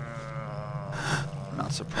that's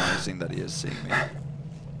not surprising that he is seeing me.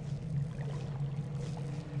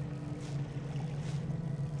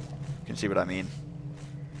 You can see what I mean.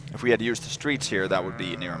 If we had used the streets here, that would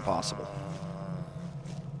be near impossible.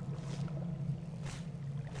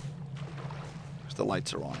 Because the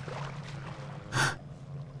lights are on.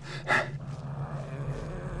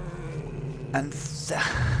 And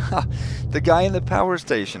the guy in the power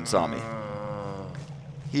station saw me.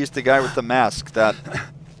 He's the guy with the mask that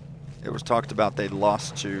it was talked about they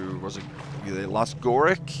lost to, was it, they lost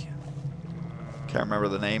Gorick? Can't remember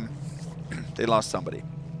the name. They lost somebody.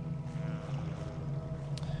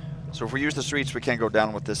 So if we use the streets, we can't go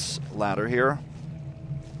down with this ladder here.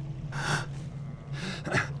 Ah.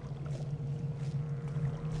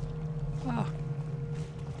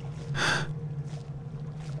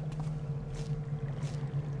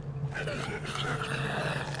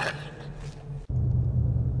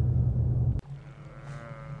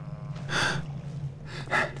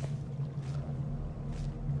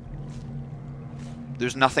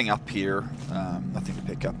 There's nothing up here, nothing to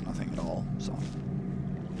pick up, nothing at all, so.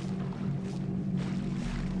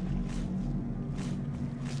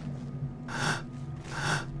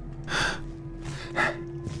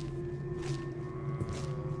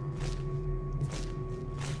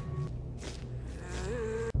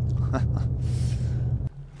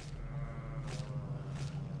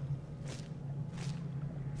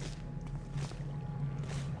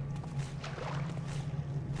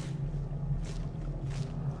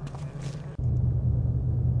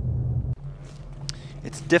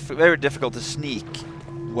 It's very difficult to sneak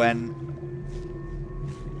when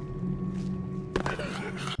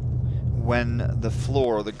the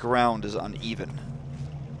floor, the ground is uneven.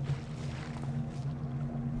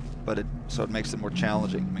 But so it makes it more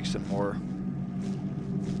challenging, makes it more.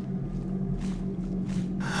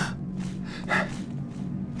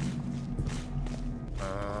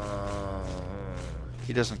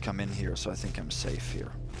 He doesn't come in here, so I think I'm safe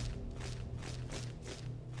here.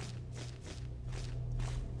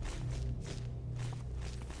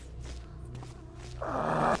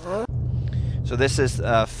 So this is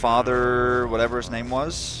Father, whatever his name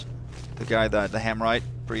was, the guy that, the Hamrite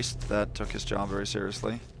priest that took his job very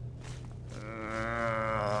seriously. We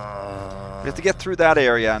have to get through that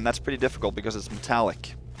area, and that's pretty difficult because it's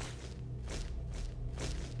metallic.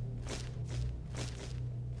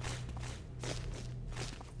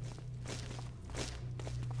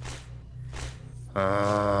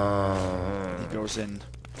 He goes in.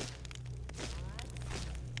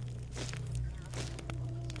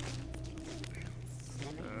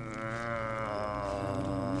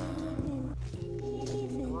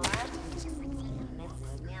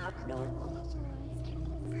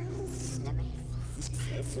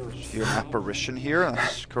 Your apparition here,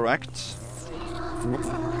 that's correct.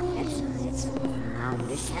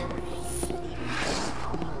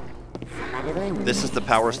 This is the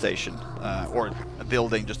power station, or a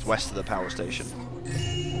building just west of the power station.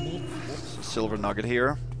 So silver nugget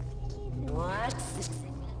here.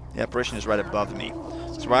 The apparition is right above me,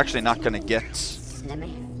 so we're actually not going to get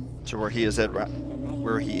to where he is at right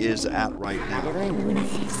now.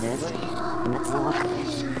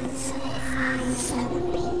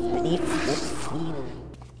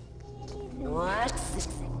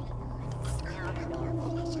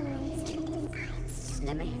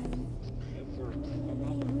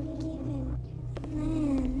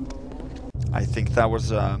 I think that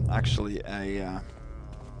was actually a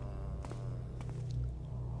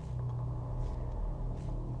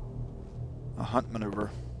hunt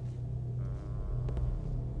maneuver.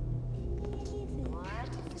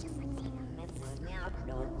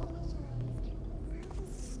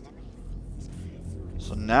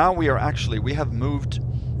 So now we have moved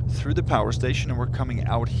through the power station and we're coming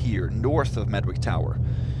out here, north of Medwick Tower.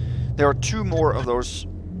 There are two more of those,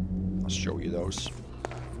 I'll show you those.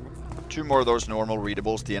 Two more of those normal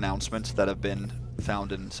readables, the announcements that have been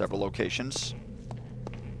found in several locations.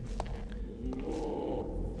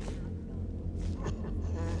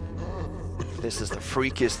 This is the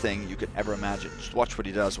freakiest thing you could ever imagine. Just watch what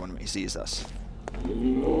he does when he sees us.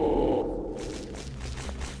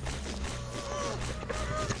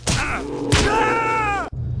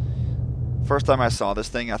 First time I saw this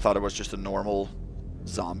thing, I thought it was just a normal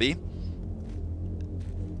zombie.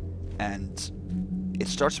 And it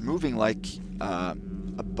starts moving like a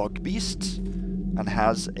bug beast and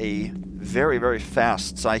has a very, very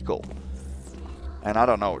fast cycle. And I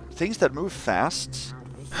don't know, things that move fast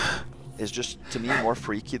is just, to me, more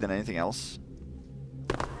freaky than anything else.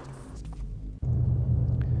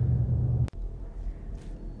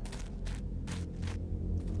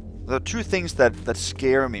 The two things that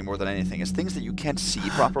scare me more than anything is things that you can't see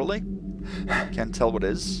properly, can't tell what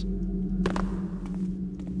is,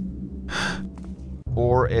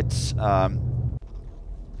 or it's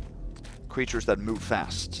creatures that move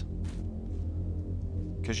fast.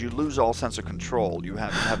 Because you lose all sense of control. You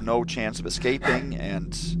have no chance of escaping,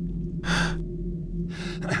 and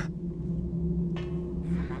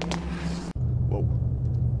whoa.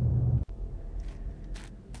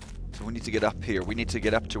 So we need to get up here. We need to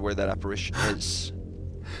get up to where that apparition is.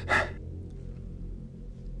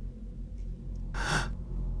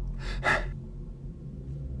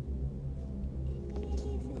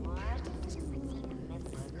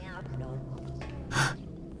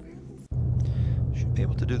 Should be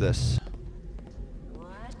able to do this.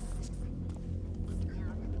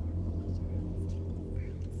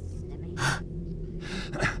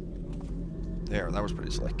 There, that was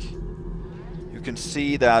pretty slick. You can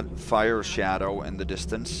see that fire shadow in the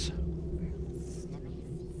distance.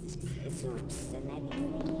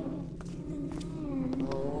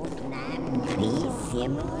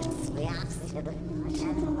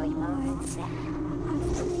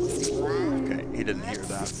 Okay, he didn't hear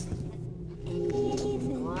that.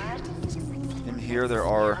 In here there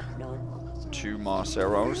are 2 moss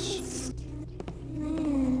arrows.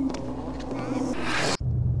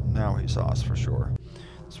 Now he saw us for sure.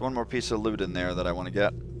 There's one more piece of loot in there that I want to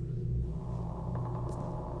get.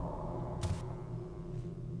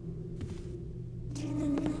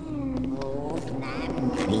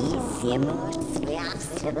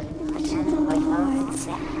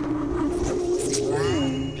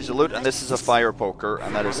 Piece of loot, and this is a fire poker,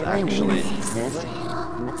 and that is actually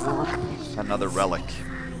another relic.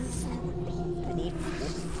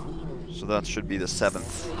 So that should be the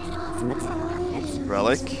 7th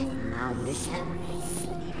relic.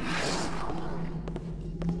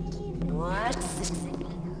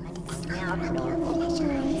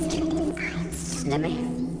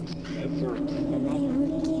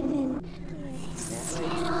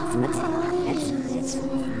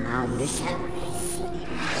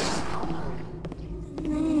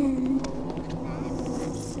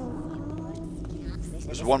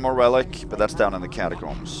 There's one more relic, but that's down in the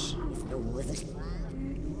Catacombs.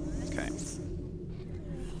 Okay.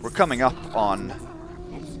 We're coming up on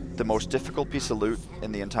the most difficult piece of loot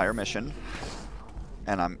in the entire mission.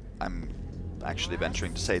 And I'm actually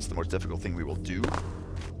venturing to say it's the most difficult thing we will do,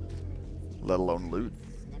 let alone loot.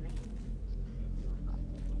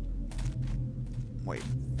 Wait,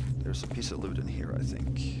 there's a piece of loot in here, I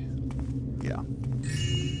think. Yeah.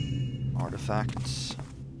 Artifacts.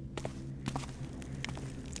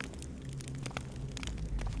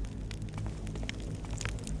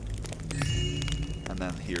 And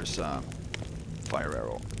then here's a fire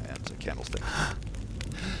arrow and a candlestick.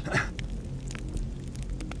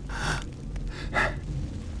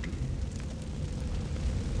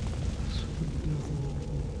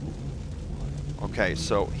 Okay,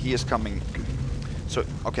 so he is coming. So,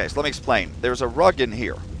 okay, so let me explain. There's a rug in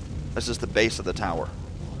here. This is the base of the tower.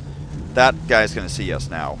 That guy's going to see us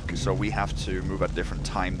now, so we have to move at a different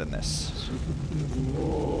time than this.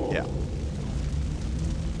 Yeah.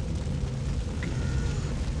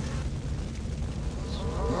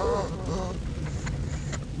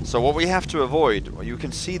 So what we have to avoid, well, you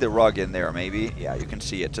can see the rug in there maybe. Yeah, you can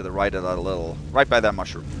see it to the right of that little, right by that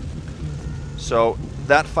mushroom. So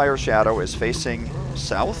that fire shadow is facing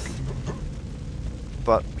south,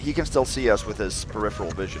 but he can still see us with his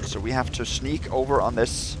peripheral vision. So we have to sneak over on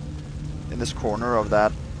this, in this corner of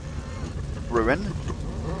that ruin,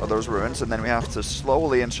 of those ruins, and then we have to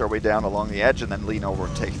slowly inch our way down along the edge and then lean over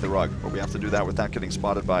and take the rug. But we have to do that without getting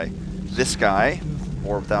spotted by this guy,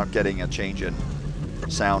 or without getting a change in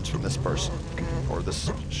sounds from this person, or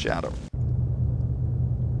this shadow.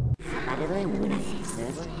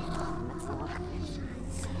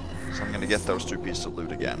 So I'm going to get those 2 pieces of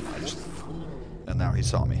loot again. And now he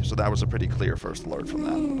saw me. So that was a pretty clear first alert from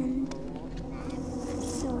that.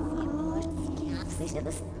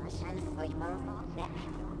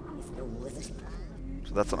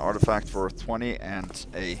 So that's an artifact for 20 and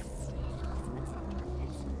a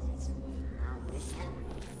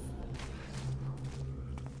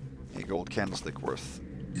gold candlestick worth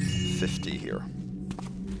 50 here.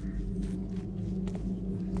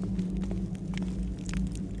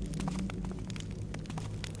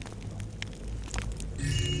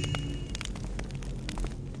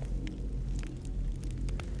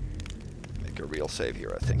 Make a real save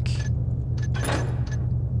here, I think.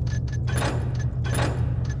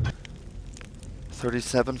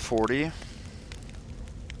 3740.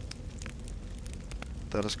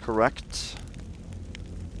 That is correct.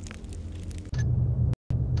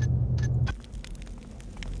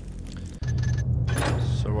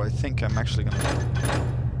 So I think I'm actually gonna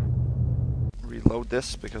reload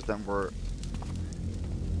this, because then we're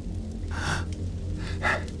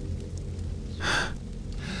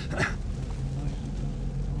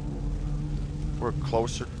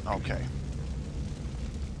closer. Okay.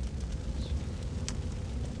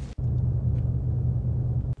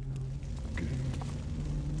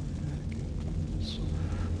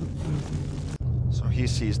 So he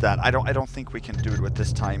sees that. I don't think we can do it with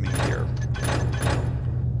this timing here.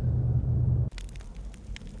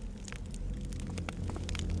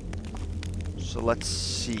 So let's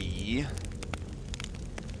see.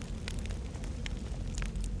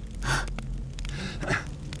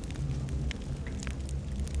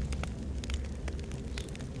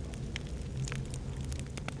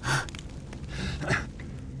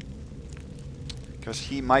 Because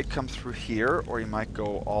he might come through here, or he might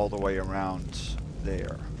go all the way around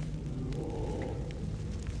there.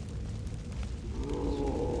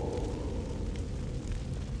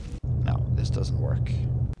 No, this doesn't work.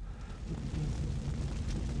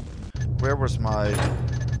 Where was my...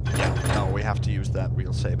 Yeah, no, we have to use that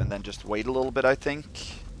real save and then just wait a little bit, I think.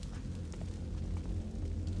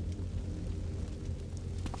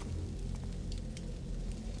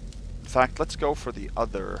 In fact, let's go for the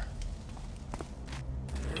other...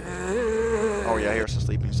 Oh yeah, here's a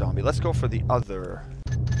sleeping zombie. Let's go for the other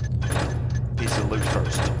piece of loot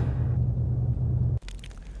first.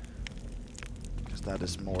 Because that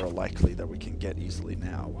is more likely that we can get easily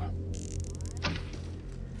now.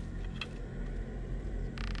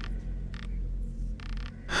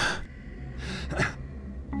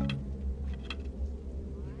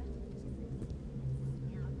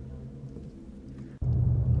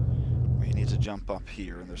 We need to jump up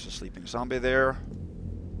here, and there's a sleeping zombie there.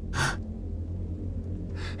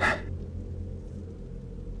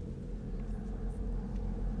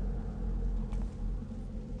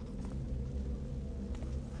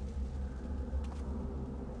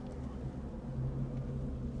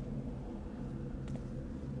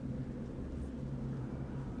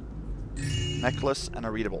 Necklace and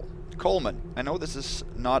a readable. Coleman, I know this is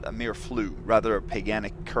not a mere flu, rather a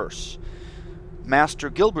paganic curse.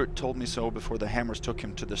 Master Gilbert told me so before the Hammers took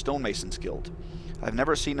him to the Stonemasons Guild. I've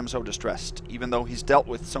never seen him so distressed, even though he's dealt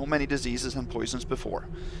with so many diseases and poisons before.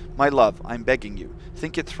 My love, I'm begging you,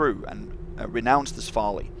 think it through and renounce this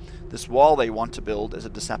folly. This wall they want to build is a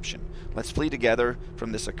deception. Let's flee together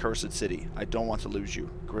from this accursed city. I don't want to lose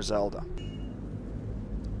you. Griselda.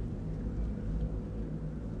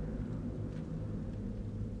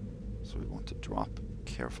 So we want to drop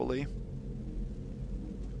carefully.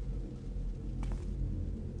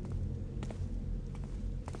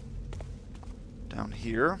 Down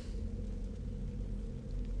here.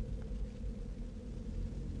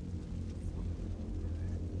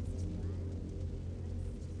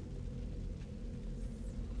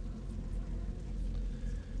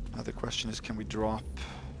 Now the question is, can we drop?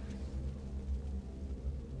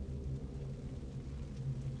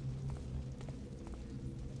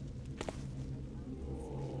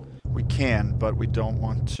 We can, but we don't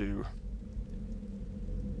want to.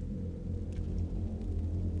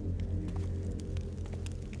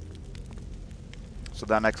 So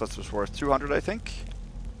that necklace was worth 200, I think.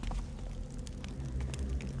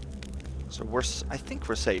 So I think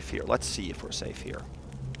we're safe here. Let's see if we're safe here.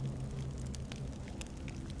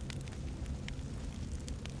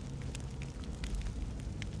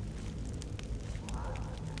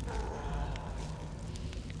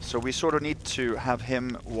 So we sort of need to have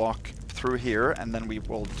him walk through here, and then we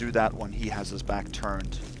will do that when he has his back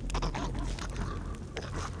turned.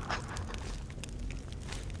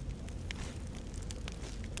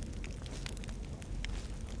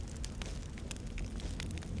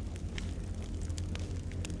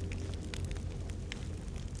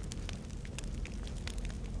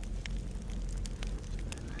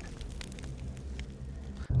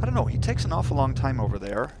 I don't know, he takes an awful long time over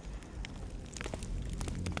there.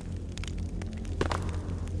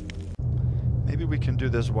 Maybe we can do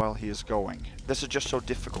this while he is going. This is just so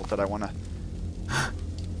difficult that I want to...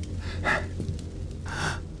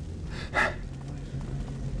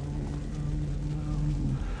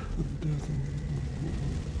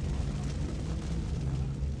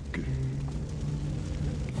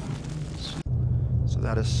 So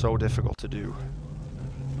that is so difficult to do.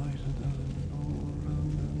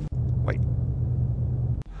 Wait.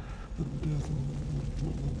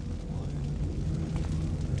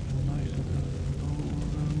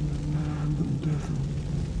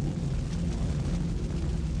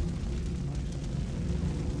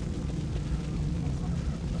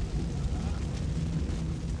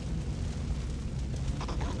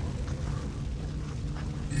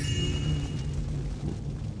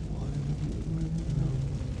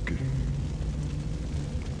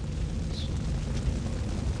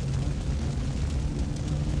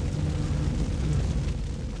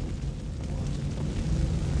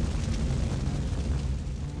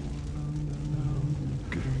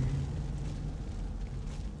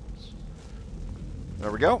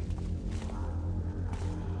 go.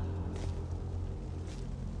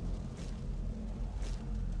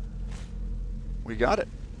 We got it.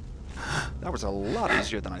 That was a lot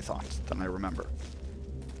easier than I thought, than I remember.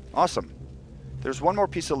 Awesome. There's one more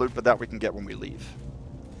piece of loot, but that we can get when we leave.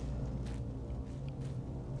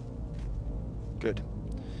 Good.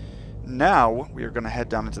 Now, we are going to head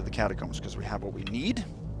down into the catacombs, because we have what we need.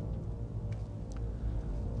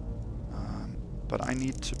 But I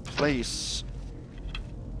need to place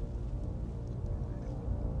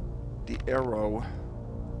the arrow.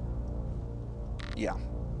 Yeah,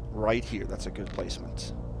 right here. That's a good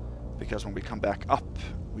placement. Because when we come back up,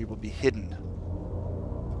 we will be hidden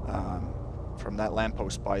from that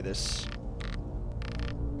lamppost by this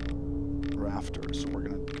rafter. So we're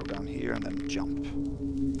going to go down here and then jump.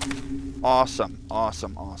 Awesome,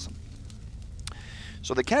 awesome, awesome.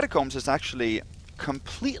 So the catacombs is actually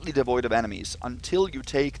completely devoid of enemies until you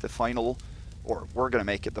take the final, or we're going to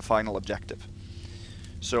make it the final objective.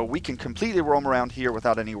 So we can completely roam around here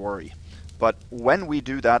without any worry. But when we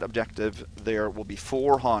do that objective, there will be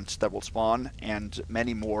 4 haunts that will spawn and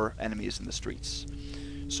many more enemies in the streets.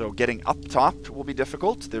 So getting up top will be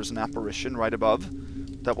difficult. There's an apparition right above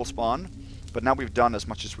that will spawn. But now we've done as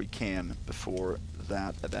much as we can before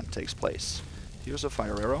that event takes place. Here's a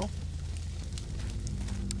fire arrow.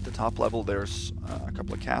 At the top level there's a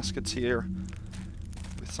couple of caskets here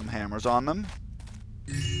with some hammers on them.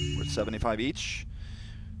 Worth 75 each.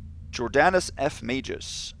 Jordanus F.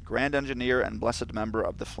 Magus, Grand Engineer and Blessed Member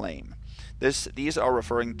of the Flame. These are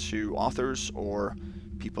referring to authors or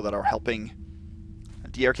people that are helping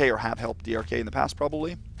DRK or have helped DRK in the past,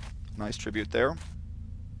 probably. Nice tribute there.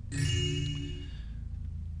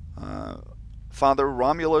 Father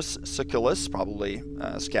Romulus Siculus, probably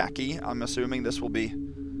Skaki. I'm assuming this will be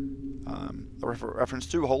a reference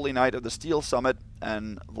to Holy Knight of the Steel Summit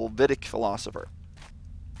and Volvitic Philosopher.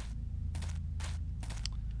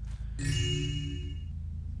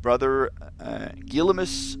 Brother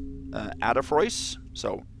Gillimus Adafrois,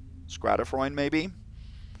 so Scratafroin maybe.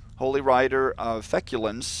 Holy Rider of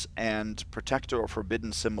Feculence and Protector of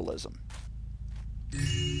Forbidden Symbolism.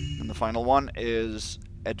 And the final one is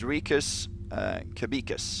Edricus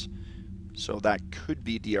Kubicus. So that could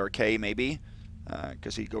be DRK maybe,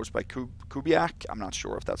 because he goes by Kubiak. I'm not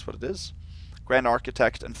sure if that's what it is. Grand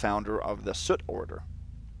Architect and Founder of the Soot Order.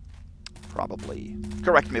 Probably.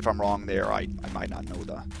 Correct me if I'm wrong there. I might not know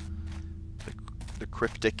the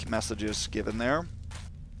cryptic messages given there.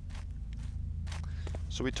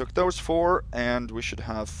 So we took those 4, and we should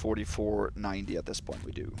have 4490 at this point.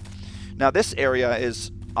 We do. Now this area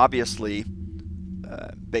is obviously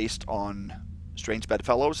based on Strange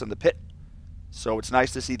Bedfellows and the Pit. So it's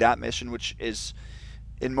nice to see that mission, which is,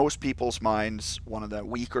 in most people's minds, one of the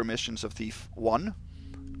weaker missions of Thief 1.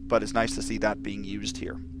 But it's nice to see that being used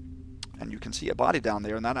here. And you can see a body down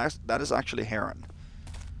there, and that is actually Heron.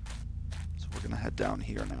 So we're going to head down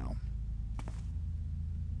here now.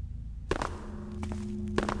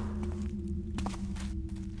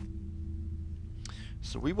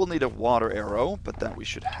 So we will need a water arrow, but that we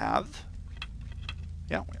should have.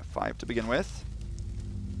 Yeah, we have 5 to begin with.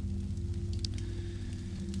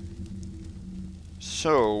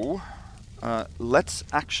 So, let's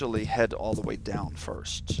actually head all the way down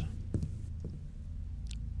first.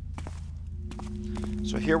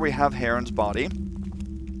 So here we have Heron's body.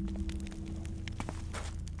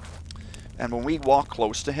 And when we walk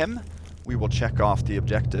close to him, we will check off the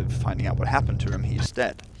objective, finding out what happened to him. He's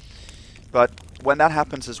dead. But when that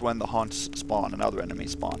happens is when the haunts spawn and other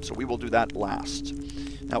enemies spawn. So we will do that last.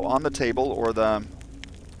 Now on the table, or the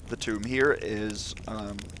tomb here, is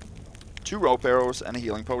 2 rope arrows and a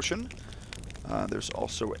healing potion. There's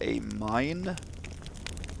also a mine.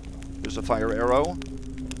 There's a fire arrow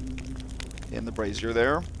in the brazier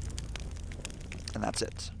there. And that's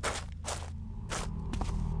it.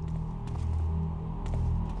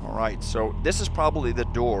 Alright, so this is probably the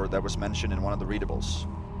door that was mentioned in one of the readables.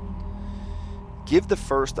 Give the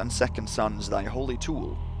first and second sons thy holy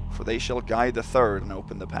tool, for they shall guide the third and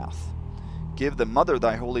open the path. Give the mother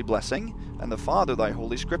thy holy blessing, and the father thy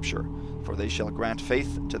holy scripture, for they shall grant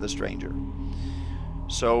faith to the stranger.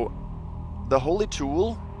 So, the holy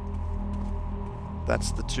tool,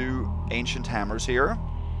 that's the 2 ancient hammers here.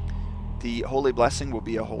 The holy blessing will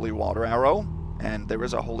be a holy water arrow, and there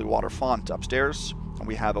is a holy water font upstairs, and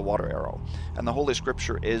we have a water arrow. And the holy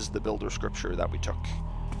scripture is the builder scripture that we took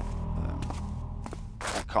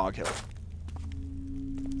at Coghill.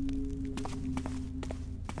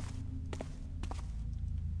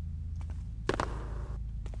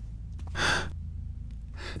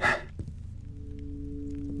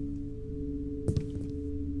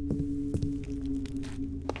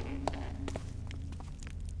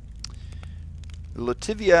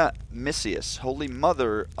 Lotivia Missius, Holy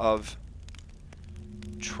Mother of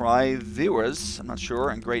Triveras, I'm not sure,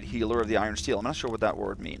 and Great Healer of the Iron Steel. I'm not sure what that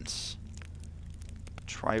word means.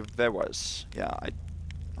 Triveras. Yeah, I'm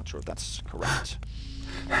not sure if that's correct.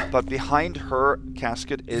 But behind her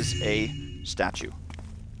casket is a statue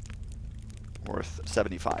worth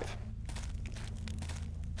 75.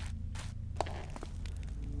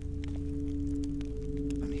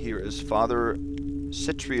 And here is Father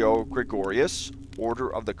Citrio Gregorius,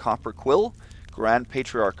 Order of the Copper Quill, Grand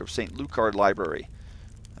Patriarch of St. Lucard Library,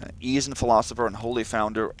 Eason philosopher and holy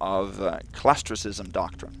founder of Clastricism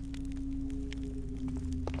doctrine.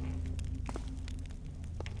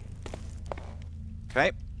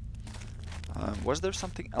 Okay. Was there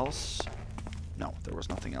something else? No, there was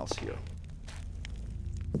nothing else here.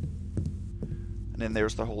 And then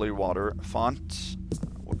there's the holy water font.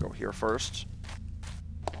 We'll go here first.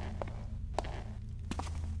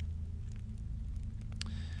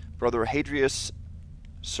 Brother Hadrius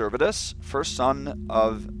Servidus, first son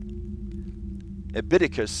of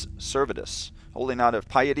Ebidicus Servidus, holy knight of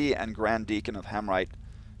piety and grand deacon of Hamrite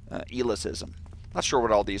Elicism. Not sure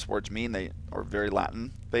what all these words mean. They are very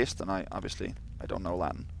Latin based, and I don't know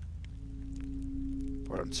Latin,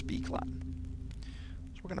 or I don't speak Latin.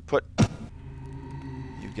 So we're going to put,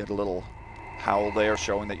 you get a little howl there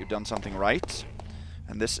showing that you've done something right.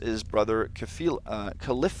 And this is Brother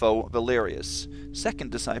Calipho Valerius,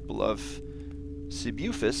 second disciple of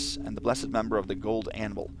Sibufus and the blessed member of the Gold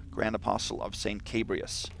Anvil, Grand Apostle of St.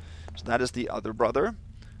 Cabrius. So that is the other brother.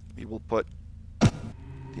 We will put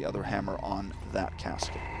the other hammer on that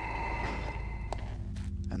casket.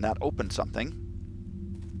 And that opened something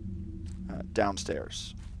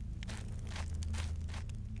downstairs.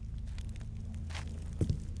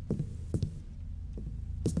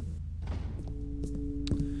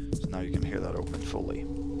 So now you can hear that open fully.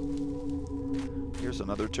 Here's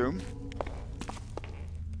another tomb.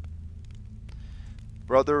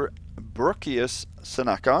 Brother Burkius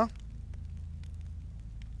Seneca,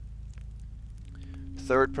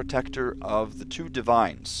 third protector of the two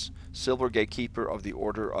divines, silver gatekeeper of the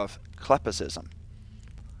order of Klepicism.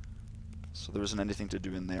 So there isn't anything to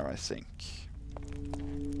do in there, I think.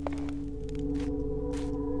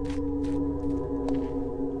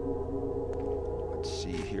 Let's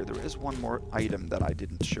see here. There is one more item that I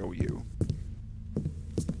didn't show you.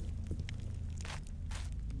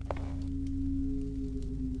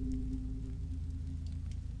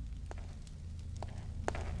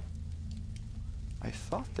 I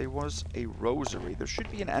thought there was a rosary. There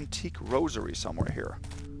should be an antique rosary somewhere here.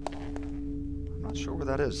 I'm not sure where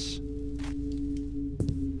that is.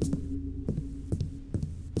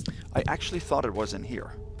 I actually thought it was in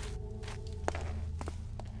here.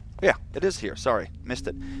 Yeah, it is here. Sorry, missed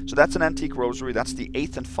it. So that's an antique rosary. That's the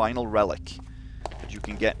 8th and final relic that you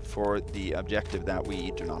can get for the objective that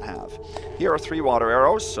we do not have. Here are 3 water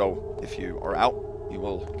arrows, so if you are out, you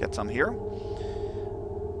will get some here.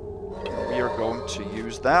 We are going to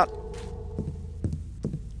use that.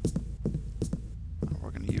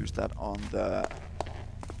 We're going to use that on the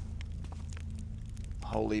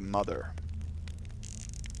Holy Mother.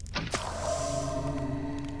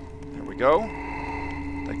 There we go.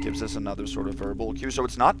 That gives us another sort of verbal cue. So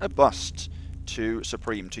it's not a bust to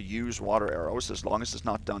Supreme to use water arrows as long as it's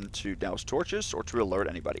not done to douse torches or to alert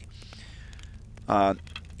anybody.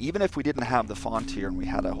 Even if we didn't have the font here and we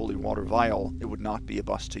had a holy water vial, it would not be a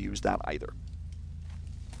bust to use that either.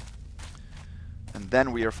 And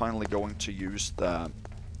then we are finally going to use the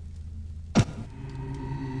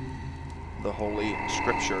holy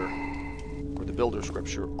scripture, or the builder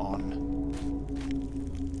scripture, on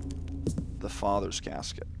the Father's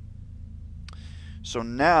casket. So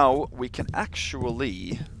now we can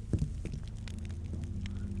actually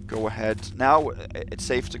go ahead. Now it's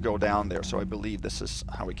safe to go down there, so I believe this is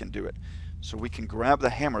how we can do it. So we can grab the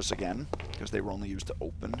hammers again, because they were only used to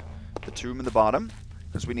open the tomb in the bottom,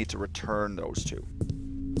 because we need to return those two.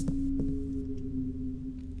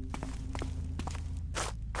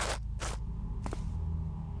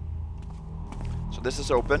 So this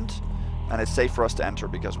is opened, and it's safe for us to enter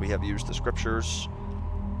because we have used the scriptures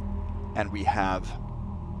and we have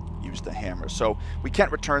used the hammers. So we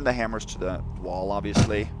can't return the hammers to the wall,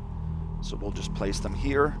 obviously. So we'll just place them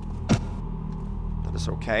here. That is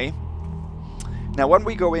okay. Now when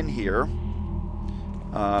we go in here,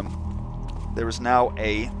 there is now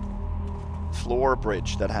a floor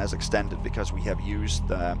bridge that has extended because we have used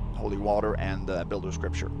the holy water and the builder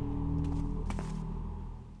scripture.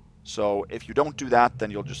 So if you don't do that,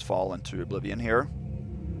 then you'll just fall into oblivion here.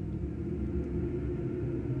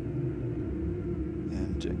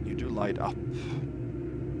 And you do light up.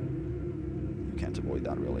 You can't avoid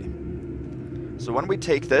that, really. So when we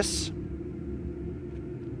take this,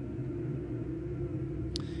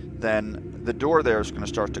 then the door there is going to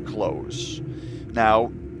start to close.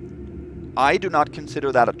 Now, I do not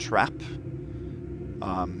consider that a trap,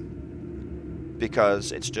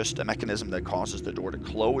 because it's just a mechanism that causes the door to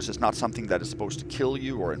close. It's not something that is supposed to kill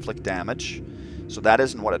you or inflict damage. So that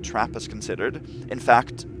isn't what a trap is considered. In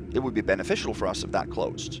fact, it would be beneficial for us if that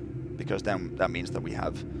closed, because then that means that we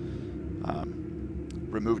have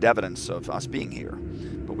removed evidence of us being here.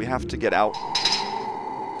 But we have to get out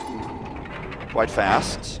quite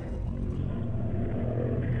fast.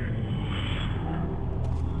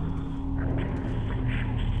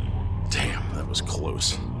 Damn, that was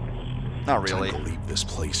close. Not really. Time to leave this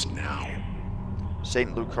place now.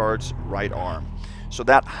 St. Lucard's right arm. So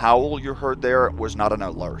that howl you heard there was not an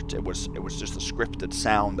alert. It was just a scripted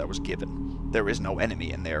sound that was given. There is no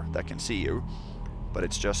enemy in there that can see you, but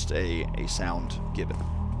it's just a sound given.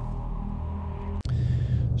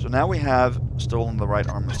 So now we have stolen the right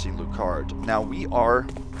arm of St. Lucard. Now we are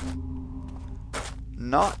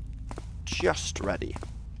not just ready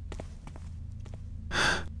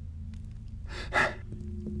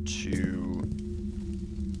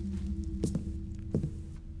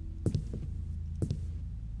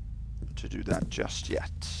to do that just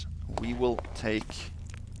yet. We will take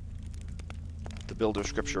the Builder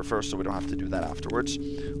Scripture first, so we don't have to do that afterwards.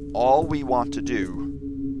 All we want to do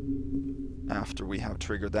after we have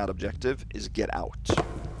triggered that objective is get out.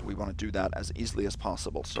 We want to do that as easily as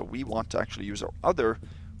possible. So we want to actually use our other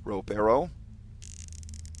rope arrow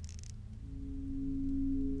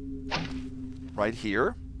right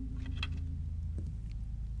here,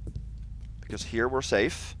 because here we're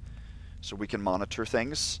safe, so we can monitor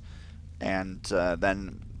things, and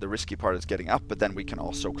then the risky part is getting up, but then we can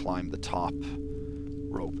also climb the top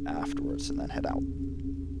rope afterwards and then head out.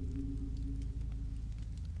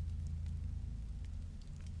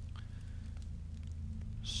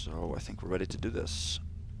 So I think we're ready to do this.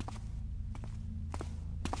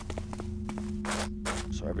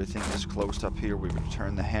 So everything is closed up here. We've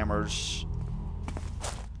returned the hammers.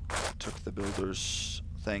 Took the builder's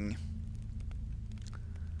thing.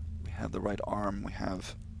 We have the right arm. We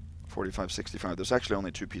have 45, 65. There's actually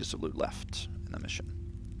only 2 pieces of loot left in the mission.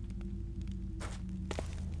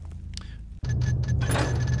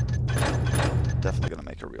 Definitely gonna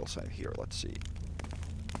make a real save here. Let's see.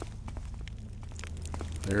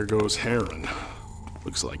 There goes Heron.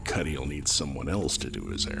 Looks like Coghill needs someone else to do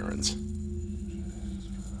his errands.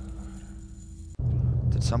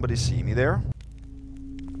 Did somebody see me there?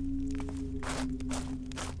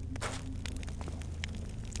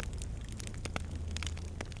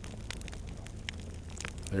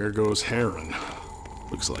 There goes Heron.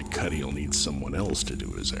 Looks like Coghill needs someone else to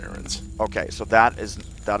do his errands. Okay, so that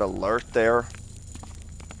alert there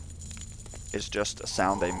is just a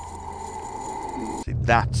sound they... See,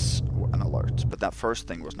 that's an alert, but that first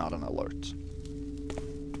thing was not an alert.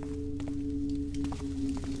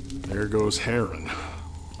 There goes Heron.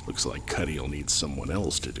 Looks like Coghill needs someone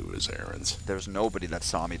else to do his errands. There's nobody that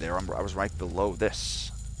saw me there. I was right below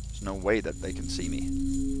this. There's no way that they can see me.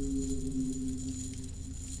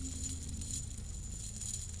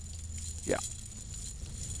 Yeah.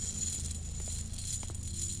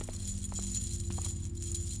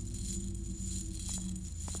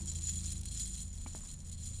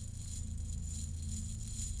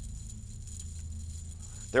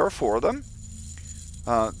 There are 4 of them.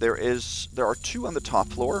 There are 2 on the top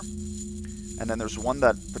floor, and then there's one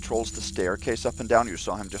that patrols the staircase up and down. You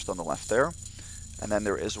saw him just on the left there. And then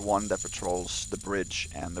there is one that patrols the bridge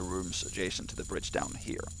and the rooms adjacent to the bridge down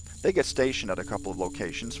here. They get stationed at a couple of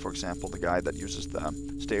locations, for example, the guy that uses the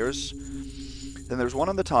stairs. Then there's one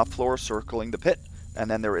on the top floor circling the pit, and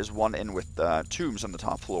then there is one in with tombs on the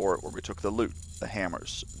top floor where we took the loot, the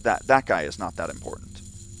hammers. That guy is not that important.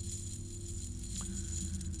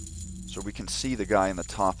 So we can see the guy in the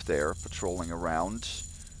top there patrolling around.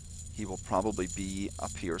 He will probably be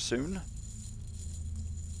up here soon.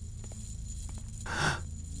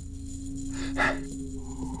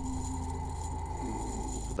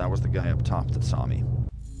 So that was the guy up top that saw me.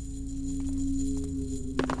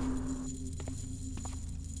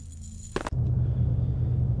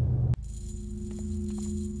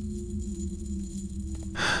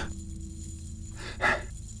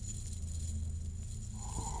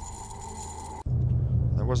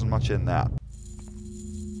 There wasn't much in that.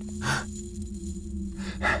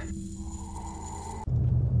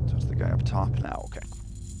 So it's the guy up top now, okay.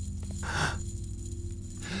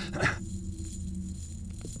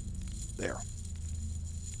 There.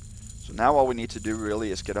 So now all we need to do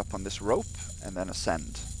really is get up on this rope and then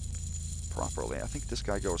ascend. properly. I think this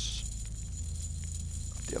guy goes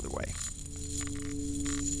the other way.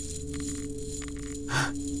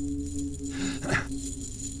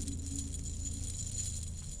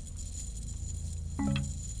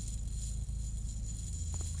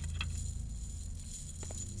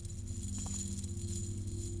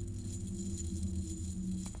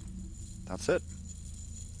 That's it.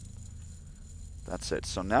 That's it.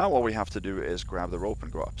 So now all we have to do is grab the rope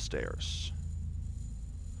and go upstairs.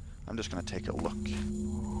 I'm just going to take a look.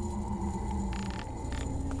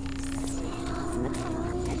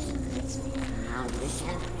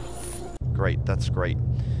 Great, that's great.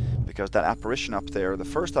 Because that apparition up there, the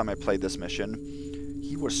first time I played this mission,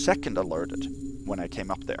 he was second alerted when I came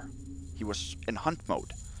up there. He was in hunt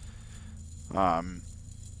mode.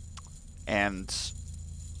 And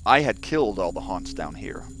I had killed all the haunts down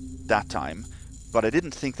here that time, but I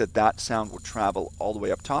didn't think that that sound would travel all the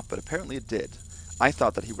way up top, but apparently it did. I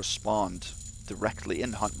thought that he was spawned directly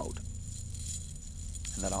in hunt mode,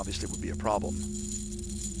 and that obviously would be a problem.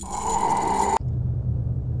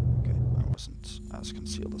 Okay, I wasn't as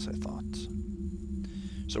concealed as I thought.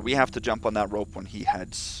 So we have to jump on that rope when he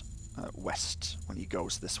heads west, when he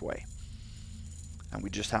goes this way. And we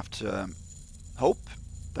just have to hope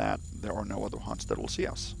that there are no other haunts that will see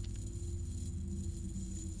us.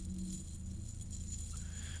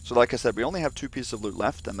 So like I said, we only have 2 pieces of loot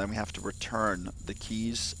left, and then we have to return the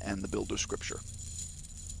keys and the Builder's Scripture.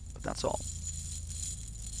 But that's all.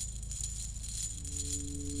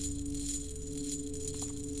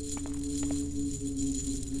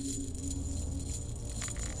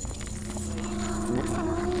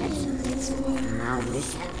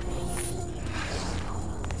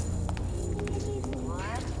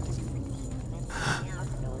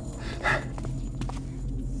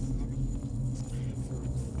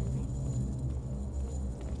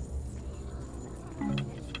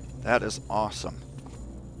 That is awesome,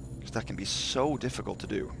 because that can be so difficult to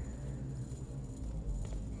do.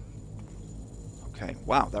 Okay,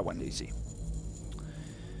 wow, that went easy.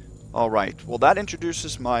 Alright, well that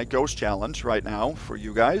introduces my ghost challenge right now for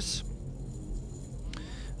you guys.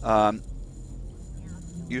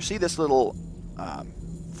 You see this little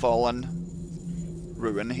fallen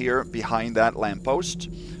ruin here behind that lamppost.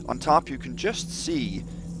 On top you can just see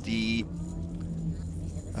the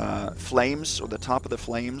flames, or the top of the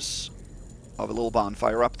flames of a little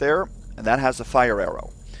bonfire up there, and that has a fire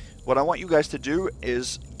arrow. What I want you guys to do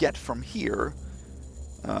is get from here,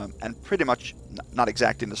 and pretty much, not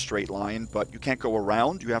exactly in a straight line, but you can't go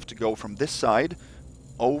around. You have to go from this side,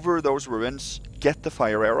 over those ruins, get the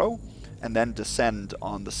fire arrow, and then descend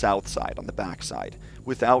on the south side, on the back side,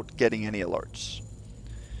 without getting any alerts.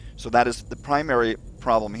 So that is the primary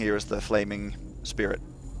problem here, is the flaming spirit,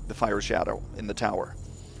 the fire shadow in the tower.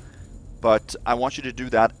 But I want you to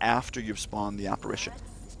do that after you've spawned the apparition,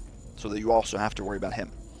 so that you also have to worry about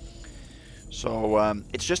him. So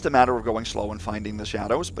it's just a matter of going slow and finding the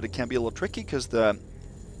shadows, but it can be a little tricky because the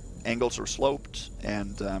angles are sloped,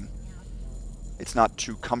 and it's not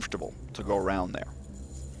too comfortable to go around there.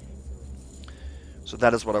 So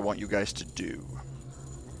that is what I want you guys to do.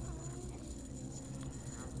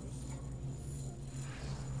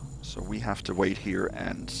 So we have to wait here,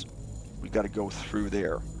 and we got to go through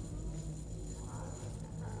there.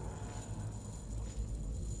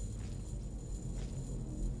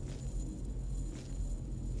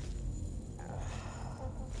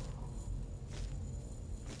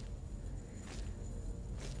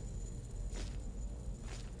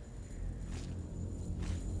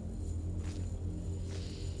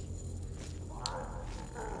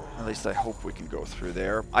 At least I hope we can go through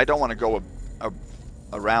there. I don't want to go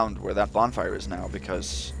around where that bonfire is now,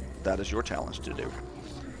 because that is your challenge to do.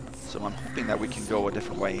 So I'm hoping that we can go a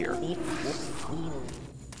different way here.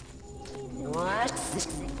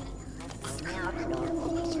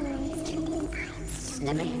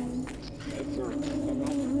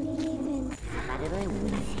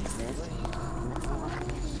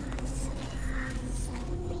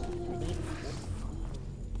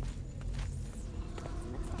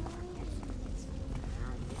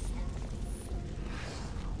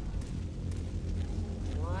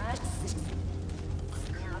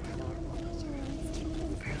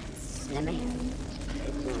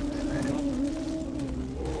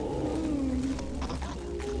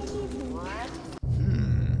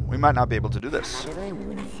 We might not be able to do this.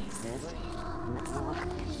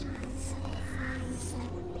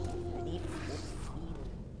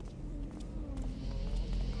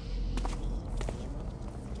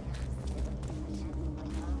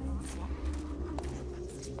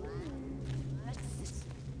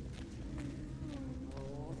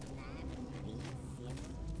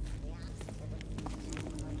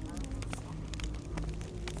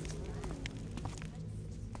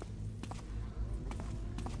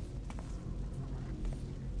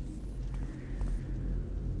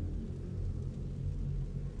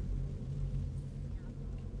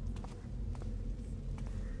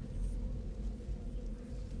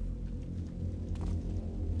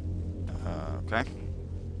 Okay.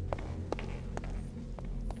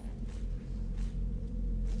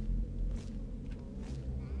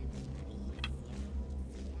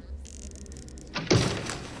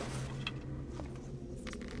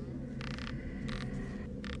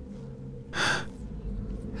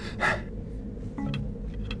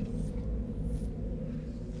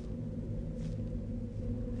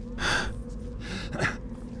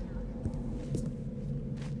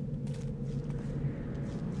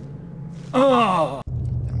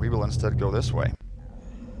 And we will instead go this way.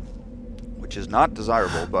 Which is not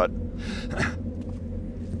desirable, but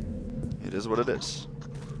it is what it is.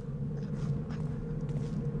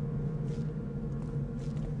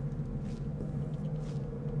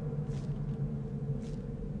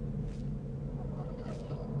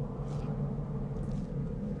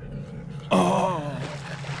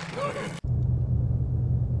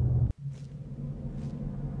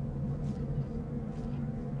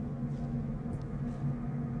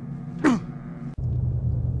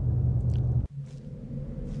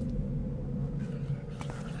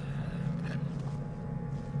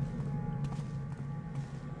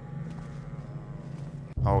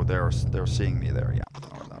 Oh, they're seeing me there, yeah.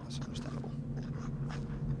 Oh, that was understandable.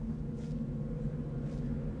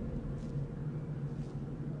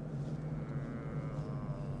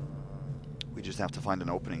 We just have to find an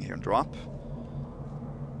opening here and drop.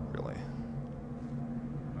 Really.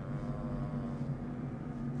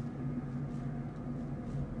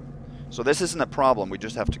 So this isn't a problem, we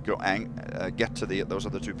just have to go get to those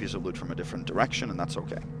other two pieces of loot from a different direction, and that's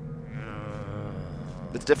okay.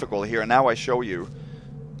 It's difficult here, and now I show you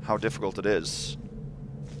how difficult it is.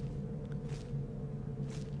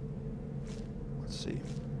 Let's see.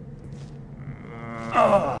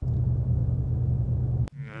 I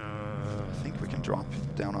think we can drop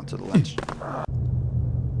down onto the ledge.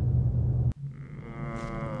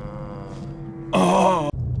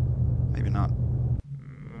 Maybe not.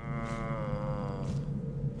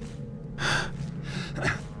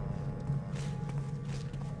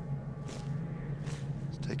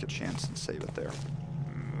 Let's take a chance and save it there.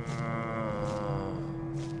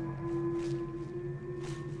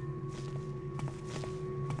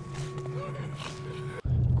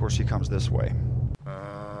 Of course he comes this way. How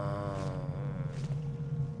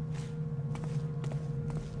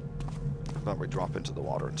about we drop into the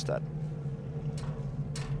water instead?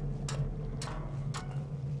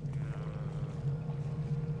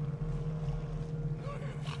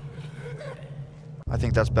 I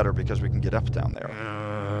think that's better because we can get up down there.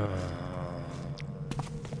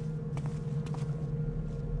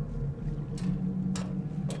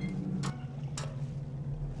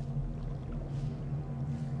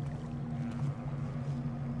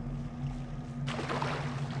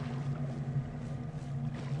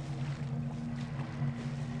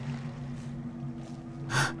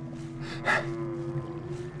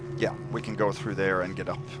 Yeah, we can go through there and get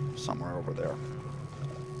up somewhere over there.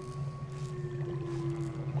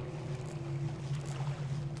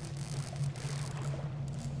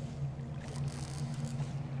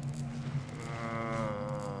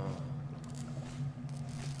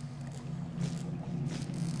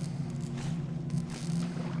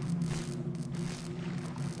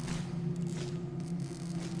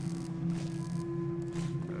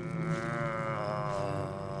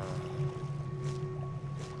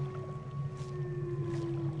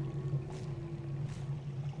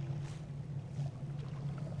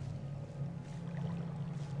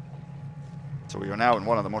 So we are now in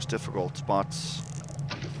one of the most difficult spots.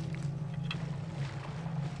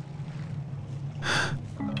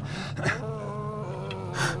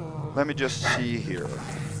 Let me just see here.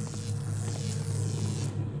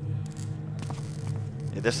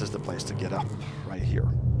 Yeah, this is the place to get up, right here.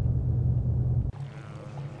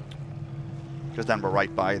 Because then we're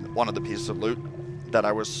right by one of the pieces of loot that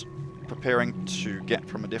I was preparing to get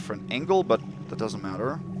from a different angle, but that doesn't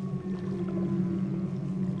matter.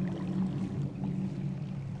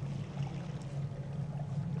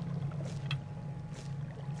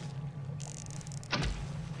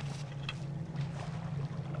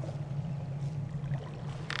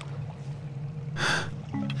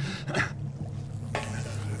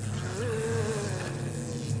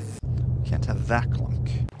 Can't have that clunk.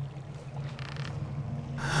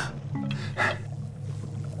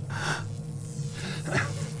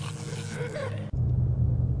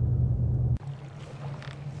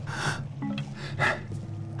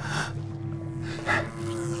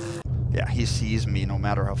 Yeah, he sees me no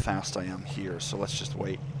matter how fast I am here, so let's just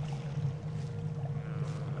wait.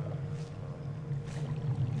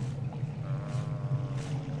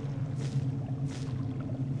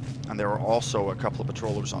 And there are also a couple of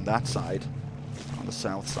patrollers on that side. the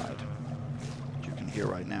south side. You can hear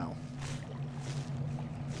right now.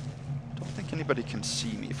 Don't think anybody can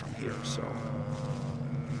see me from here, so...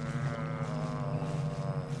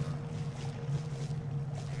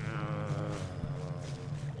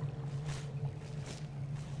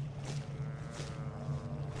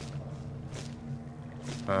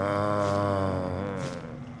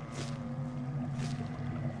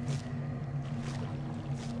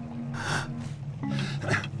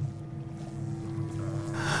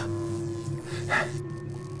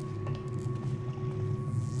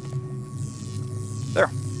 There.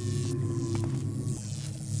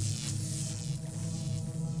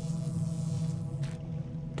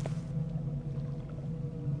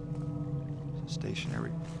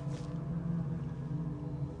 Stationary.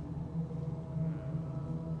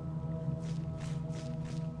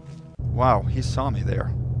 Wow, he saw me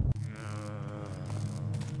there.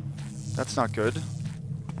 That's not good.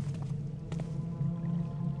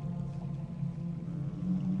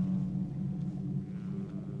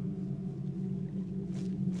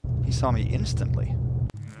 He saw me instantly.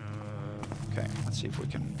 Okay, let's see if we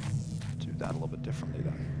can do that a little bit differently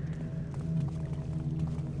then.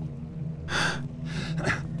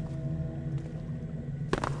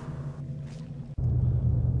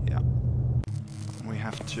 Yeah. We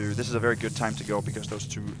have to... This is a very good time to go because those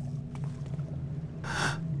two...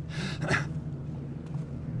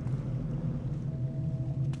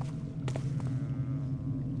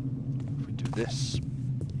 If we do this...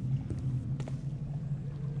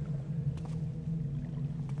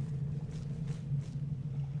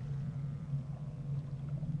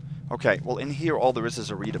 Okay, well in here all there is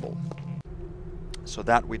a readable. So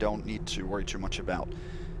that we don't need to worry too much about.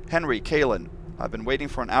 Henry, Kalen, I've been waiting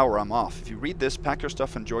for an hour, I'm off. If you read this, pack your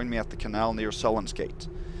stuff and join me at the canal near Sullen's Gate.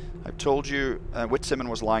 I've told you Whitsimon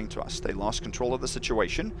was lying to us. They lost control of the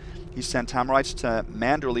situation. He sent Hammerites to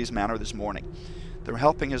Manderley's Manor this morning. They're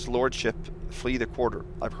helping his lordship flee the quarter.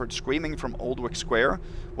 I've heard screaming from Oldwick Square.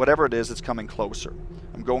 Whatever it is, it's coming closer.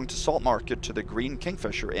 I'm going to Salt Market to the Green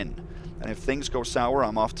Kingfisher Inn. And if things go sour,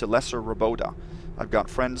 I'm off to Lesser Roboda. I've got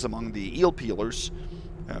friends among the eel peelers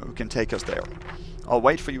who can take us there. I'll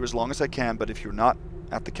wait for you as long as I can, but if you're not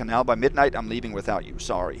at the canal by midnight, I'm leaving without you.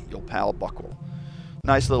 Sorry, your pal Buckwell.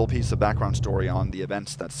 Nice little piece of background story on the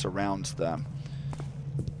events that surrounds the...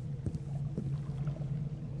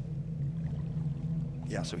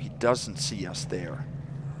 Yeah, so he doesn't see us there.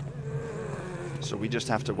 So we just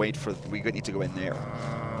have to wait for... We need to go in there.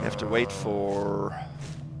 We have to wait for...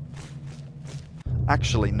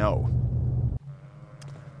 Actually, no.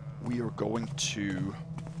 We are going to...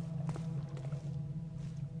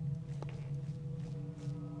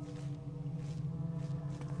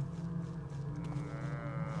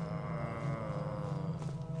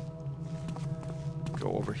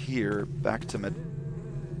 go over here, back to Medwick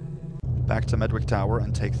Tower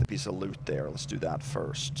and take the piece of loot there. Let's do that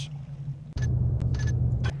first.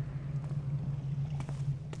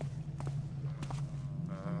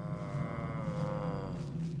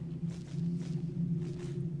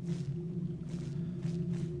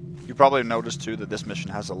 You probably noticed too that this mission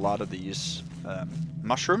has a lot of these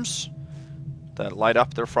mushrooms that light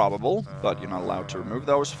up. They're probable, but you're not allowed to remove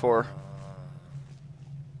those for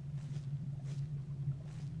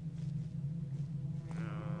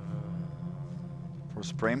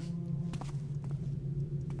Supreme.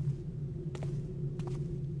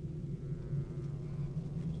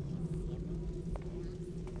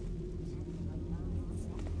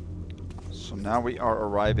 So now we are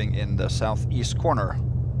arriving in the southeast corner,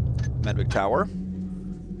 Medwick Tower,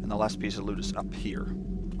 and the last piece of loot is up here.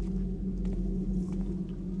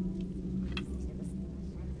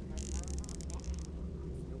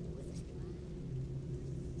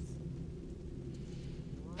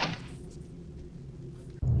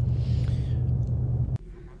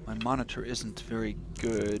 Monitor isn't very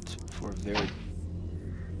good for very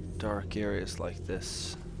dark areas like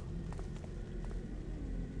this.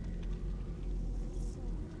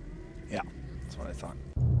 Yeah, that's what I thought.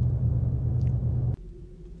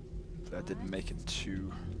 That didn't make it too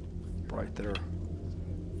bright there.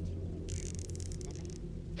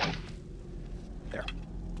 There.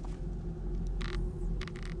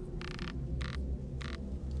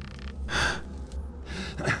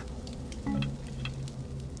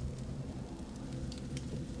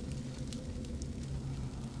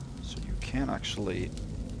 Can actually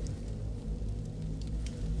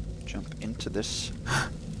jump into this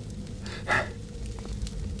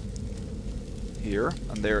here,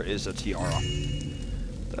 and there is a tiara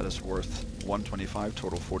that is worth 125,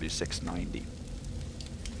 total 46.90.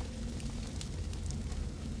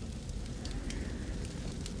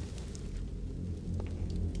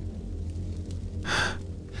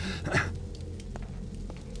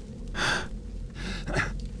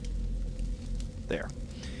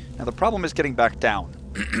 Now the problem is getting back down,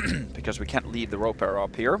 because we can't leave the rope arrow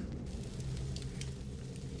up here.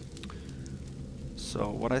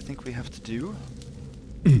 So what I think we have to do...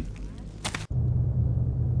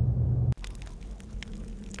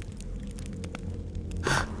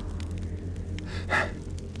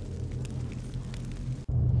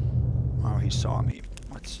 Oh, he saw me.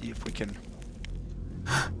 Let's see if we can...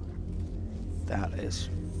 That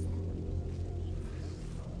is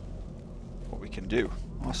what we can do.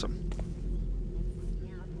 Awesome.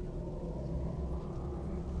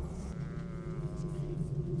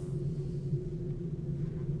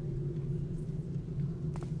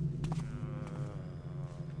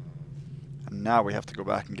 And now we have to go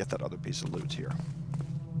back and get that other piece of loot here.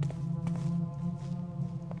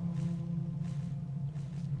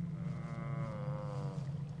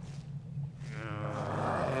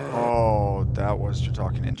 Oh, that was, you're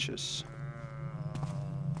talking inches.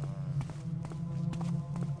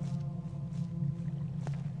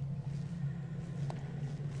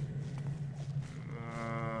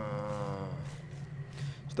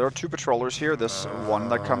 So there are two patrollers here. This one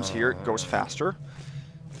that comes here goes faster,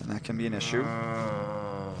 and that can be an issue.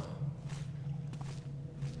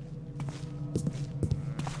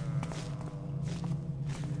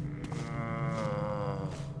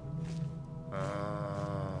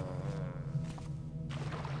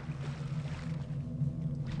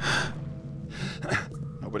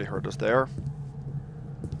 Nobody heard us there.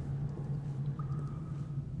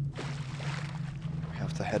 We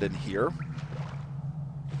have to head in here.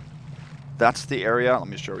 That's the area. Let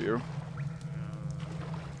me show you.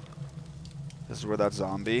 This is where that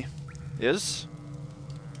zombie is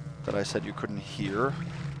that I said you couldn't hear.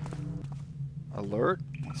 Alert.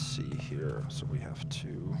 Let's see here. So we have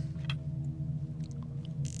to...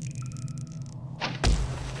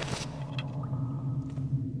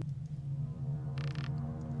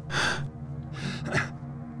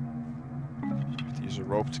 use a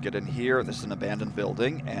rope to get in here. This is an abandoned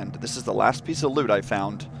building, and this is the last piece of loot I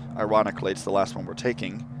found. Ironically, it's the last one we're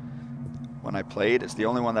taking. When I played, it's the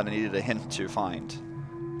only one that I needed a hint to find.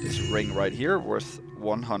 This ring right here, worth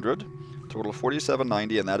 100. Total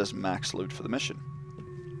 47.90, and that is max loot for the mission.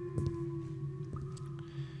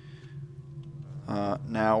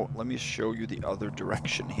 Now, let me show you the other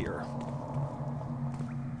direction here.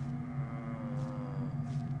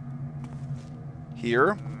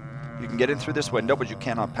 Here, you can get in through this window, but you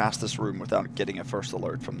cannot pass this room without getting a first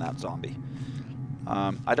alert from that zombie.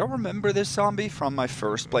 I don't remember this zombie from my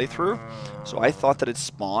first playthrough, so I thought that it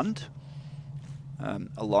spawned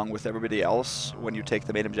along with everybody else when you take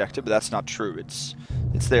the main objective, but that's not true. It's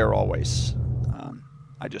there always.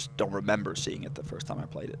 I just don't remember seeing it the first time I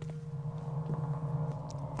played it.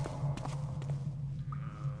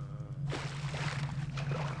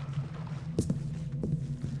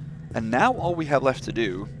 And now all we have left to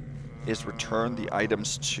do is return the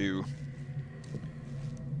items to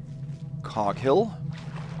Coghill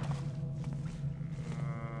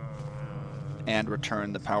and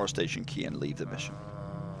return the power station key and leave the mission.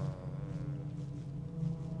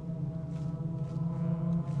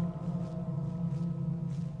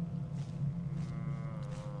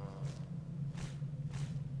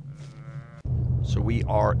 So we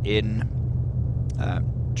are in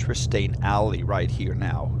Trystane Alley right here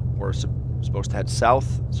now. We're supposed to head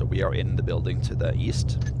south, so we are in the building to the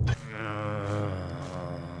east.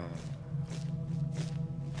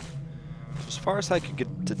 As far as I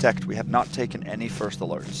could detect, we have not taken any first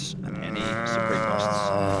alerts and any supreme quests.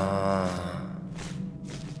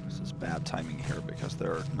 This is bad timing here because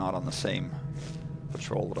they're not on the same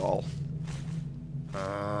patrol at all.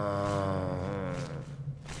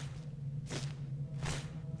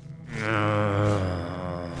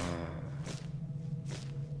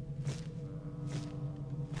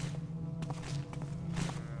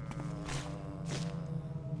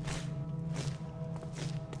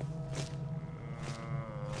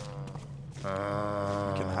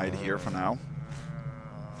 For now.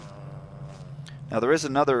 Now there is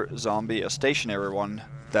another zombie, a stationary one,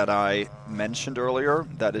 that I mentioned earlier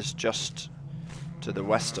that is just to the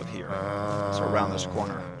west of here. So around this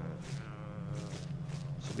corner.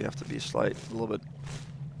 So we have to be a little bit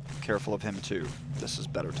careful of him too. This is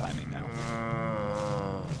better timing now.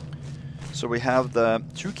 So we have the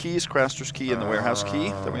two keys, Craster's key and the warehouse key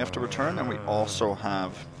that we have to return, and we also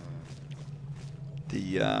have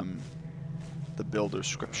the builder's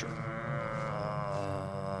scripture.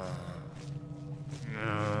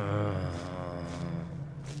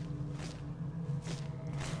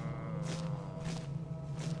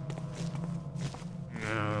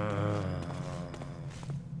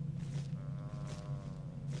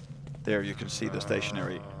 There you can see the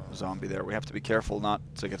stationary zombie there. We have to be careful not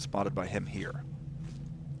to get spotted by him here.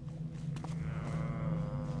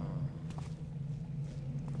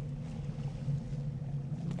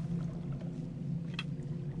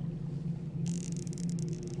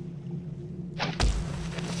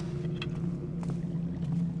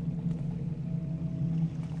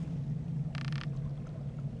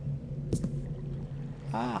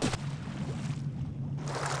 Ah.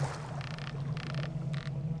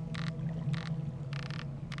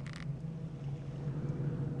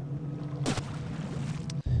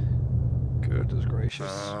 Goodness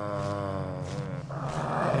gracious.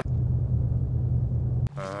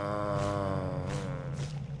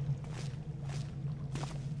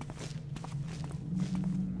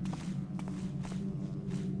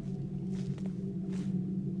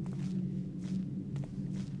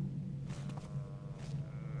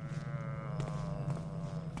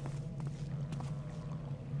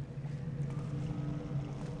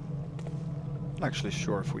 Not actually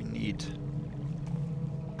sure if we need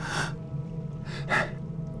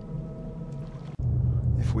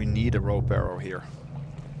a rope arrow here.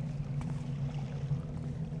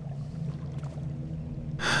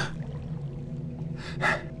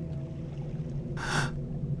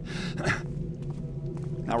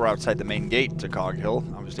 Now we're outside the main gate to Coghill.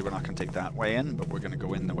 Obviously we're not going to take that way in, but we're going to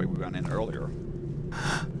go in the way we went in earlier.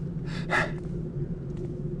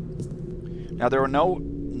 Now there are no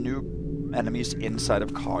new enemies inside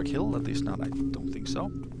of Coghill, at least not, I don't think so.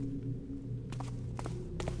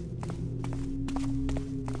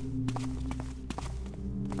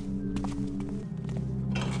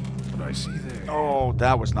 What I see there. Oh,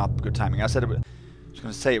 that was not good timing. I was going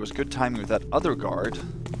to say it was good timing with that other guard,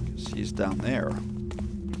 because he's down there.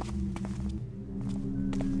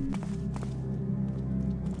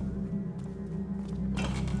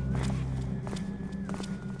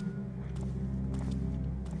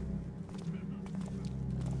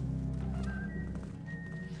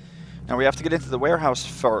 Now we have to get into the warehouse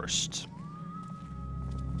first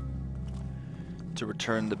to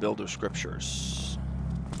return the Builder Scriptures.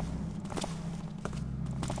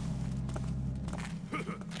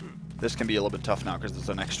 This can be a little bit tough now because there's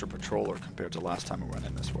an extra patroller compared to last time we went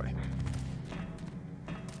in this way.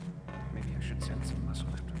 Maybe I should send some muscle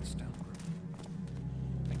after the stealth group.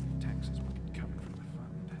 I think the taxes will get covered from the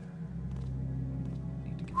fund.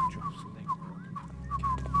 Need to get Joe's leg broken.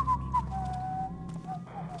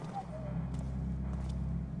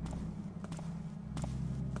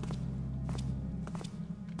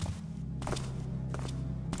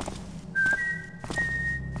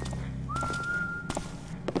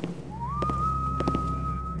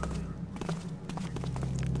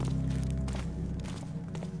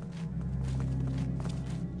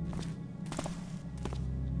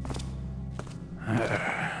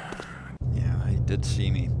 Yeah, he did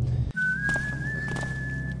see me.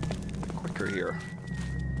 Quicker here.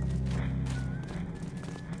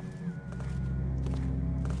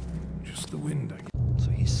 Just the wind, I guess.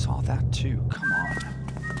 So he saw that too. Come on.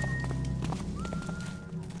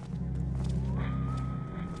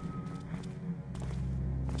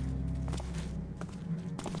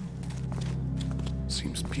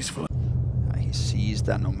 Seems peaceful. He sees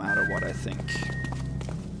that no matter what, I think.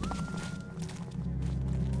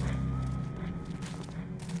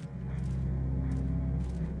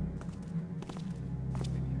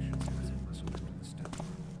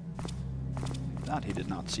 That he did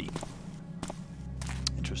not see.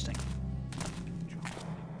 Interesting.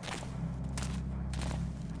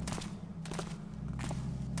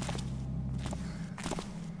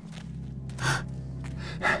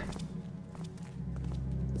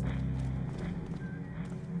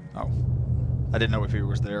 Oh. I didn't know if he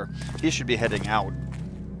was there. He should be heading out.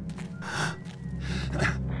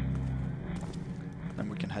 Then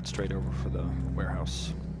we can head straight over for the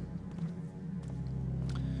warehouse.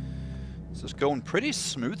 So it's going pretty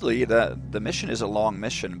smoothly. The mission is a long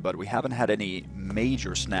mission, but we haven't had any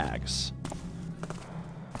major snags.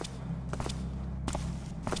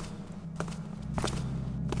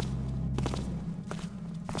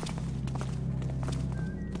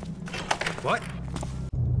 What?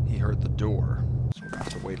 He heard the door, so we're gonna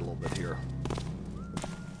have to wait a little bit here.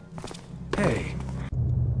 Hey.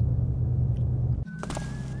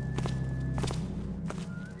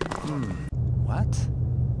 What?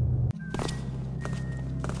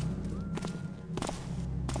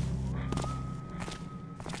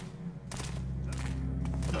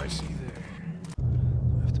 What I see there.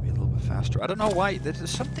 We have to be a little bit faster. I don't know why. There's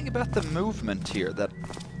something about the movement here that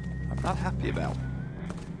I'm not happy about.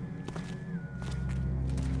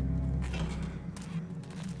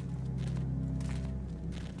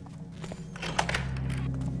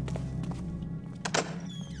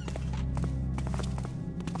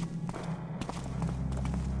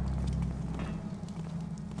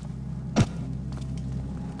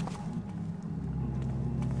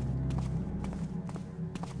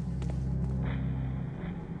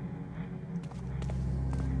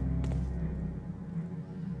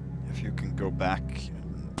 if you can go back.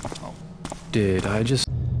 Oh. Did I just...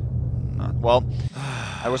 Not, well,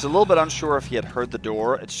 I was a little bit unsure if he had heard the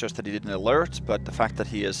door. It's just that he didn't alert, but the fact that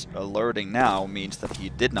he is alerting now means that he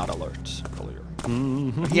did not alert earlier.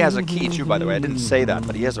 He has a key too, by the way. I didn't say that,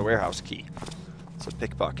 but he has a warehouse key. It's a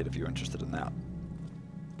pickpocket if you're interested in that.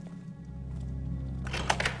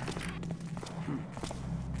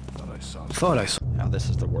 Thought I saw... Now this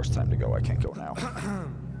is the worst time to go. I can't go now.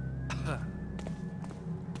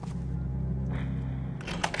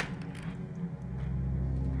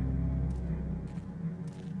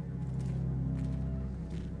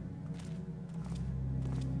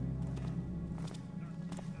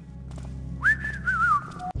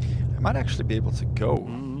 I might actually be able to go.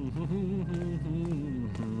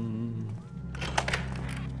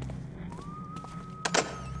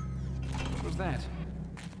 What was that?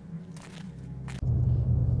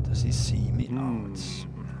 Does he see me? Oh, it's...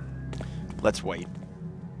 Let's wait.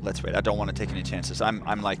 Let's wait. I don't want to take any chances.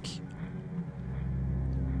 I'm like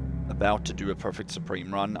about to do a perfect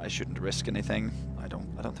supreme run. I shouldn't risk anything. I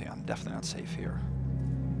don't think I'm definitely not safe here.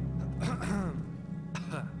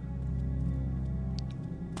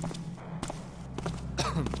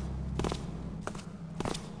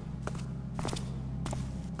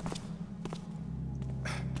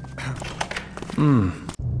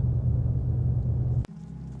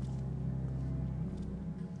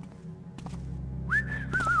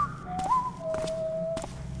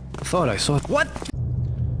 Thought I saw... What?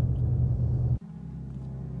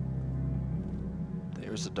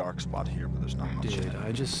 There's a dark spot here, but there's not much in Did it.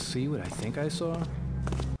 I just see what I think I saw?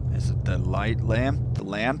 Is it the the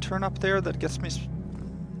lantern up there that gets me?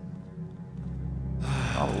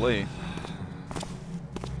 Probably.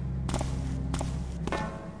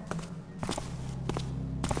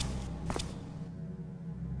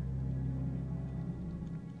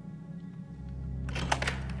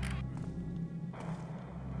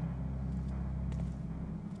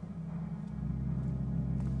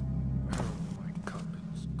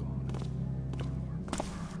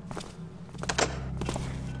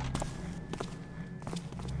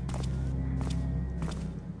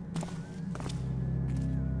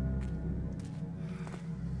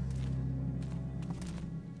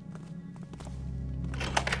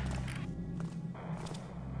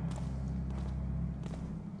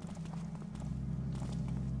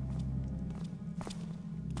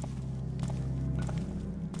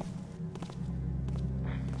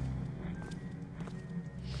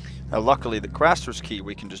 Now, luckily, the Craster's key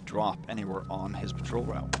we can just drop anywhere on his patrol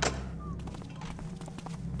route.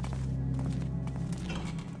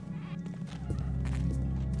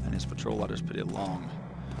 And his patrol route is pretty long.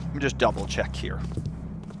 Let me just double check here.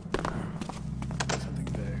 Something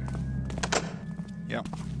there. Yeah.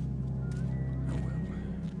 Oh well.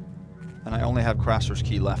 And I only have Craster's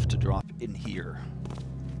key left to drop in here.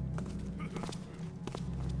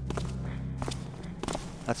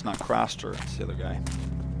 That's not Craster, it's the other guy.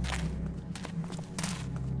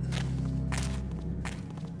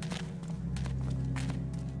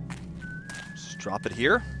 Just drop it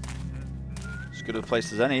here. As good a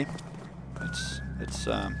place as any. It's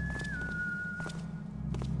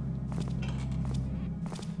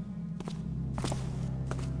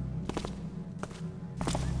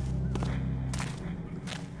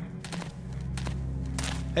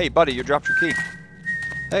Hey, buddy, you dropped your key.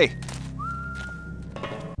 Hey.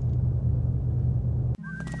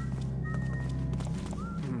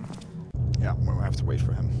 Yeah, we'll have to wait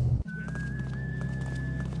for him.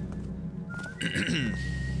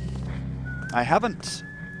 I haven't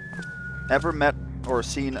ever met or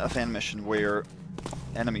seen a fan mission where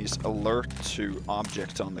enemies alert to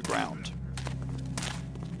objects on the ground.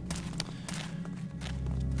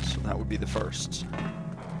 So that would be the first.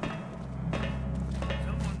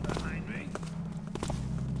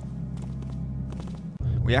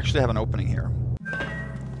 We actually have an opening here.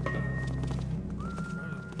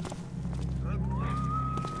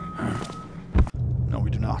 No, we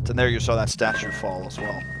do not. And there you saw that statue fall as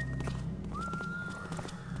well.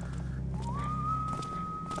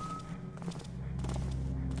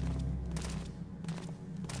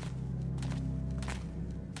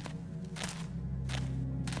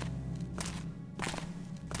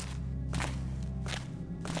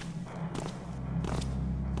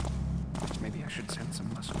 Maybe I should send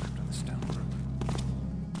some muscle after the stone group.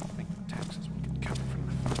 I think the taxes will get covered from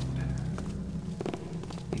the fund.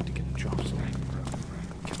 Need to get jobs like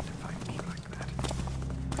Captify me like that.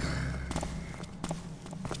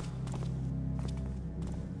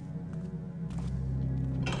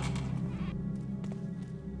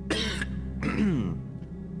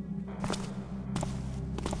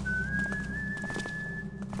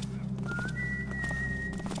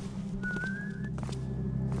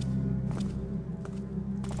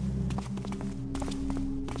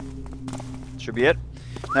 Should be it.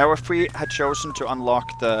 Now, if we had chosen to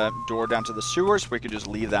unlock the door down to the sewers, we could just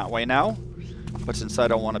leave that way now. But since I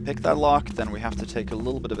don't want to pick that lock, then we have to take a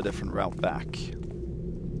little bit of a different route back.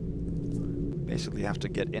 Basically, have to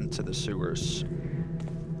get into the sewers.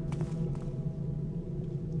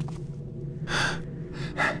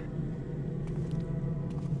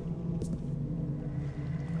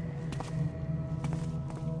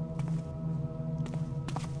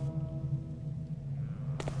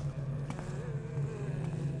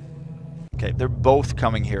 Okay, they're both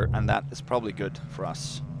coming here, and that is probably good for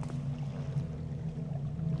us.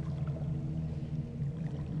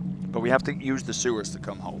 But we have to use the sewers to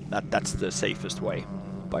come home. That's the safest way,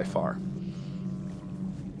 by far.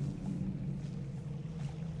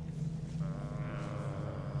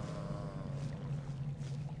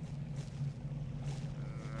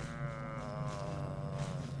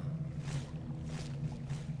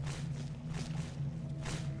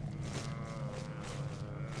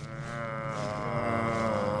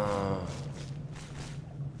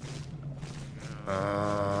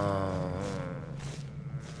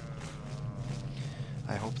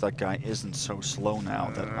 That guy isn't so slow now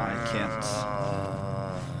that I can't...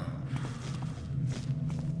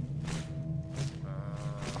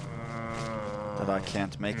 that I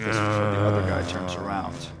can't make this before the other guy turns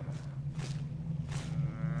around.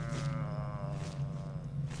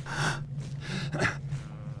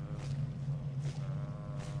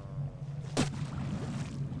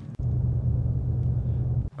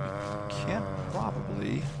 Can't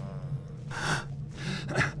probably...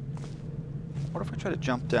 What if I try to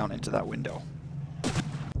jump down into that window?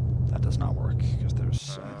 That does not work, because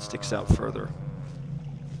there's it sticks out further.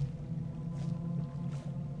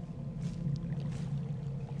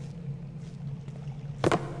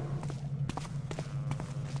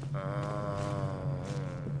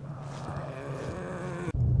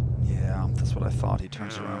 Yeah, that's what I thought. He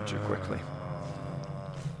turns around too quickly.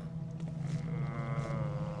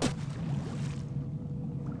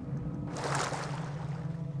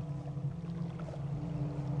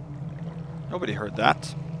 Nobody heard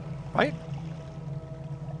that, right?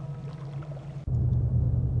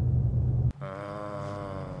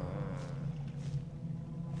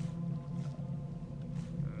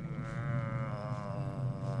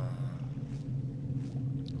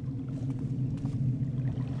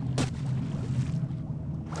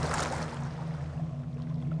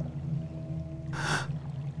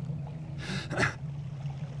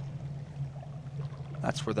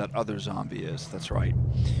 That's where that other zombie is, that's right.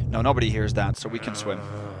 No, nobody hears that, so we can swim.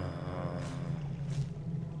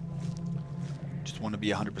 Just want to be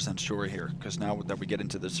 100% sure here, because now that we get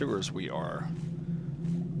into the sewers, we are...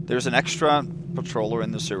 There's an extra patroller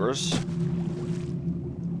in the sewers.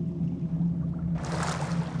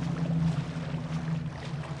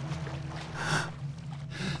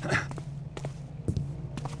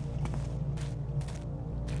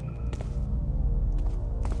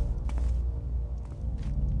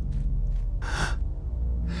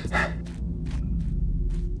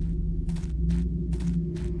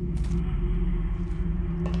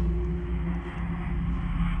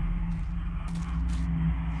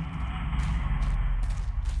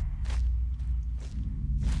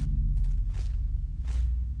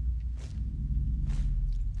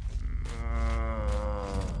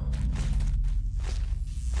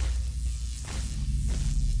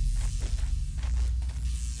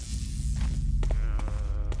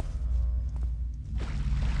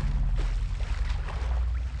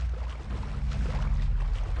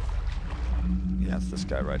 That's this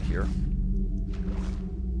guy right here.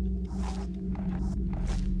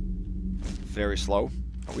 Very slow.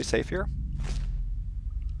 Are we safe here?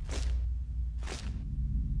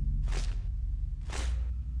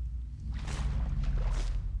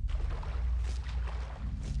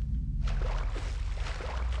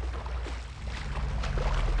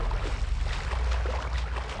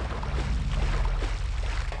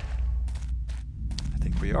 I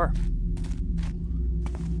think we are.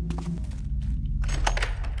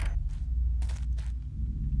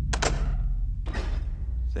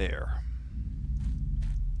 There.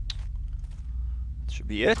 That should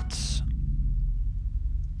be it.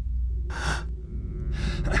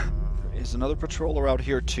 There is another patroller out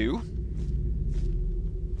here too.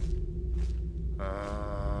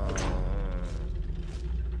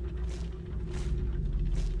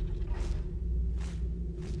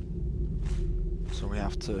 So we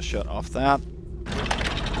have to shut off that.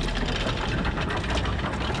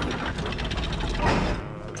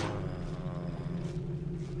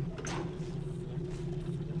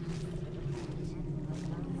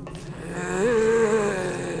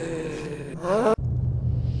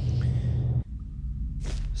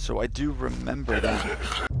 So I do remember that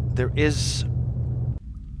there is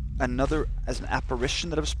another, as an apparition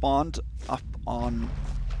that have spawned up on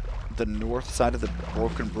the north side of the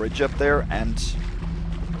broken bridge up there, and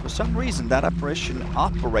for some reason that apparition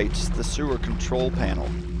operates the sewer control panel.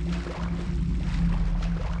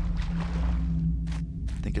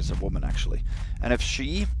 I think it's a woman actually. And if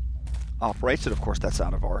she operates it, of course that's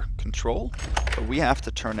out of our control, but we have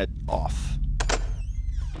to turn it off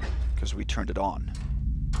because we turned it on.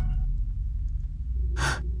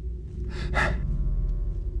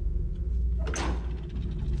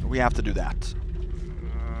 We have to do that.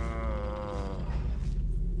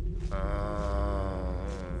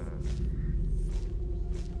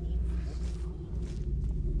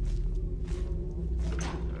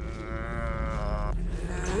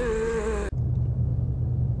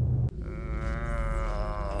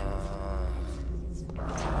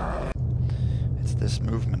 It's this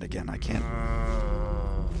movement again. I can't.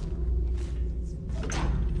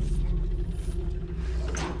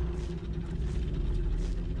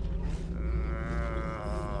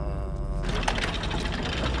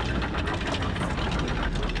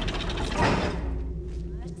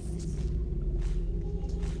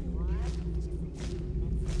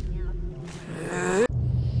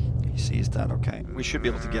 Okay, we should be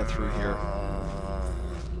able to get through here.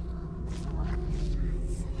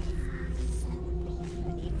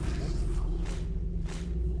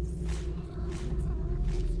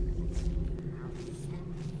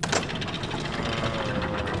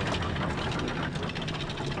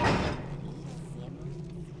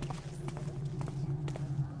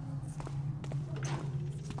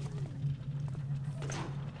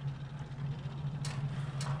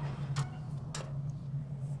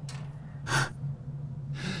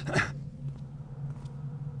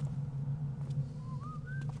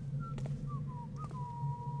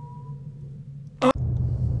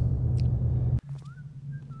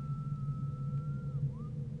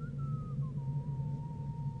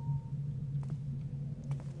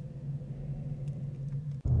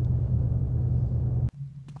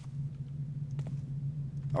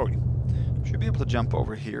 Oh, should be able to jump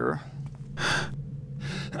over here. If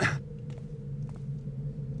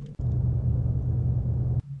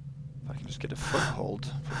I can just get a foothold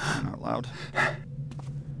for crying out loud.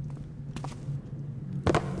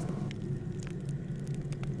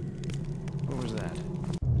 What was that?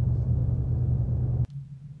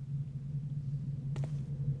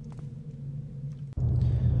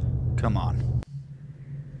 Come on.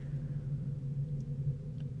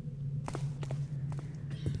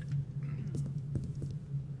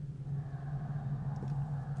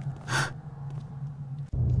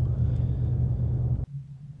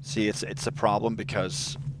 See, it's a problem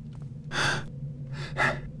because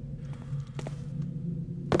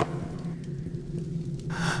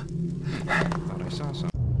Thought I saw something.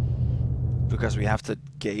 because we have to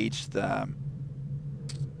gauge the.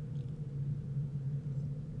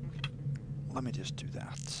 Let me just do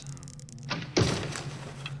that.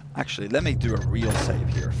 Actually, let me do a real save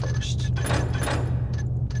here first.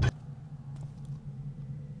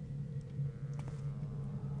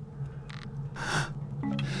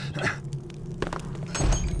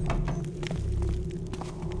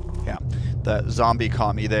 Yeah, the zombie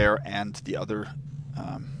caught me there, and the other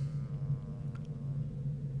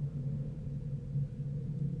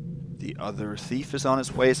thief is on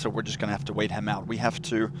his way, so we're just gonna have to wait him out. We have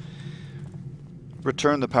to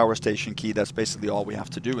return the power station key. That's basically all we have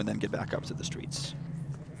to do, and then get back up to the streets.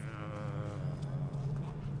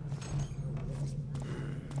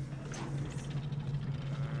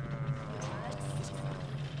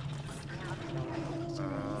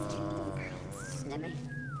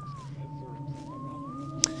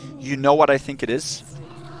 You know what I think it is?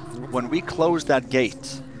 When we close that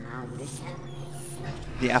gate,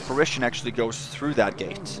 the apparition actually goes through that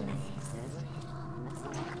gate.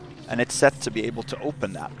 And it's set to be able to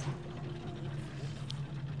open that.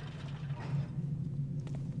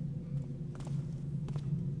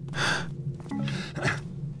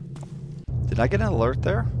 Did I get an alert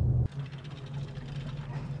there?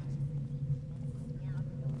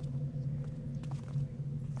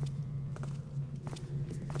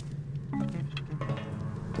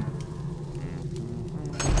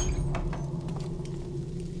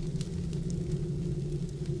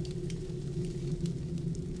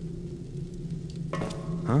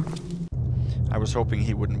 Huh? I was hoping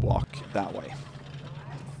he wouldn't walk that way.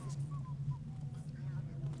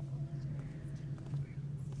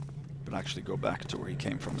 But actually go back to where he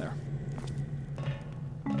came from there.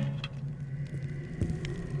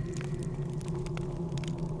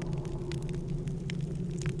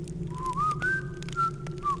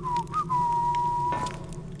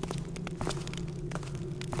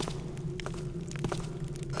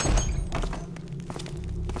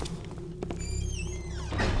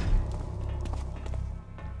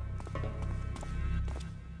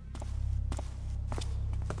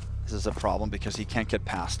 is a problem because he can't get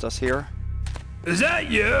past us here. Is that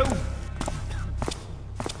you?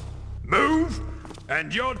 Move,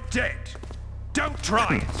 and you're dead. Don't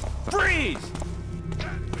try it. Freeze!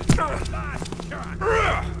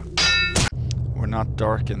 We're not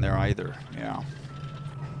dark in there either. Yeah.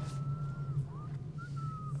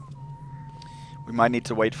 We might need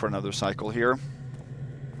to wait for another cycle here.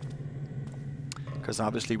 Because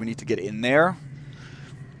obviously we need to get in there.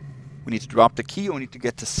 We need to drop the key and we need to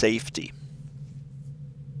get to safety.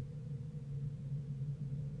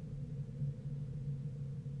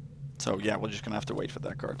 So yeah, we're just going to have to wait for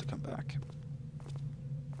that guard to come back.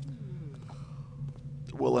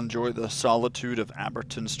 We'll enjoy the solitude of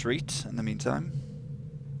Abberton Street in the meantime.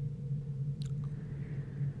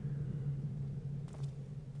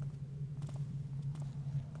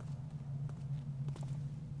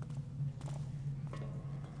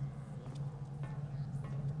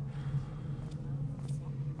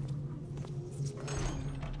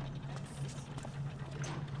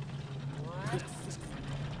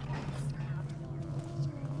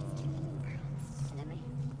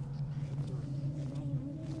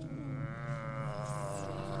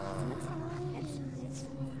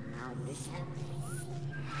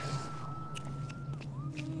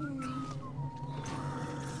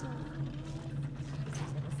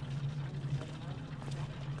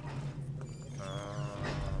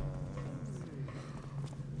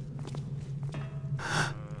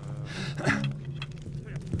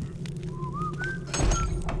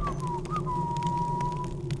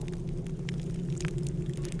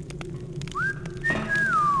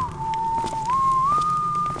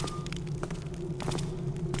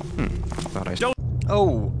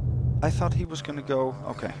 Oh, I thought he was gonna go.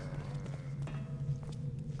 Okay.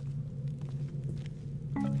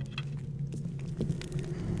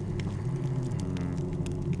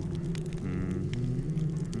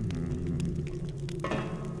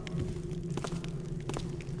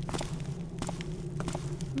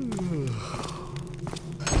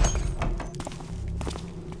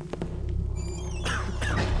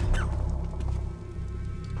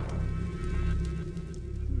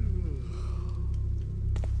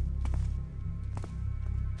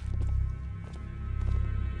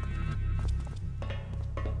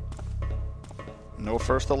 No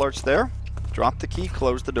first alerts there. Drop the key,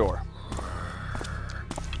 close the door.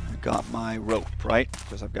 I got my rope, right?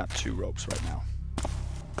 Because I've got 2 ropes right now.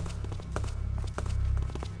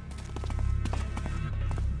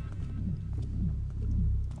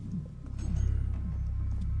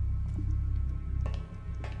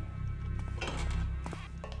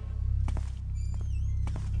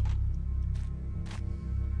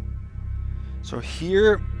 So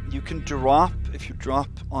here you can drop, if you drop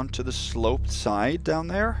onto the sloped side down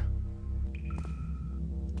there,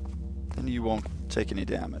 then you won't take any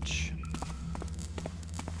damage.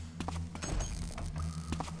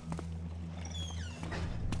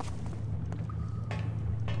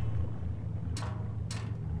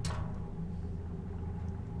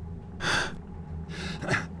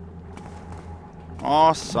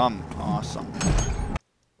 Awesome, awesome.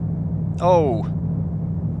 Oh!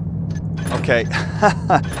 Okay.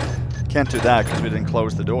 Can't do that because we didn't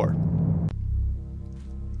close the door.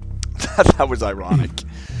 That was ironic.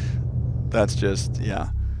 That's just, yeah.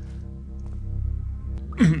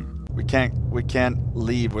 We can't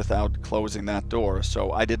leave without closing that door,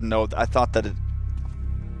 so I didn't know. I thought that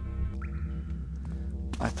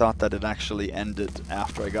it actually ended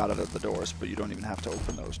after I got out of the doors, but you don't even have to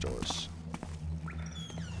open those doors.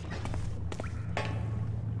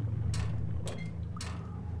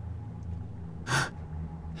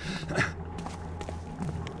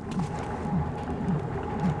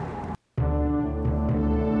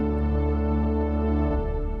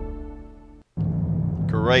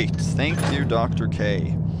 Great, thank you, Dr.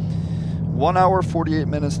 K. 1 hour, 48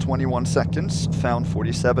 minutes, 21 seconds. Found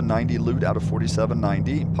 4790 loot out of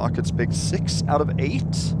 4790. Pockets picked 6 out of 8.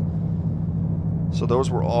 So those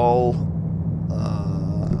were all...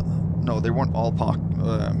 no, they weren't all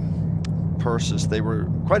purses. They were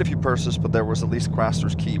quite a few purses, but there was at least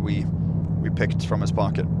Craster's key we picked from his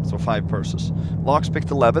pocket. So 5 purses. Locks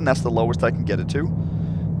picked 11. That's the lowest I can get it to.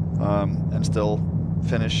 And still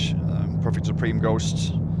finish Perfect Supreme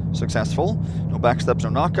Ghost successful. No backstabs, no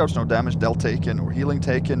knockouts, no damage dealt taken or healing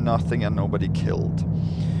taken, nothing, and nobody killed.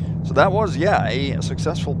 So that was, yeah, a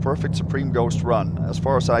successful Perfect Supreme Ghost run, as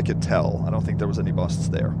far as I could tell. I don't think there was any busts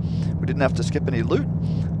there. We didn't have to skip any loot,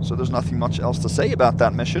 so there's nothing much else to say about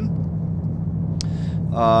that mission.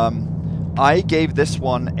 I gave this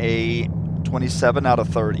one a 27 out of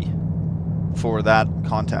 30 for that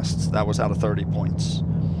contest. That was out of 30 points.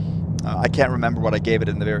 I can't remember what I gave it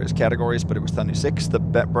in the various categories, but it was 26. The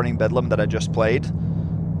Burning Bedlam that I just played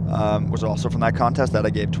was also from that contest. That I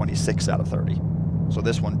gave 26 out of 30. So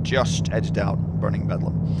this one just edged out Burning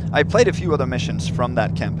Bedlam. I played a few other missions from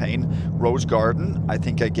that campaign. Rose Garden, I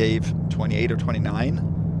think I gave 28 or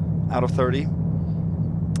 29 out of 30.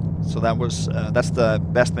 So that was that's the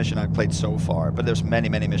best mission I've played so far. But there's many,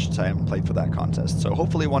 many missions I haven't played for that contest. So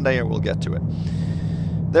hopefully one day I will get to it.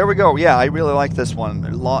 There we go. Yeah, I really like this one.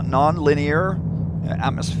 Non-linear,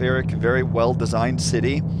 atmospheric, very well-designed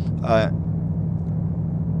city.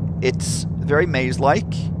 It's very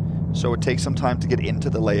maze-like, so it takes some time to get into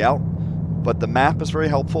the layout. But the map is very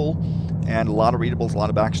helpful, and a lot of readables, a lot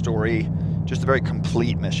of backstory. Just a very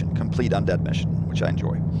complete mission, complete undead mission, which I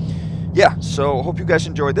enjoy. Yeah, so hope you guys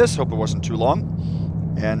enjoyed this. Hope it wasn't too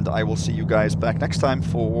long. And I will see you guys back next time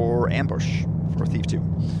for Ambush for Thief 2.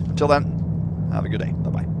 Until then, have a good day.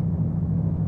 Bye-bye.